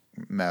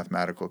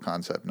mathematical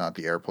concept, not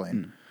the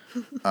airplane.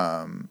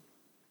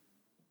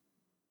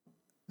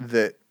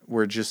 That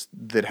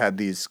had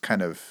these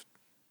kind of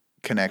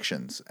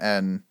connections,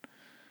 and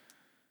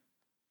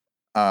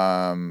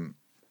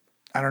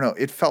I don't know,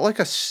 it felt like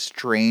a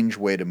strange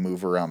way to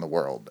move around the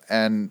world.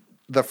 And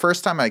the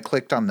first time I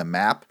clicked on the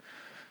map,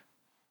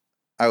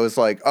 I was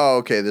like, oh,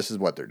 okay, this is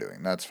what they're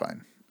doing. That's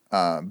fine.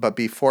 But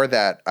before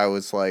that, I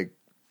was like,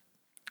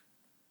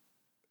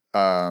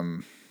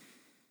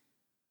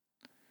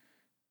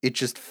 it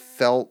just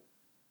felt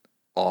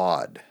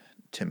odd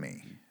to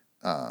me.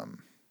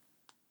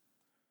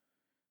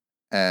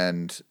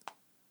 And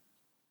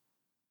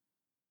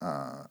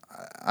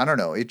I don't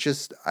know. It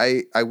just,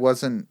 I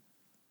wasn't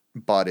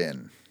bought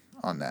in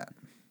on that.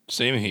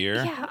 Same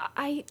here.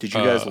 Yeah, Did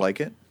you guys like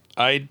it?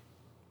 I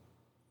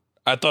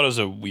thought it was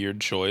a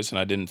weird choice, and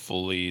I didn't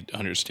fully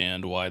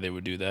understand why they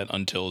would do that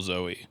until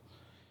Zoe,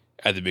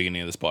 at the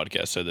beginning of this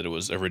podcast, said that it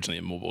was originally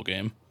a mobile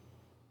game.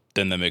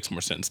 Then that makes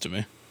more sense to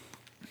me.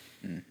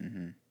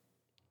 Mm-hmm.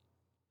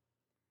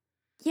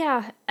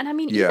 Yeah, and I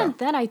mean, even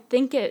then, I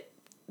think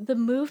the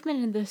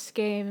movement in this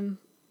game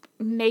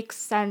makes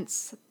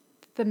sense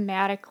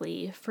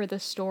thematically for the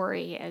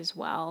story as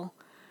well.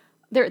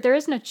 There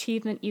is an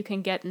achievement you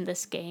can get in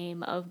this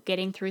game of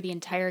getting through the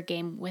entire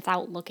game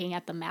without looking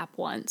at the map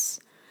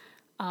once.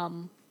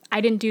 I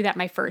didn't do that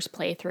my first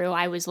playthrough.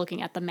 I was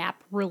looking at the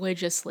map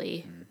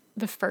religiously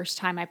the first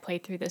time I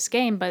played through this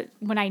game, but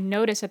when I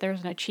noticed that there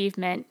was an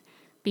achievement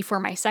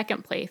before my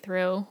second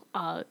playthrough,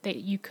 that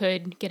you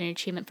could get an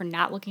achievement for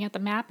not looking at the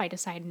map, I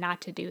decided not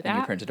to do that. And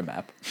you printed a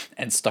map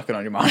and stuck it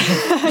on your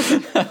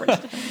monitor.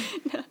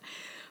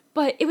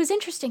 But it was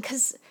interesting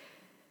because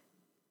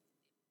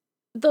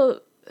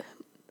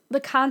the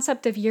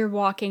concept of year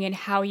walking and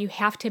how you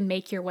have to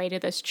make your way to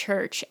this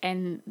church,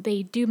 and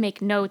they do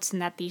make notes in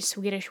that these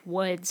Swedish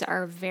woods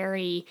are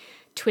very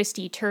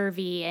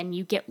twisty-turvy and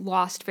you get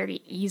lost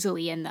very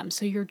easily in them,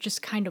 so you're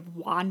just kind of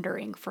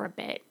wandering for a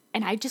bit.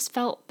 And I just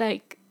felt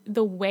like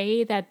the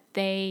way that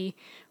they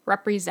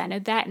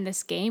represented that in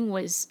this game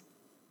was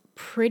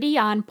pretty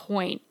on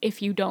point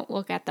if you don't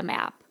look at the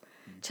map.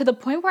 To the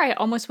point where I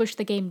almost wish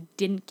the game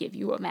didn't give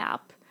you a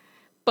map.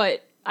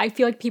 But I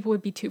feel like people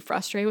would be too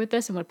frustrated with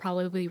this and would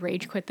probably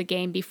rage quit the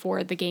game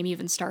before the game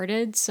even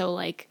started. So,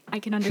 like, I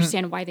can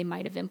understand why they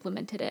might have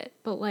implemented it.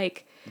 But,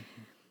 like,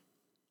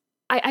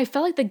 I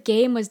felt like the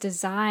game was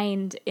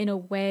designed in a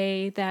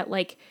way that,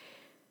 like,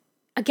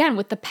 again,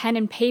 with the pen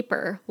and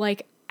paper,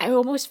 like, I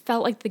almost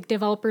felt like the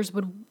developers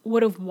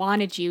would have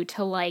wanted you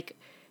to, like,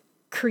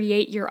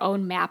 create your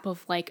own map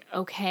of, like,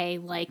 okay,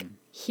 like,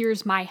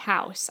 here's my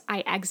house.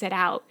 I exit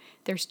out.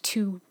 There's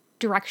 2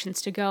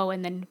 directions to go,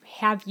 and then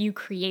have you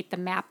create the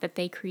map that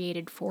they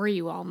created for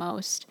you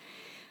almost.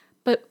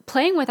 But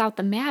playing without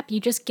the map, you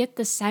just get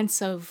the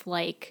sense of,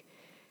 like,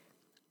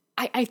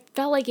 I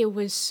felt like it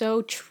was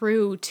so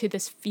true to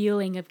this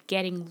feeling of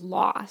getting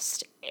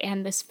lost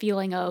and this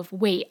feeling of,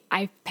 wait,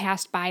 I've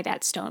passed by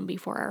that stone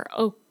before.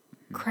 Oh,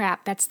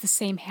 crap, that's the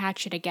same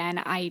hatchet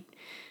again. I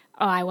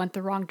went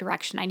the wrong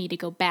direction. I need to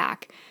go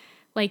back.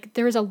 Like,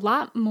 there was a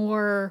lot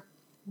more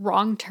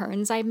wrong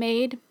turns I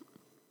made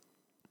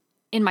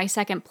in my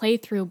second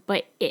playthrough,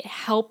 but it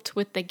helped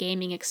with the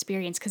gaming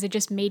experience because it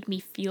just made me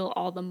feel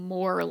all the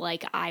more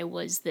like I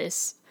was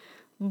this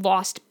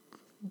lost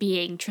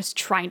being just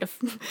trying to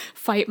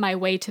fight my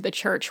way to the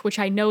church, which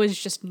I know is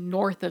just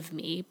north of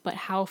me, but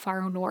how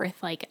far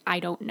north, like, I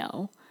don't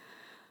know.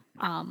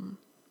 And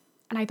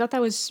I thought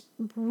that was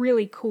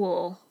really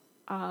cool.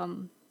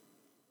 You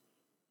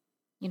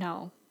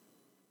know.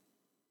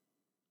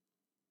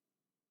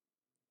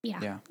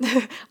 Yeah.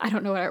 I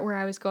don't know where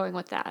I was going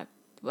with that,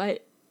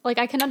 but, like,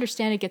 I can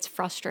understand it gets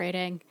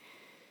frustrating,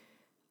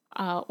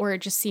 or it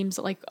just seems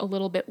like a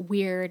little bit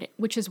weird,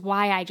 which is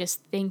why I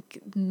just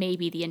think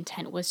maybe the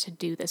intent was to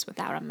do this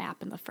without a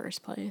map in the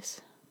first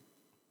place.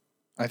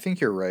 I think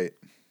you're right.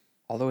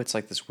 Although it's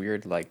like this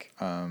weird, like,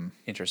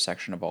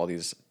 intersection of all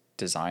these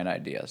design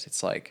ideas.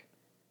 It's like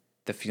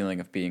the feeling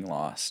of being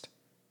lost,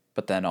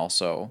 but then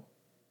also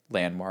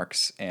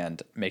landmarks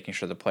and making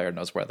sure the player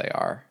knows where they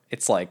are.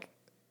 It's like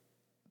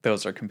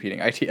those are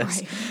competing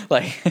ideas.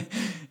 Right. Like,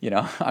 you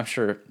know, I'm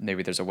sure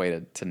maybe there's a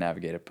way to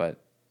navigate it, but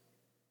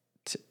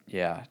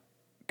yeah.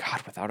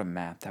 God, without a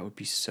map, that would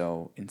be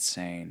so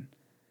insane.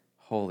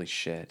 Holy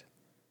shit.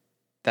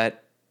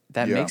 That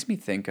makes me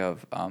think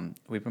of,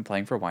 we've been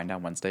playing for Wind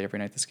Down Wednesday every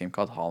night, this game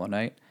called Hollow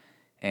Knight.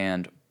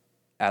 And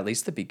at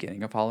least the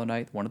beginning of Hollow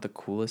Knight, one of the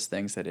coolest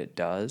things that it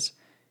does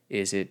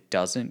is it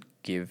doesn't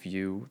give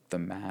you the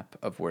map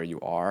of where you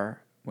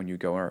are when you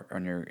go or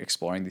when you're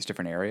exploring these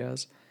different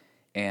areas.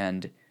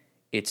 And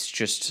it's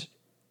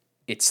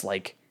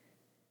like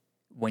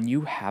when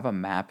you have a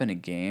map in a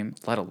game,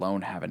 let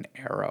alone have an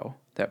arrow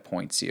that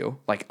points you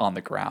like on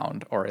the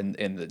ground or in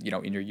the, you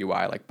know, in your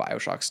UI, like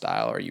BioShock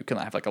style, or you can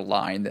have like a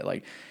line that,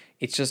 like,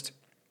 it's just,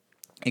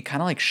 it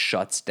kind of like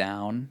shuts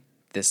down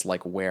this,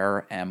 like,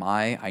 where am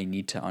I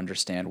need to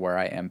understand where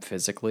I am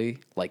physically,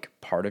 like,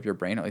 part of your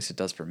brain. At least it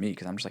does for me,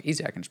 because I'm just like,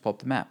 easy, I can just pull up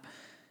the map.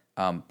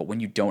 But when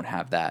you don't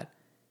have that,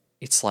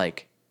 it's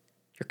like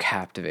you're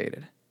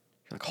captivated.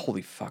 You're like,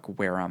 holy fuck,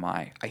 where am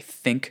I? I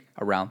think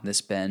around this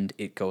bend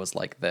it goes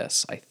like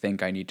this. I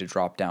think I need to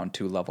drop down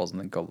 2 levels and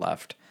then go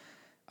left.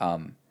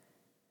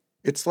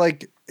 It's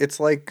like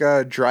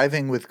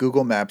driving with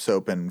Google Maps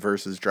open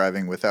versus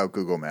driving without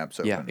Google Maps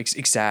open. Yeah,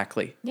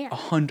 exactly. Yeah.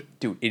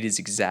 Dude, it is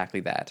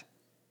exactly that.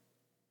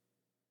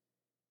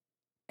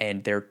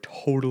 And they're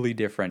totally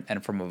different.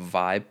 And from a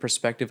vibe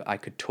perspective, I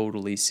could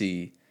totally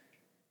see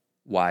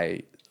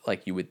why,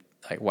 like,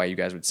 why you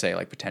guys would say,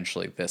 like,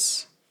 potentially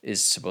this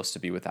is supposed to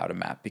be without a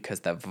map,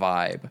 because that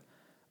vibe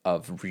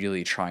of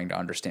really trying to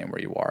understand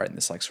where you are in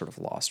this, like, sort of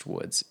lost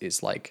woods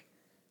is, like,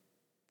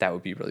 that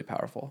would be really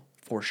powerful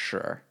for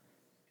sure.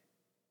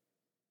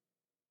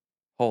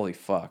 Holy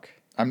fuck.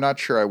 I'm not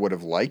sure I would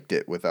have liked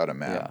it without a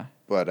map, Yeah.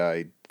 but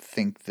I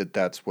think that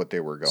that's what they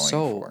were going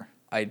for.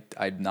 I'm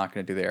not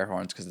going to do the air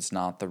horns because it's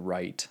not the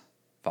right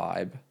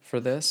vibe for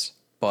this.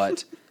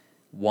 But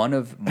one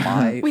of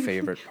my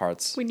favorite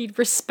parts. We need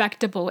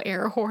respectable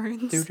air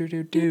horns. Do,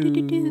 do, do,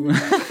 do.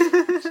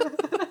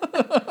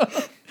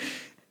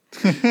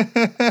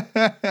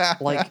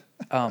 Like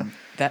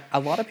that a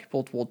lot of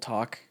people will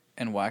talk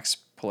and wax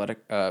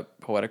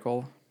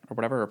poetical or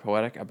whatever, or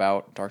poetic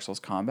about Dark Souls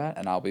combat,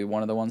 and I'll be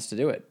one of the ones to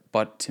do it.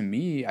 But to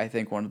me, I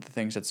think one of the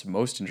things that's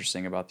most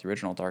interesting about the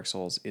original Dark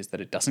Souls is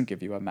that it doesn't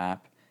give you a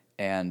map,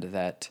 and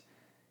that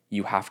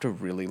you have to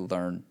really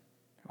learn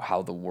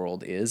how the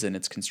world is, and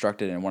it's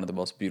constructed in one of the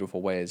most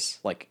beautiful ways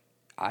like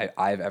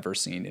I've ever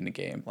seen in a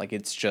game. Like,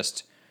 it's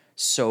just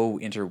so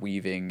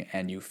interweaving,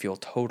 and you feel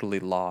totally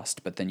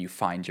lost, but then you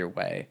find your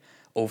way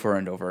over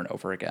and over and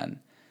over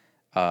again.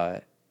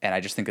 And I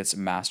just think it's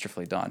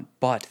masterfully done.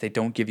 But they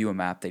don't give you a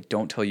map. They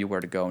don't tell you where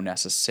to go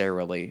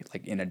necessarily,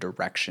 like in a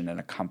direction and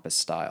a compass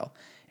style.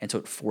 And so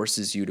it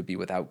forces you to be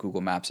without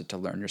Google Maps to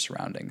learn your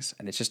surroundings.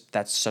 And it's just,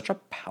 that's such a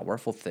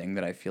powerful thing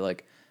that I feel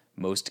like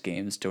most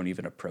games don't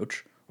even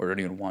approach or don't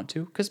even want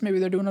to, because maybe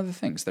they're doing other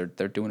things. They're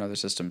doing other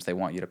systems they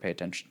want you to pay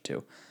attention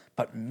to.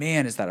 But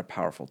man, is that a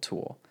powerful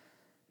tool.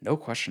 No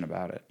question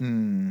about it.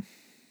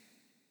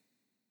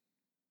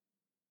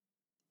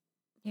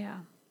 Yeah.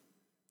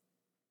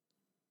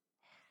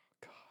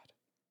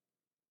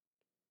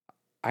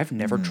 I've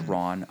never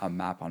drawn a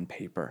map on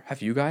paper.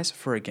 Have you guys,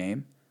 for a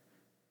game?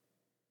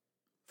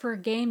 For a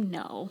game,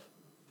 no.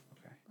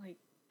 Okay. Like,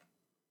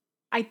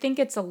 I think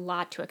it's a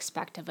lot to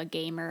expect of a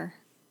gamer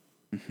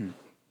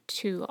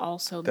to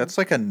also. That's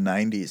like a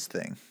 90s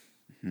thing.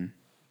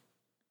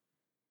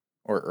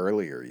 Or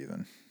earlier,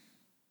 even.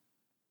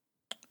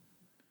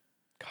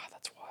 God,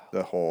 that's wild.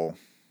 The whole.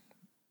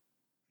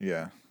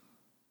 Yeah.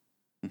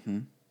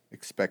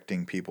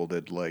 Expecting people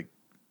to, like,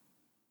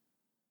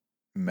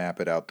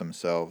 map it out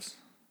themselves.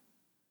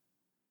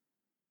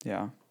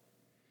 Yeah.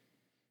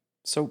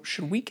 So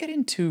should we get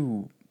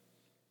into,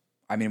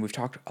 I mean, we've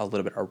talked a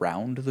little bit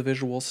around the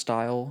visual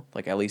style,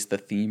 like at least the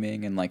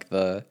theming and like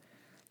the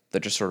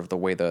just sort of the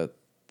way the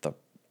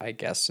I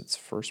guess it's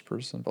first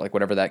person, but like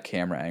whatever that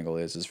camera angle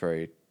is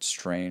very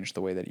strange,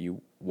 the way that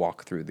you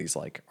walk through these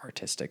like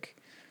artistic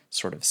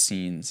sort of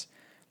scenes.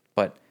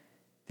 But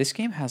this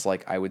game has,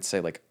 like, I would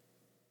say, like,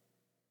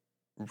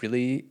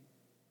 really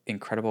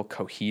incredible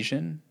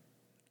cohesion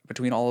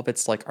between all of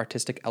its like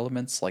artistic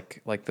elements,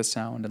 like the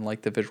sound and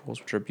like the visuals,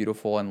 which are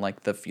beautiful, and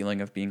like the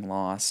feeling of being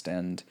lost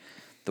and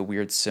the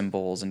weird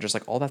symbols and just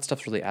like all that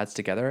stuff really adds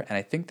together. And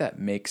I think that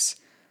makes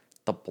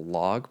the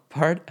blog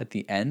part at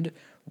the end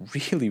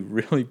really,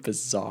 really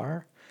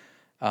bizarre,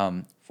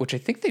 which I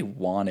think they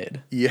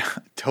wanted. Yeah,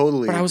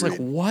 totally. But I was like,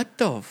 what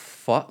the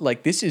fuck?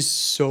 Like, this is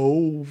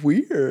so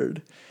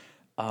weird.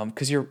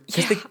 Because the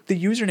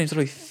username is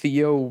literally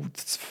Theo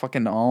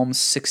fucking Alms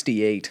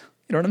 68.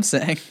 You know what I'm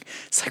saying?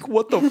 It's like,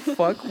 what the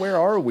fuck? Where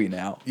are we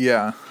now?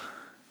 Yeah.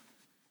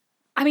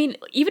 I mean,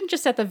 even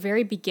just at the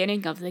very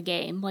beginning of the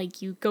game,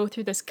 like, you go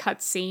through this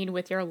cutscene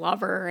with your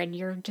lover and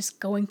you're just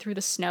going through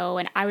the snow,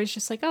 and I was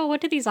just like, oh,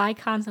 what do these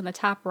icons on the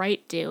top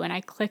right do? And I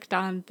clicked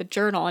on the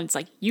journal and it's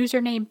like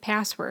username,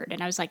 password,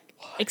 and I was like,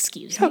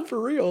 excuse me? For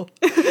real.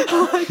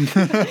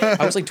 I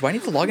was like, do I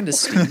need to log into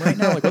Steam right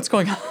now? Like, what's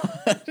going on?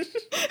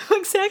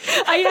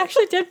 Exactly. I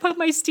actually did put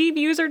my Steam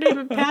username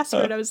and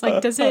password. I was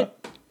like, does it...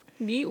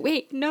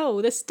 Wait, no,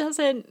 this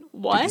doesn't...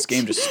 What? Dude, this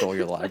game just stole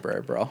your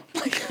library, bro.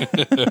 It's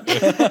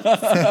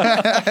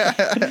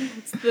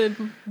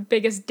the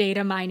biggest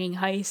data mining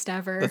heist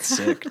ever. That's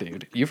sick,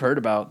 dude. You've heard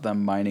about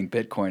them mining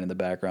Bitcoin in the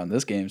background.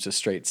 This game's just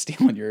straight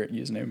stealing your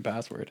username and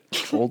password.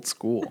 Old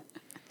school.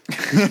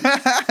 God,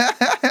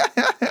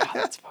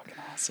 that's fucking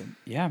awesome.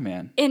 Yeah,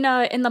 man. In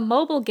the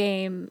mobile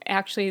game,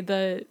 actually,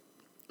 the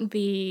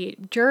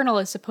journal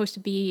is supposed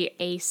to be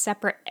a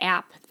separate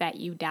app that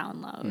you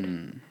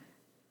download.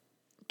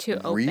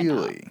 To open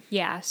up.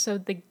 Yeah, so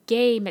the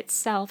game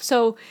itself.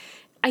 So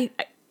I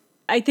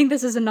think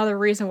this is another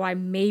reason why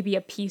maybe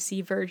a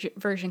PC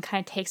version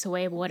kind of takes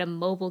away what a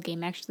mobile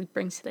game actually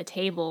brings to the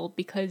table,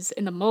 because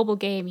in the mobile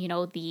game, you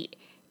know, the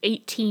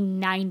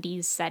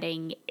 1890s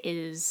setting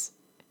is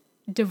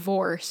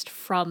divorced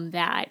from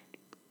that,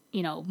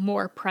 you know,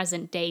 more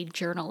present day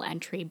journal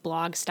entry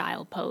blog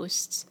style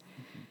posts.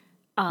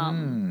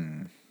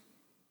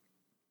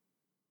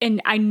 And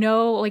I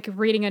know, like,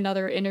 reading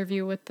another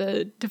interview with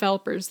the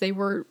developers, they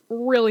were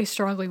really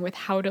struggling with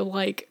how to,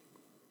 like,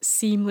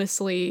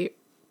 seamlessly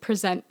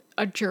present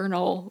a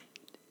journal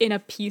in a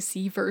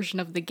PC version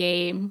of the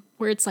game,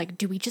 where it's like,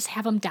 do we just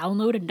have them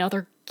download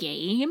another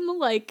game?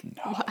 Like,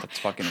 no, that's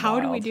fucking how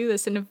wild. do we do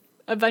this? And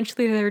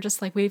eventually they were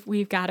just like,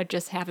 we've got to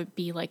just have it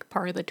be, like,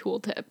 part of the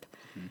tooltip.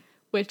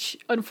 Which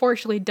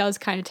unfortunately does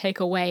kind of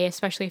take away,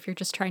 especially if you're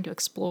just trying to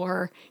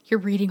explore. You're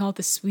reading all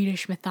the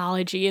Swedish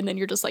mythology, and then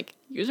you're just like,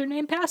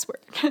 username,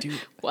 password. Dude,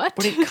 what?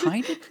 But it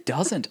kind of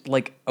doesn't.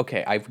 Like,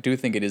 okay, I do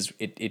think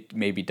it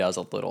maybe does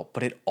a little,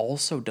 but it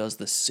also does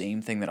the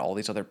same thing that all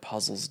these other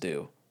puzzles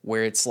do,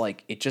 where it's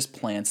like it just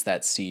plants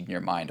that seed in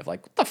your mind of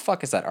like, what the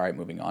fuck is that? All right,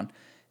 moving on.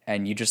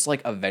 And you just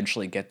like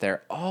eventually get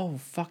there. Oh,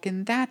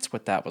 fucking that's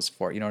what that was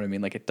for. You know what I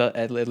mean? Like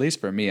at least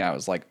for me, I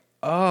was like,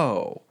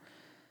 oh,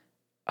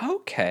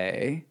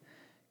 okay.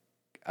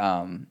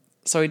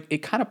 So it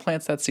kind of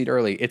plants that seed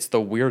early. It's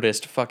the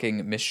weirdest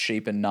fucking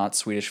misshapen, not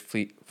Swedish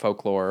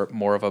folklore,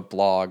 more of a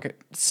blog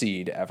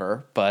seed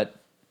ever, but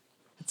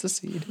it's a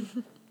seed,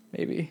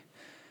 maybe.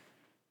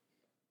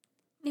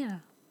 Yeah.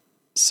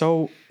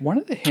 So one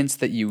of the hints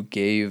that you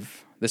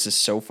gave, this is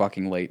so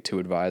fucking late to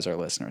advise our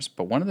listeners,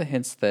 but one of the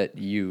hints that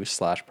you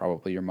 /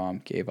 probably your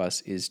mom gave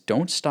us is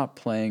don't stop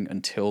playing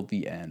until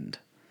the end.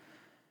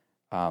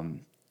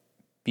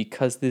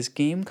 Because this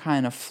game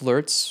kind of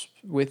flirts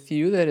with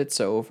you that it's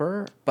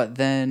over, but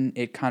then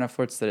it kind of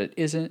flirts that it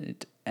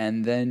isn't,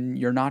 and then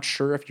you're not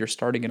sure if you're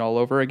starting it all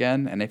over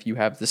again, and if you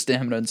have the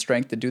stamina and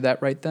strength to do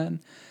that right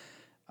then.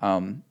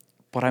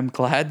 But I'm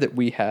glad that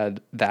we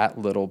had that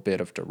little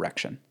bit of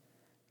direction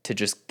to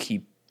just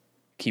keep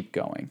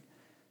going.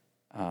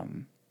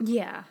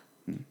 Yeah.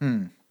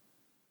 Go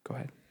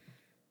ahead.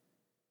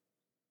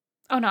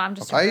 Oh no, I'm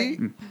just.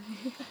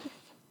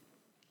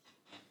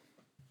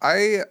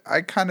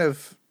 I kind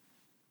of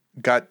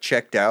got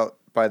checked out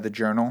by the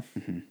journal.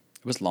 Mm-hmm.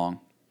 It was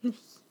long.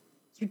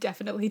 You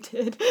definitely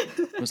did.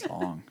 It was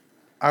long.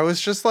 I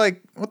was just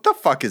like, what the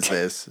fuck is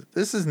this?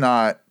 This is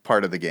not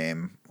part of the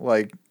game.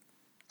 Like,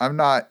 I'm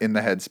not in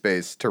the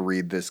headspace to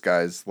read this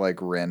guy's like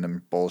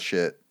random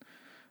bullshit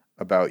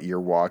about year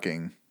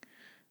walking.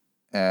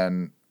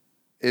 And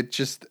it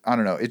just, I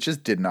don't know, it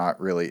just did not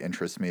really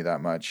interest me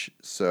that much.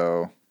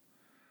 So,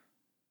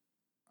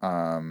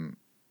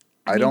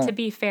 I mean, to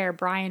be fair,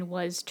 Brian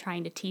was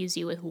trying to tease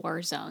you with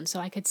Warzone, so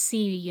I could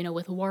see,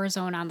 with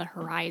Warzone on the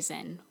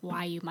horizon,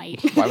 why you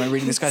might. Why am I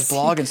reading this guy's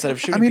blog instead of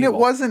shooting? I mean, people?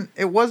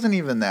 it wasn't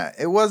even that.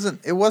 It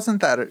wasn't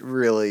that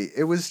really.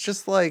 It was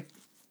just like,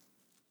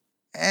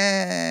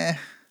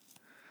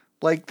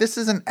 like this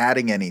isn't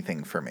adding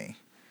anything for me.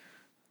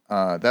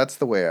 That's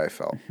the way I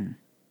felt.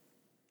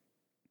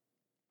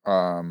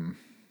 I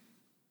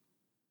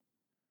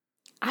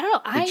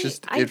don't know.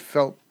 It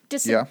felt.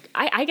 Yeah.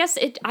 I guess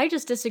I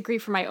just disagree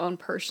from my own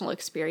personal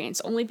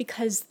experience, only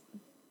because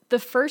the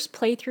first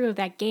playthrough of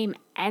that game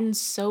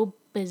ends so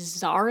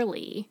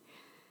bizarrely.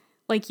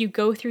 Like, you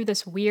go through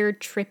this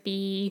weird,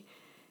 trippy,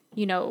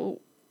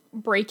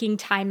 breaking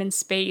time and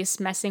space,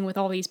 messing with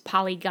all these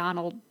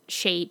polygonal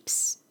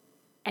shapes,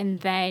 and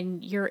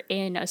then you're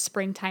in a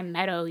springtime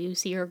meadow. You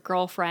see your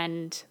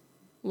girlfriend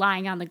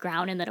lying on the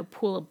ground, and then a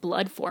pool of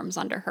blood forms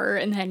under her,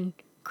 and then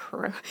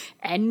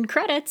end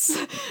credits.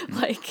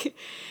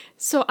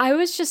 So I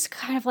was just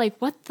kind of like,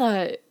 what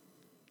the...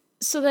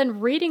 So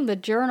then reading the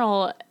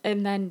journal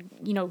and then,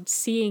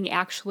 seeing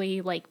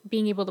actually, like,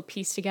 being able to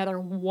piece together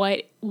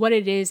what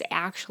it is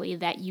actually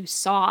that you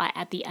saw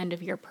at the end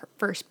of your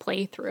first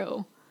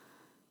playthrough,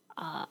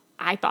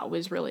 I thought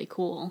was really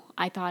cool.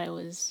 I thought it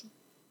was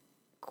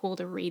cool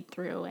to read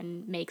through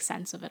and make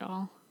sense of it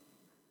all.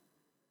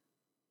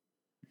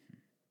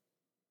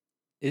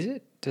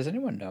 Does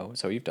anyone know?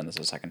 So you've done this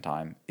a second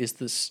time. Is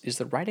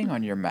the writing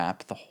on your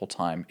map the whole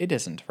time? It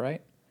isn't,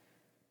 right?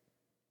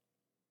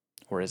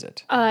 Or is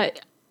it? I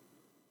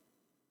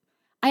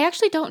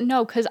actually don't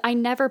know, because I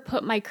never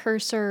put my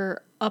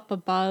cursor up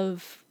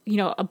above,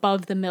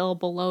 above the mill,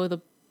 below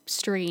the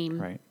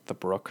stream. Right, the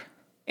brook.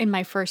 In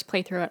my first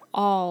playthrough at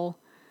all.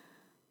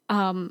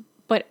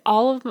 But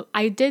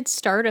I did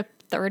start a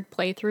third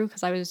playthrough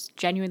because I was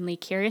genuinely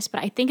curious,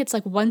 but I think it's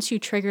like once you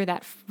trigger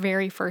that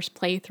very first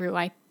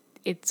playthrough,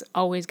 it's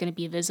always going to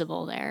be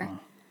visible there.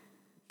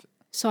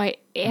 So I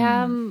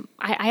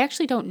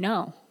actually don't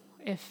know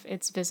if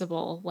it's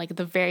visible like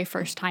the very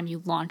first time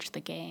you launch the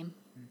game.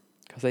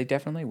 Because they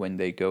definitely, when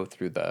they go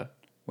through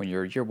when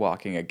you're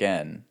walking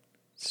again,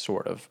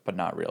 sort of, but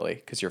not really,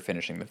 because you're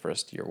finishing the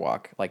first year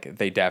walk. Like,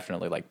 they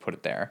definitely like put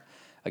it there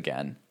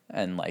again,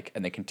 and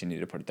they continue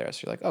to put it there.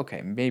 So you're like,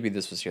 okay, maybe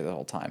this was here the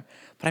whole time.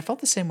 But I felt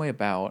the same way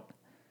about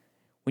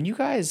when you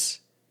guys,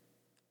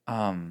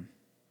 when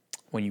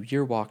you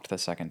year walked the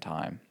second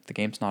time, the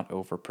game's not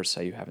over per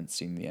se. You haven't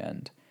seen the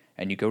end,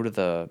 and you go to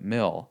the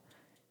mill.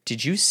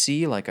 Did you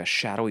see like a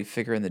shadowy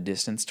figure in the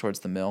distance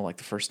towards the mill, like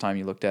the first time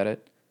you looked at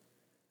it?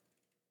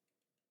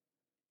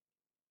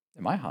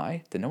 Am I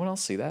high? Did no one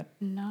else see that?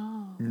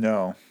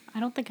 No. I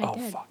don't think I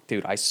did. Oh, fuck.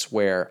 Dude, I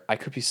swear, I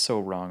could be so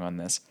wrong on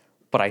this,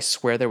 but I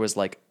swear there was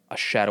like a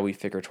shadowy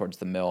figure towards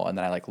the mill, and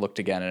then I like looked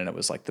again, and it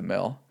was like the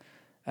mill.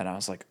 And I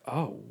was like,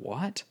 oh,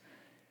 what?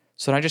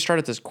 So then I just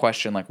started this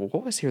question, like, well,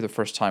 what was here the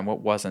first time? What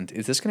wasn't?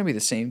 Is this going to be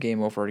the same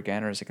game over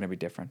again, or is it going to be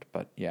different?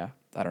 But yeah,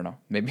 I don't know.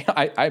 Maybe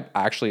I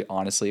actually,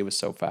 honestly, it was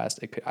so fast.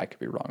 I could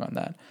be wrong on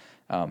that.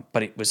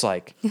 But it was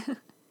like,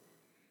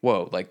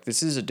 whoa, like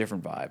this is a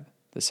different vibe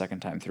the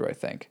second time through, I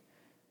think.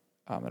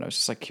 And I was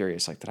just like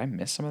curious, like, did I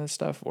miss some of this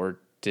stuff, or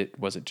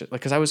was it just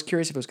like, because I was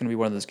curious if it was going to be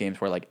one of those games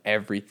where like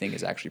everything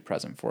is actually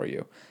present for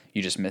you,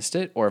 you just missed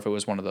it, or if it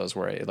was one of those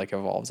where it like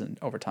evolves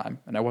over time.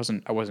 And I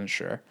wasn't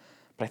sure,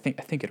 but I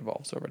think it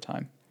evolves over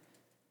time.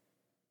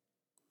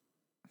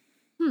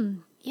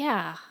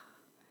 Yeah.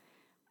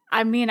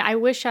 I mean, I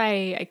wish I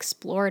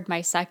explored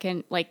my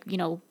second, like,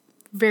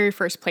 very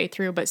first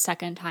playthrough, but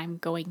second time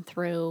going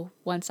through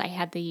once I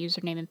had the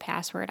username and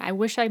password. I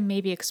wish I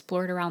maybe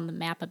explored around the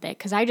map a bit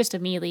because I just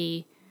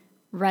immediately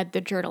read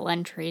the journal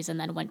entries and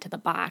then went to the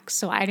box.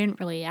 So I didn't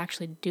really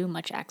actually do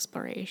much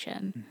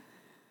exploration.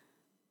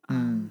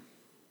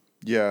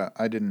 Yeah,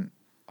 I didn't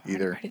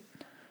either.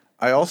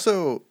 I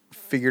also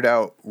figured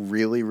out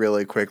really,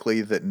 really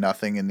quickly that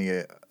nothing in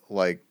the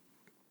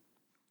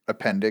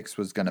appendix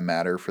was going to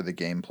matter for the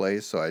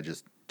gameplay, so I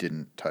just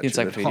didn't touch it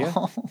at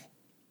all.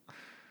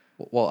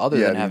 Well, other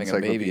than having a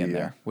baby in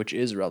there, which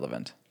is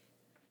relevant.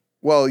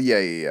 Well,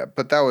 yeah.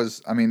 But that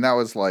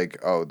was like,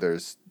 oh,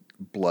 there's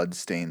blood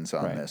stains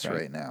on this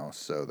right now,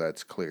 so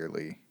that's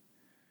clearly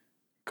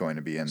going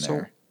to be in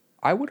there.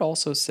 I would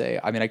also say,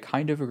 I mean, I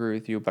kind of agree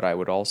with you, but I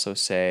would also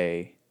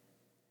say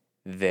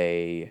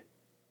they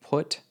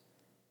put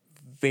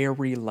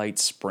very light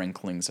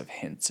sprinklings of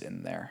hints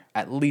in there,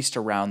 at least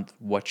around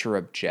what your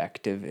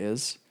objective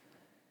is.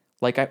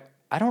 Like,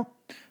 I don't...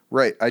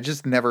 Right, I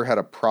just never had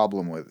a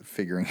problem with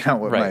figuring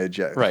out what my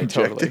objective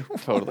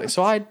was. Totally.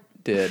 So I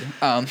did.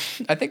 I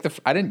think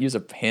I didn't use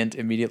a hint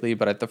immediately,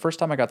 but the first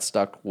time I got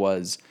stuck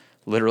was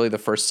literally the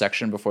first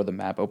section before the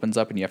map opens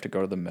up and you have to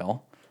go to the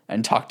mill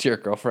and talk to your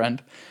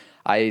girlfriend.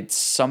 I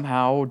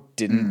somehow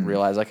didn't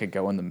realize I could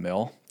go in the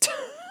mill.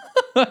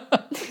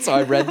 So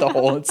I read the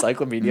whole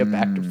encyclopedia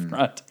back to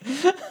front,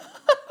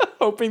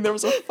 hoping there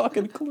was a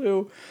fucking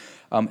clue.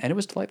 And it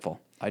was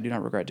delightful. I do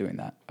not regret doing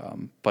that,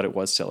 but it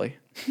was silly.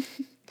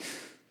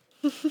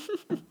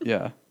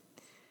 Yeah.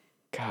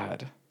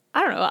 God.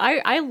 I don't know.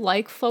 I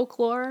like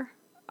folklore.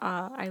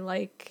 I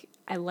like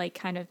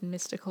kind of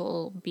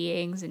mystical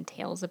beings and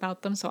tales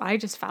about them. So I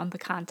just found the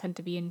content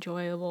to be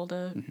enjoyable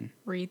to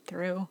read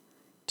through.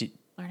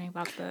 Learning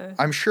about the...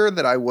 I'm sure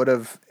that I would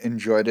have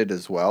enjoyed it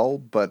as well,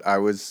 but I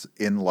was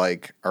in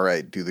like, all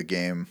right, do the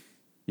game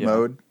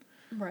mode.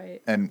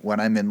 Right. And when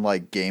I'm in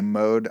like game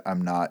mode,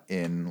 I'm not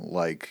in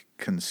like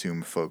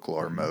consume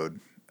folklore mode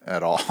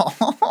at all.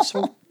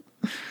 So,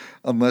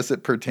 unless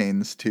it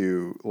pertains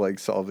to like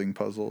solving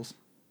puzzles.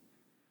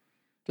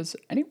 Does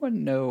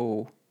anyone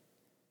know...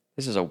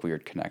 This is a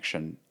weird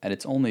connection, and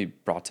it's only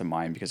brought to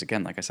mind because,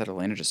 again, like I said,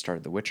 Elena just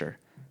started The Witcher.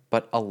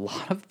 But a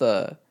lot of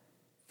the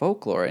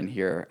folklore in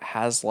here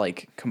has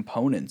like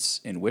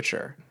components in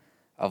Witcher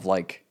of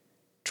like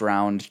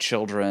drowned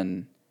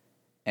children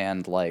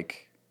and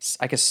like,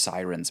 I guess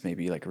sirens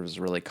maybe like was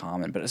really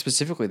common, but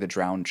specifically the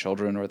drowned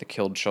children or the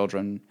killed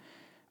children,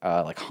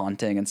 like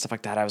haunting and stuff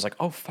like that. I was like,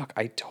 oh fuck,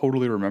 I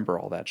totally remember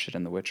all that shit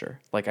in The Witcher.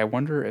 Like, I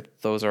wonder if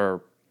those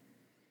are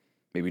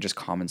maybe just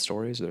common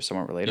stories or they're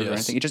somewhat related or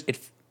anything. Do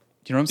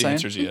you know what I'm saying? The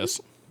answer is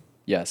yes.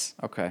 Yes.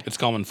 Okay. It's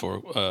common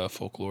for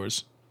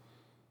folklores.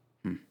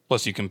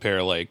 Plus, you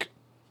compare like,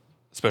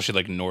 especially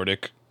like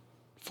Nordic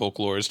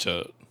folklores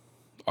to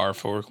our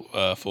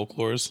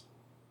folklores.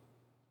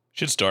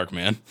 Shit's dark,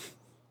 man.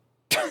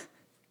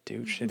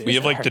 Dude, shit. We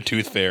have like the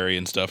Tooth Fairy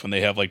and stuff, and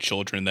they have like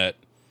children that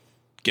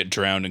get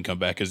drowned and come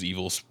back as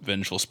evil,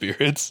 vengeful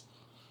spirits.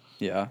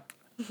 Yeah.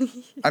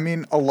 I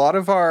mean, a lot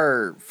of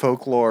our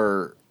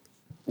folklore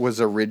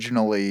was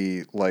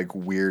originally like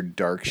weird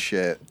dark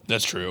shit.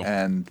 That's true.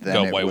 And then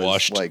got it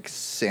whitewashed. was like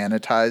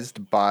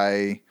sanitized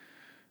by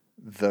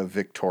the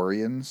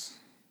Victorians.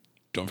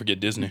 Don't forget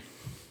Disney.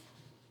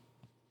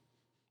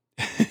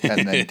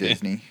 And then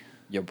Disney.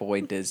 Your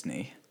boy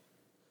Disney.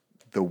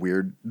 The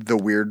weird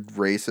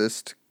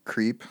racist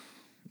creep.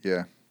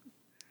 Yeah.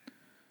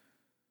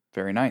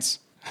 Very nice.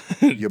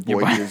 Your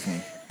boy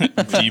Disney.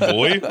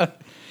 D-boy?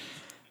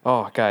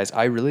 Oh, guys,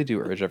 I really do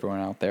urge everyone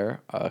out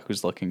there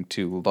who's looking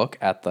to look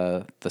at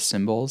the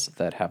symbols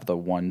that have the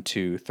 1,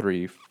 2,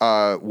 3.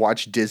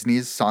 Watch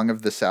Disney's Song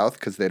of the South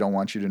because they don't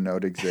want you to know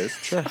it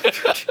exists.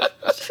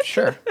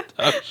 Sure.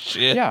 Oh,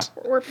 shit. Yeah.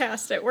 We're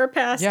past it.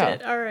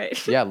 It. All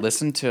right. Yeah,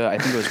 listen to, I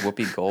think it was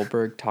Whoopi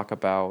Goldberg talk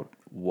about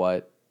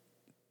what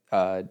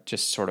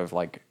just sort of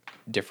like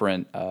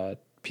different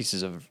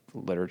pieces of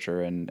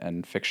literature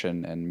and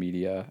fiction and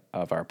media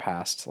of our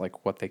past,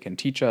 like what they can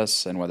teach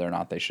us and whether or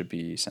not they should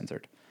be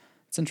censored.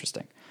 It's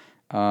interesting.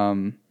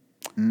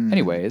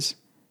 Anyways,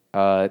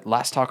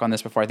 last talk on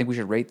this before I think we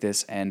should rate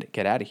this and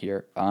get out of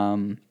here.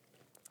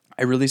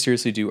 I really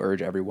seriously do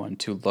urge everyone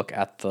to look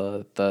at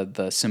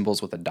the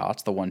symbols with the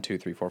dots, the 1, 2,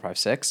 3, 4, 5,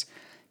 6,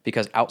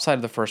 because outside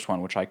of the first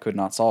one, which I could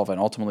not solve, and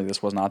ultimately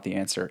this was not the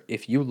answer,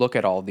 if you look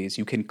at all of these,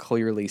 you can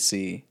clearly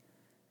see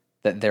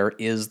that there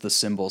is the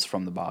symbols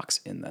from the box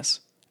in this.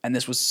 And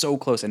this was so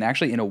close. And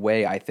actually, in a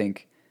way, I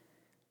think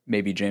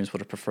maybe James would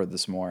have preferred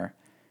this more.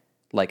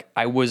 Like,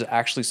 I was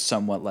actually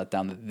somewhat let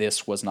down that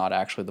this was not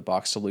actually the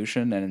box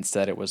solution, and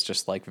instead it was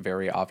just, like,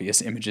 very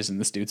obvious images in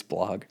this dude's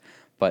blog.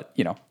 But,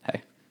 you know,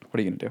 hey, what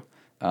are you going to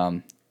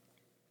do?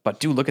 But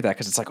do look at that,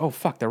 because it's like, oh,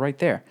 fuck, they're right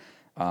there.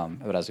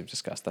 But as we've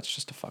discussed, that's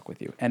just to fuck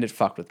with you. And it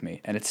fucked with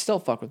me. And it still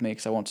fucked with me,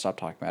 because I won't stop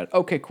talking about it.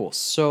 Okay, cool.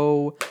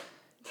 So,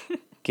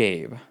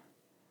 Gabe,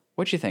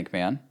 what'd you think,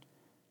 man?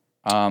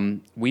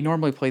 We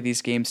normally play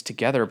these games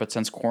together, but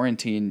since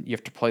quarantine, you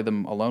have to play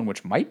them alone,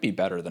 which might be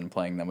better than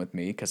playing them with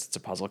me because it's a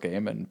puzzle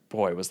game, and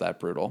boy, was that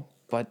brutal.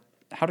 But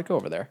how'd it go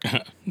over there?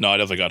 No, I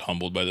definitely got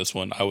humbled by this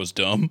one. I was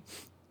dumb.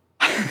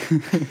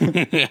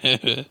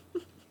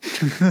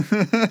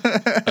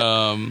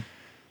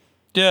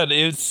 Yeah,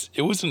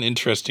 it was an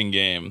interesting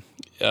game.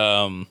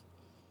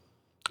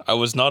 I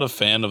was not a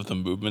fan of the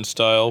movement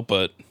style,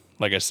 but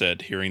like I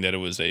said, hearing that it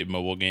was a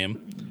mobile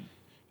game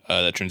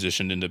that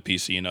transitioned into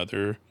PC and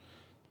other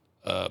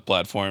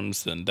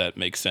platforms, then that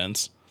makes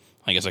sense.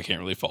 I guess I can't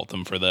really fault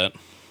them for that.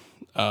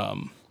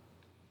 I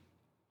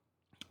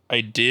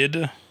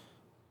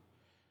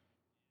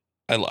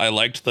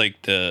liked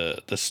like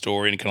the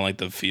story and kind of like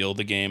the feel of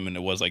the game, and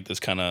it was like this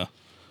kind of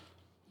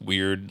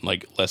weird,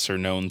 like lesser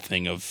known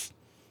thing of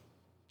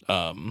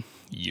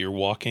year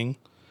walking,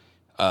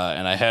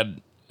 and I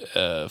had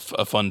a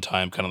fun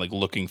time kind of like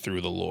looking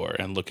through the lore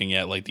and looking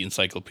at like the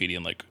encyclopedia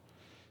and like,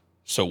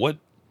 so what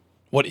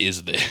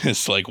is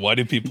this? Like, why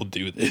do people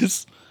do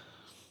this?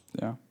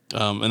 Yeah.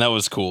 And that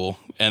was cool.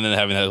 And then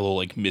having that little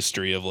like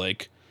mystery of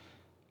like,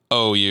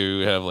 oh,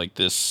 you have like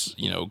this,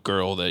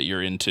 girl that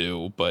you're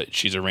into, but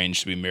she's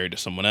arranged to be married to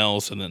someone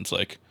else. And then it's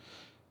like,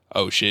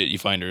 oh shit, you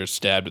find her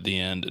stabbed at the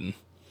end, and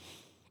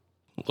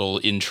a little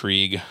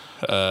intrigue,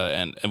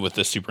 and with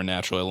the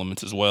supernatural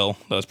elements as well.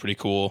 That was pretty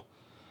cool.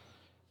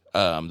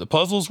 The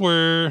puzzles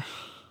were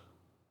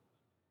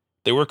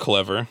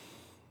clever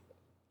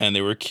and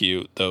they were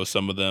cute, though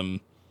some of them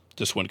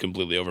just went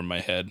completely over my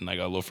head and I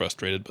got a little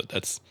frustrated, but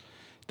that's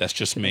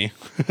just me.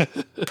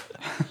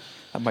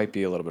 That might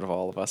be a little bit of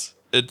all of us.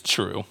 It's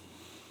true.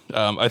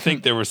 I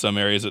think there were some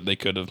areas that they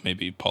could have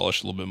maybe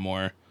polished a little bit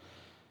more,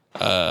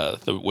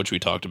 which we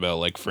talked about.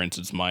 Like, for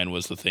instance, mine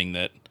was the thing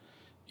that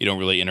you don't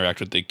really interact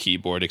with the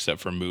keyboard except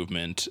for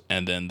movement,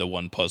 and then the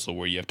one puzzle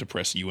where you have to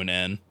press U and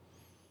N,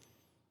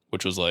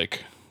 which was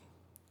like,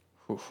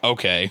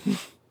 okay,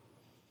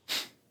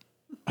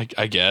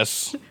 I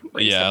guess.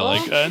 Yeah,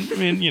 like, I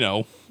mean,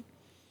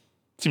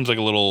 seems like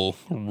a little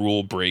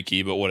rule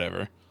breaky, but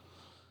whatever.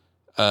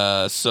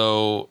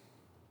 So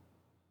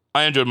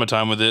I enjoyed my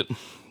time with it. A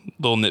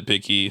little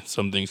nitpicky.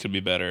 Some things could be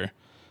better,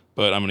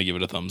 but I'm going to give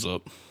it a thumbs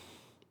up.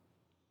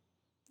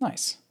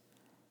 Nice.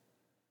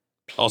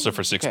 Also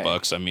for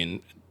 $6, I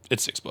mean,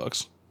 it's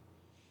 $6.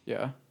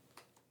 Yeah.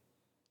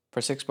 For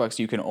 $6,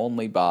 you can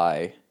only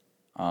buy,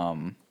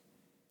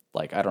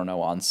 like, I don't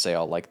know, on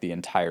sale, like the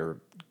entire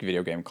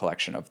video game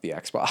collection of the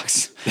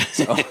Xbox.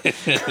 So,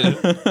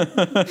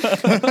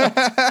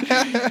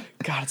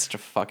 God, it's such a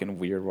fucking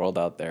weird world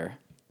out there.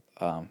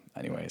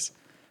 Anyways.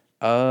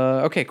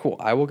 Okay, cool.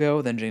 I will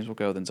go, then James will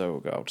go, then Zoe will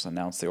go. Just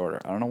announce the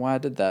order. I don't know why I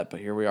did that, but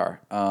here we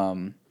are.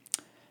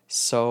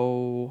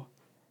 So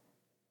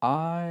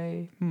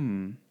I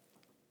think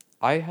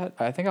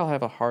I'll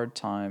have a hard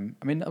time.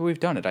 I mean, we've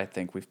done it, I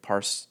think. We've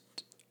parsed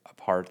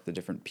apart the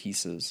different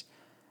pieces.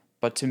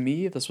 But to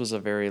me, this was a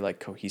very like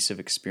cohesive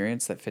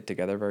experience that fit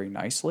together very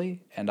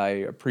nicely, and I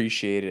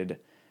appreciated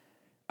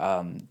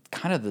kind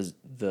of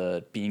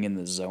the being in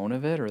the zone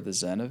of it or the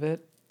zen of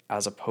it,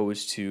 as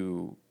opposed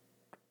to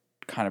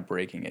kind of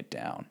breaking it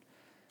down.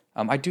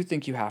 I do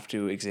think you have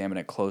to examine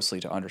it closely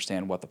to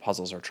understand what the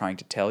puzzles are trying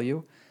to tell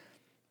you,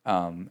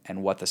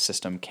 and what the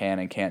system can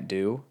and can't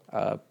do.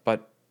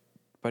 But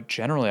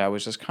generally, I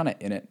was just kind of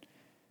in it.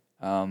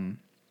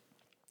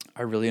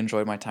 I really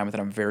enjoyed my time with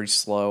it. I'm very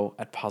slow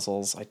at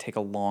puzzles. I take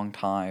a long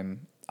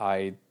time.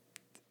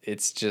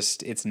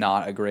 It's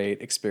not a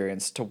great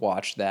experience to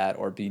watch that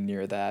or be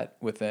near that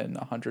within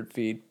 100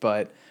 feet.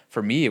 But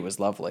for me, it was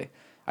lovely.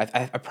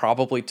 I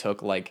probably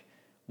took like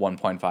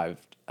 1.5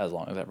 as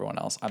long as everyone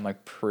else. I'm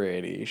like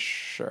pretty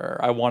sure.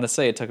 I want to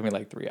say it took me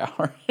like 3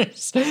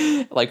 hours,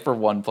 like for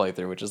one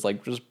playthrough, which is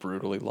like just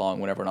brutally long.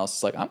 When everyone else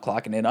is like, I'm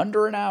clocking in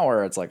under an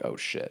hour. It's like, oh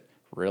shit,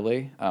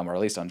 really? Or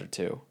at least under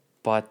 2.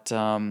 But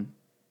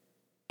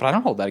I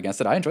don't hold that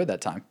against it. I enjoyed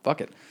that time. Fuck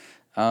it.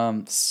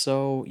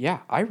 So yeah,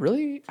 I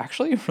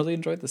actually really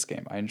enjoyed this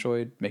game. I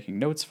enjoyed making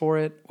notes for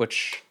it,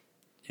 which,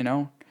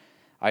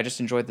 I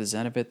just enjoyed the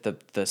zen of it.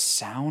 The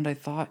sound, I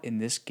thought, in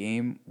this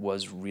game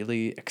was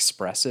really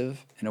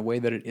expressive in a way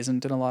that it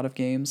isn't in a lot of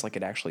games. Like,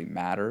 it actually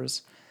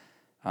matters,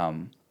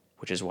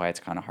 which is why it's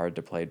kind of hard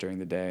to play during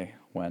the day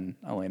when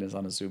Elena's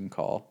on a Zoom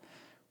call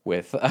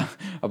with a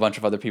bunch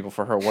of other people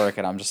for her work,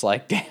 and I'm just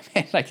like, damn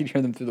it, I can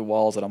hear them through the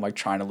walls, and I'm like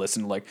trying to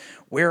listen to like,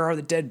 where are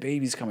the dead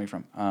babies coming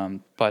from?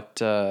 But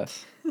yeah,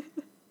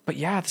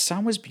 the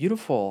sound was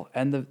beautiful,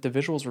 and the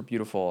visuals were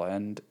beautiful,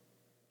 and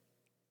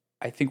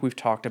I think we've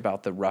talked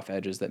about the rough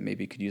edges that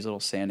maybe could use a little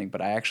sanding,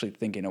 but I actually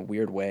think in a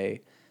weird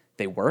way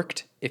they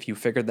worked if you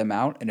figured them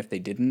out, and if they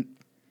didn't,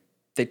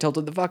 they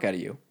tilted the fuck out of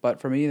you.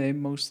 But for me, they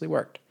mostly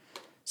worked.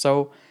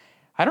 So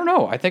I don't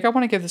know. I think I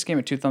want to give this game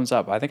a 2 thumbs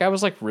up. I think I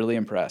was like really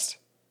impressed.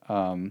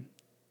 And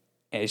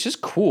it's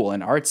just cool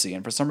and artsy,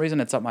 and for some reason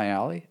it's up my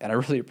alley, and I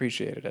really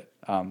appreciated it.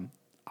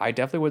 I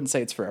definitely wouldn't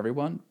say it's for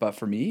everyone, but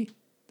for me,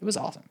 it was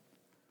awesome.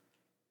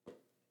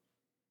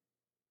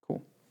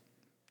 Cool.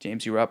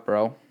 James, you're up,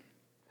 bro.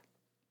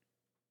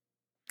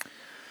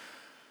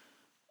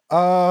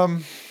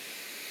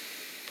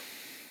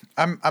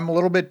 I'm a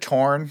little bit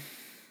torn.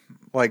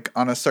 Like,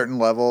 on a certain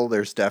level,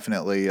 there's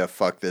definitely a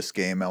fuck this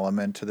game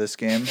element to this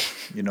game.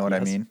 You know what I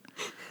mean?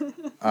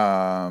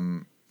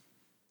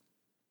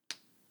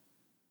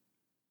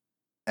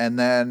 And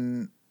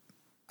then,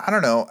 I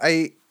don't know.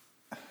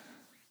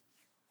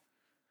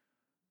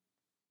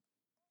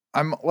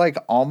 I'm like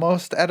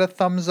almost at a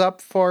thumbs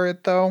up for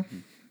it though.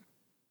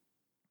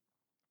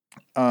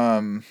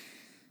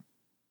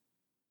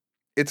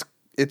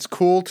 It's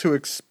cool to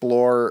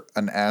explore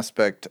an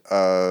aspect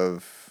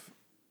of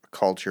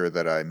culture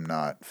that I'm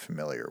not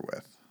familiar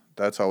with.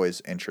 That's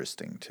always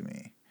interesting to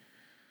me.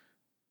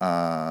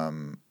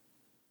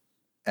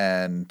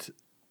 And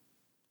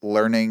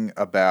learning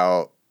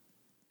about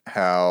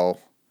how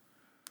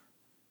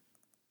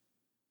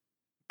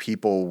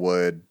people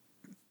would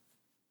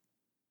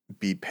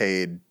be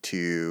paid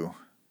to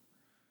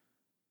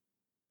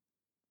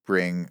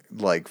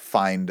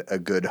find a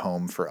good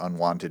home for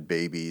unwanted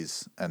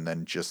babies and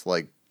then just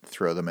like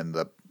throw them in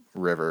the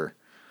river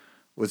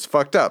was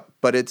fucked up.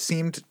 But it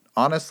seemed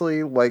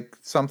honestly like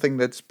something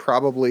that's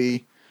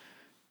probably,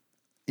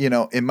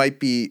 it might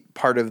be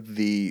part of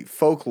the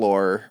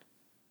folklore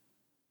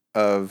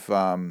of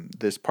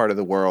this part of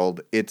the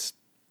world. It's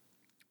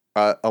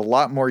a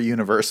lot more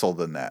universal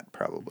than that,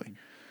 probably,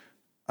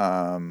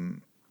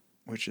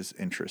 which is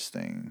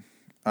interesting.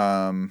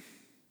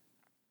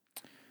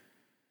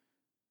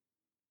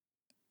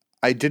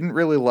 I didn't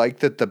really like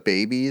that the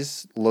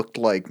babies looked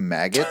like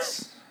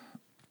maggots.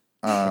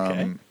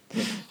 Okay.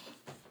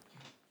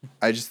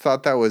 I just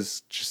thought that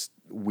was just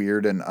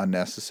weird and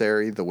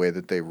unnecessary, the way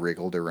that they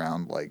wriggled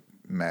around like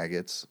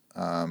maggots.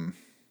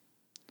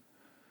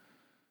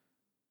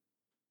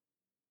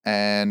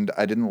 And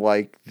I didn't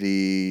like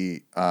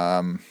the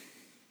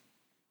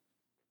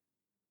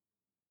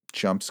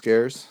jump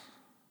scares.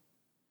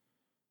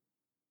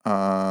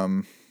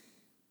 The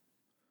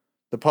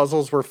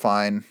puzzles were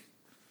fine.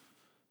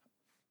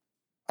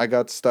 I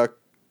got stuck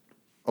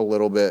a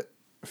little bit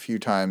a few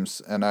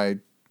times, and I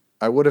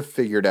would have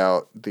figured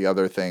out the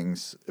other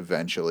things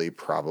eventually,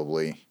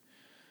 probably.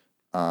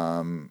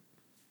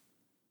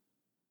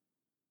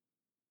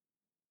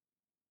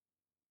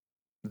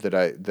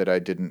 That I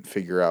didn't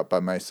figure out by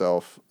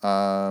myself.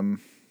 I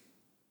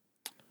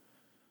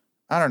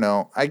don't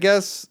know. I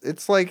guess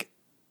it's like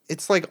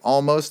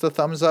almost a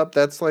thumbs up.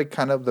 That's like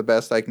kind of the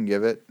best I can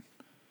give it.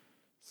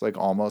 It's like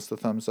almost a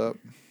thumbs up.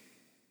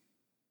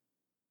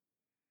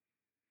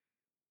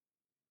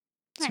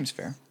 Seems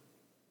fair.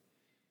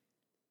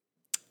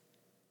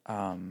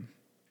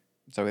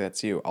 Zoe,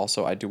 that's you.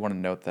 Also, I do want to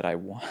note that I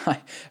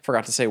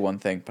forgot to say one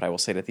thing, but I will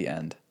say it at the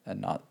end and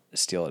not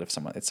steal it if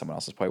it's someone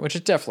else's point, which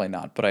is definitely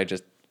not. But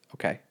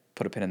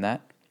put a pin in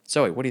that.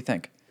 Zoe, what do you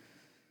think?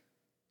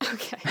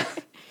 Okay.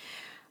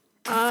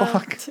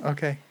 Fuck.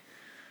 Okay.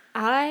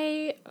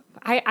 I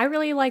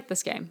really like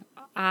this game.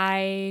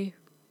 I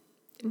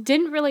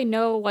didn't really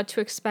know what to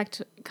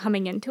expect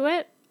coming into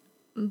it,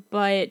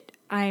 but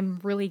I'm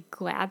really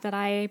glad that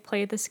I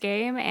played this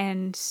game,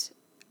 and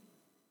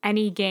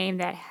any game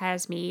that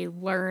has me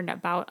learn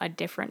about a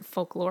different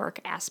folkloric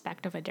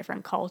aspect of a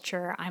different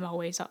culture, I'm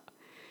always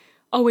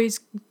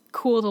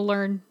cool to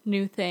learn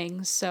new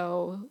things.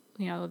 So,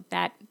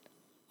 that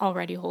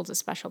already holds a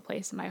special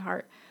place in my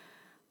heart.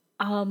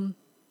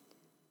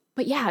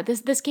 But yeah,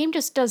 this game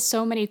just does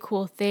so many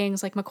cool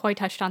things. Like McCoy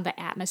touched on the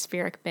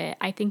atmospheric bit.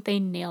 I think they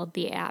nailed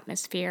the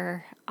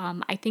atmosphere.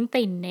 I think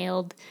they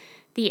nailed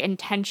the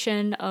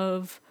intention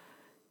of,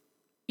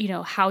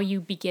 how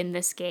you begin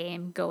this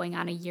game going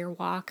on a year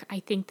walk. I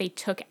think they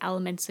took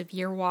elements of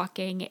year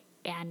walking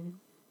and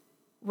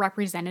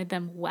represented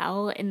them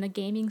well in the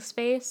gaming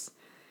space.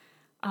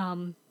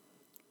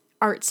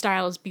 Art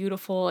style is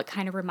beautiful. It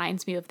kind of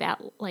reminds me of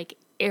that like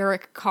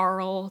Eric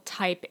Carle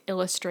type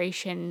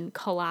illustration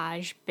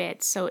collage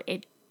bit. So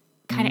it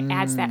kind of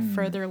adds that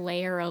further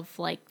layer of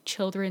like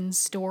children's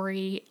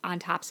story on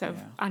top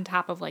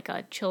of like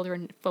a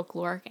children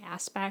folkloric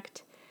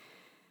aspect.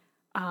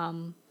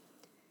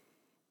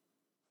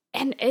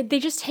 And they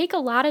just take a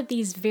lot of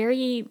these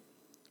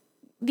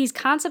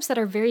concepts that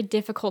are very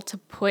difficult to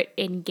put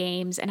in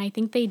games, and I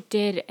think they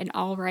did an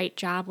all right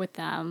job with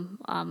them,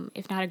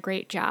 if not a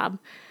great job.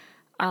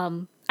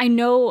 I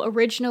know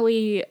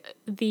originally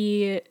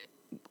the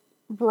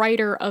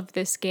writer of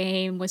this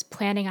game was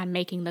planning on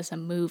making this a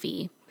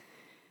movie,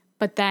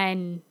 but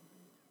then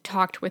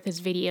talked with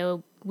his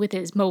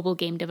mobile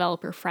game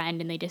developer friend,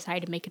 and they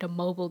decided to make it a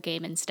mobile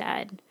game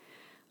instead.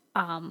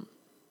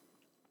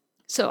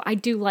 So I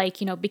do like,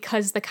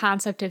 because the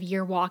concept of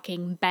year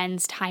walking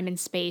bends time and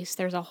space,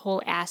 there's a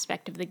whole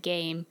aspect of the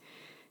game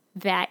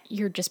that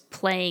you're just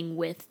playing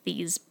with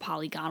these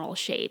polygonal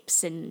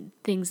shapes and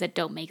things that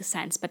don't make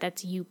sense, but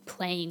that's you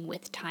playing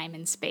with time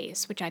and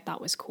space, which I thought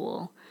was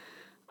cool.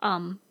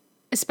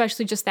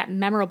 Especially just that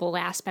memorable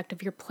aspect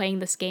of you're playing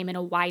this game in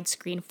a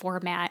widescreen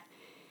format,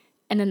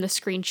 and then the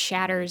screen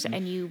shatters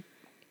and you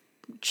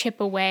chip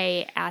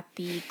away at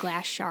the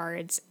glass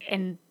shards,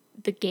 and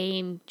the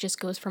game just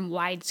goes from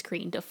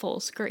widescreen to full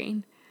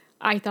screen.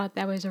 I thought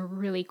that was a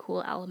really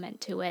cool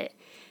element to it.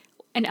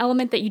 an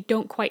element that you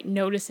don't quite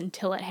notice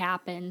until it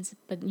happens,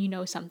 but you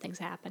know something's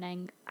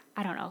happening.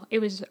 I don't know. It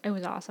was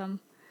awesome.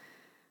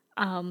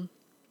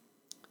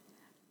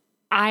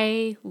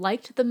 I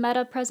liked the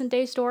meta present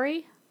day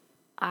story.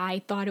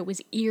 I thought it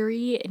was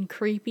eerie and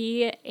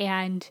creepy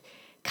and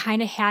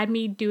kind of had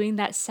me doing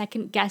that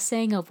second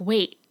guessing of,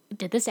 wait,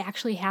 did this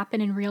actually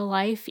happen in real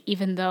life?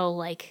 Even though,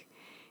 like,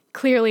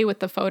 clearly with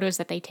the photos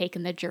that they take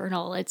in the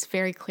journal, it's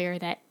very clear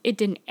that it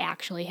didn't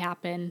actually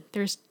happen.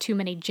 There's too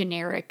many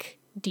generic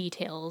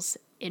details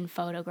in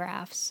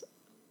photographs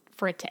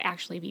for it to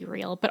actually be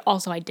real. But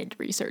also I did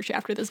research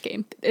after this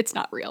game. It's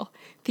not real.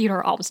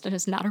 Theodore Almston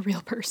is not a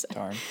real person.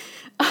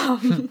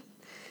 Darn.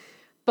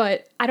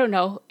 But I don't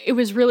know. It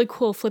was really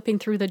cool flipping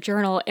through the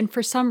journal. And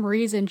for some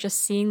reason,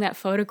 just seeing that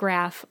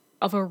photograph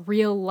of a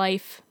real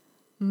life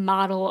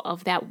model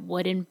of that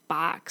wooden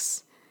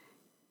box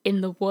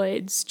in the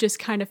woods just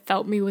kind of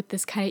felt me with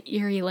this kind of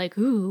eerie, like,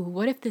 ooh,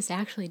 what if this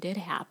actually did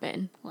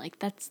happen? Like,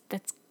 that's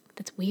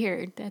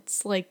weird.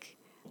 That's like,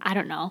 I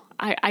don't know.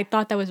 I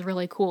thought that was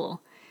really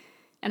cool.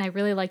 And I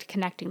really liked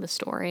connecting the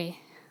story.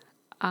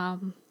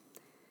 And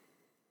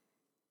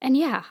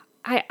yeah,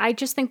 I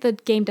just think the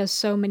game does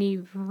so many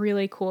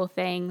really cool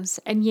things.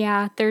 And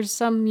yeah, there's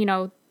some,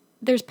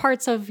 there's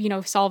parts of,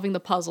 solving the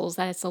puzzles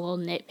that it's a little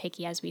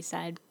nitpicky, as we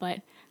said.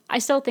 But I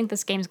still think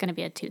this game's going to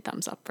be a 2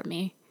 thumbs up for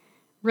me.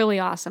 Really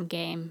awesome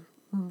game.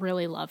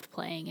 Really loved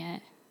playing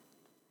it.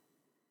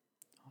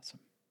 Awesome.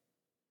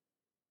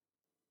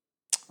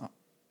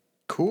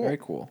 Cool. Very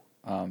cool.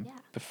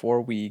 Before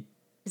we...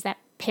 Is that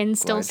pin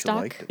still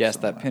stuck? Yes,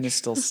 that pin is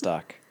still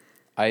stuck.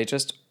 I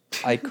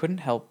couldn't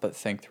help but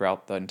think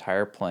throughout the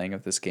entire playing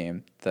of this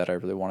game that I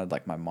really wanted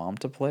like my mom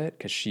to play it,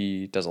 because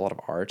she does a lot of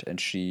art and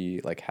she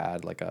like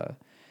had like a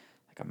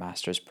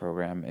master's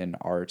program in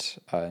art,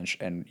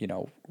 and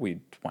we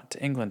went to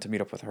England to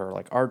meet up with her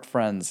like art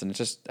friends, and it's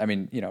just, I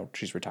mean,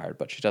 she's retired,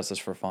 but she does this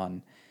for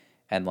fun,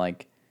 and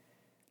like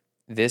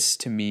this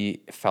to me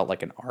felt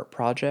like an art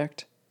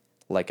project,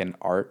 like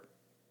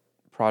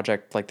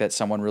that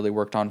someone really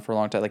worked on for a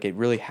long time. Like it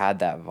really had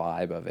that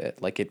vibe of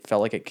it. Like it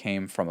felt like it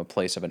came from a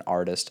place of an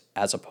artist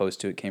as opposed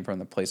to it came from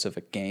the place of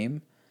a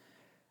game.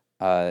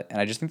 And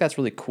I just think that's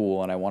really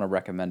cool, and I want to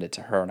recommend it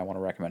to her, and I want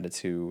to recommend it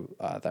to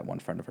that one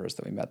friend of hers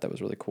that we met that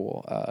was really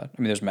cool. I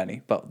mean, there's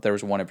many, but there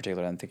was one in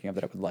particular that I'm thinking of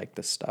that I would like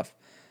this stuff.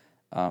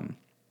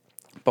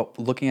 But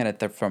looking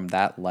at it from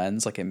that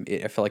lens, like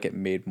I felt like it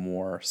made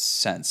more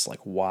sense,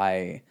 like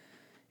why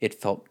it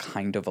felt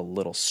kind of a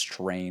little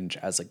strange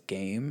as a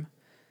game,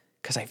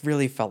 because I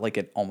really felt like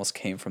it almost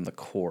came from the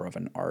core of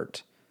an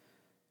art.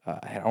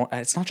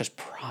 It's not just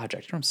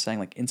project, you know what I'm saying?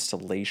 Like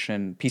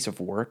installation, piece of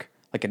work.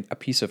 Like a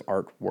piece of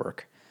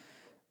artwork.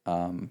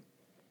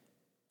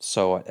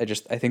 So I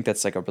think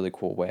that's like a really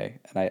cool way.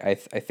 And I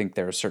think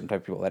there are certain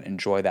type of people that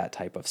enjoy that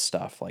type of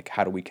stuff. Like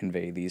how do we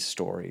convey these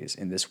stories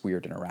in this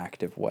weird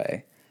interactive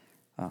way?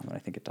 And I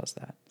think it does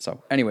that.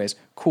 So anyways,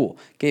 cool.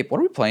 Gabe, what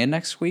are we playing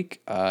next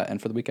week? And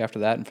for the week after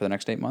that and for the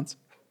next 8 months?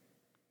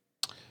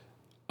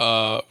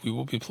 We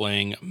will be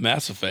playing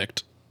Mass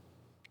Effect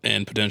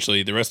and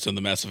potentially the rest of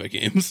the Mass Effect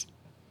games.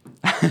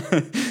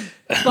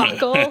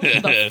 Buckle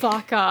the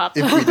fuck up.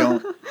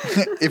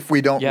 If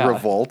we don't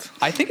revolt.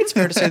 I think it's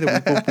fair to say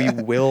that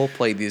we will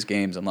play these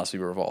games unless we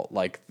revolt.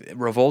 Like,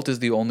 revolt is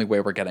the only way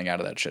we're getting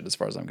out of that shit as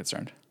far as I'm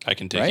concerned. I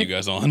can take you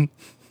guys on.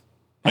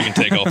 I can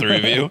take all 3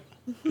 of you.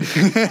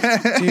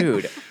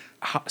 Dude,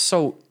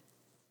 so...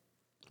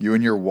 You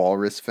and your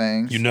walrus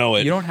fangs? You know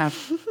it. You don't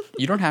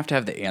have to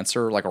have the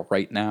answer, like,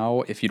 right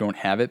now if you don't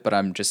have it, but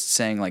I'm just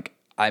saying, like,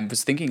 I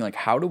was thinking, like,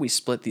 how do we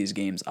split these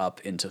games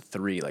up into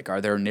 3? Like, are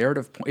there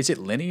narrative points? Is it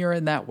linear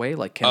in that way?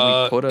 Like, can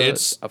we put a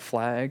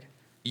flag?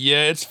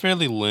 Yeah, it's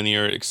fairly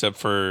linear, except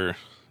for,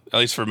 at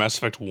least for Mass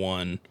Effect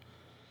 1.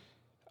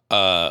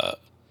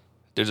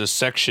 There's a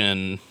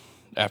section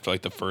after,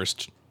 like, the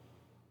first,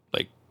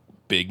 like,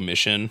 big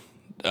mission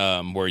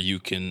where you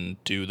can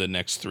do the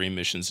next 3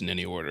 missions in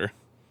any order.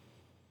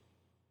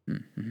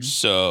 Mm-hmm.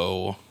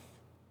 So,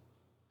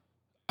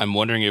 I'm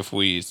wondering if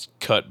we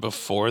cut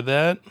before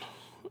that,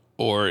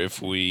 or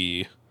if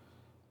we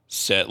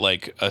set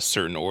like a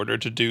certain order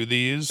to do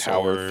these,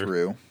 power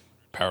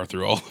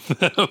through all of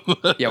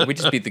them. Yeah, we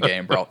just beat the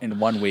game, bro, in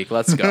 1 week.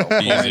 Let's go.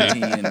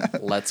 Quarantine,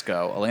 let's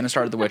go. Elena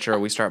started The Witcher.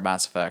 We start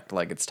Mass Effect.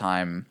 Like, it's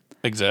time.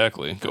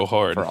 Exactly. Go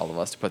hard. For all of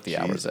us to put the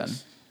hours in.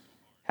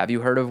 Have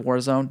you heard of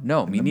Warzone?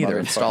 No, me neither.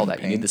 Install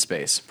that. You need the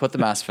space. Put the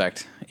Mass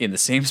Effect in the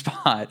same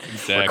spot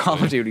where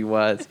Call of Duty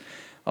was.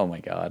 Oh my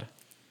God.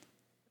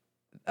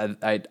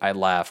 I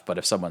laugh, but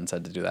if someone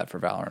said to do that for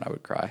Valorant, I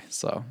would cry.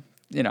 So,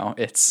 it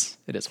is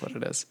what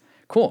it is.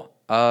 Cool.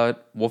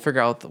 We'll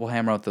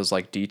hammer out those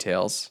like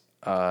details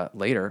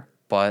later,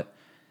 but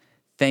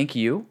thank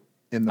you.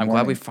 I'm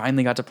glad we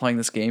finally got to playing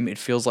this game. It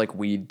feels like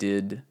we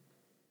did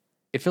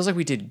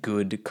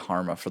good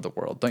karma for the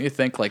world. Don't you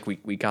think? Like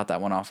we got that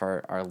one off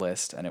our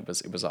list, and it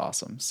was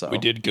awesome. So we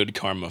did good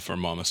karma for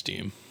Mama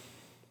Steam.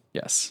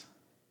 Yes.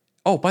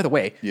 Oh, by the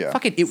way,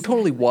 fuck it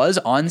totally was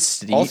on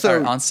Steam,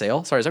 also, on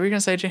sale. Sorry, is that what you're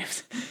gonna say,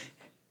 James?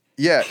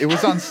 Yeah, it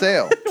was on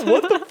sale.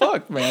 What the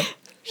fuck, man?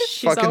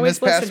 She's fucking this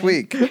past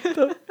listening.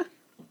 week.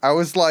 I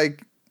was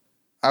like,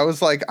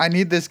 I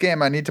need this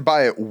game. I need to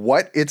buy it.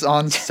 What? It's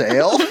on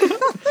sale?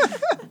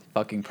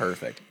 Fucking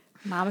perfect.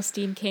 Mama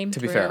Steam came To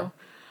through. be fair.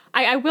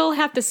 I will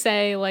have to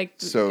say, like,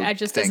 So, I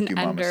just as thank an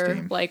you, Mama ender,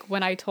 Steam. like,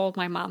 when I told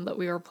my mom that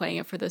we were playing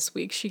it for this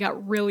week, she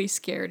got really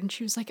scared and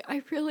she was like,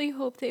 I really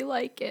hope they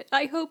like it.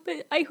 I hope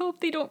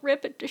they don't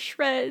rip it to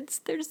shreds.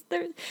 There's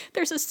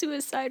a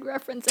suicide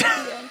reference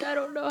at the end. I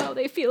don't know how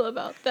they feel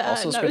about that.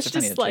 Also and I was schizophrenia,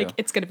 just like, too,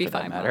 it's gonna be for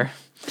that fine, matter.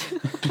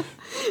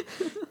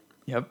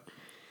 Mom.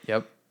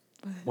 Yep.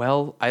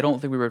 Well, I don't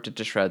think we ripped it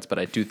to shreds, but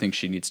I do think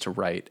she needs to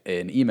write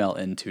an email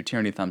into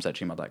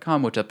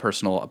tyrannythumbs@gmail.com with a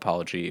personal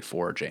apology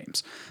for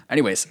James.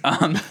 Anyways, let's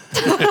call it.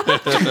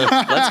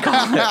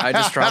 I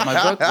just dropped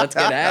my book. Let's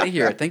get out of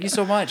here. Thank you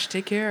so much.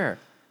 Take care.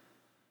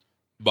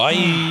 Bye.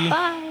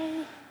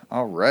 Bye.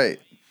 All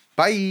right.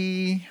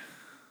 Bye.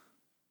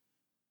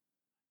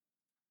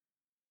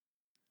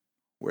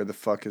 Where the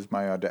fuck is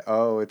my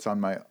Oh, it's on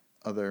my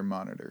other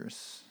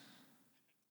monitors.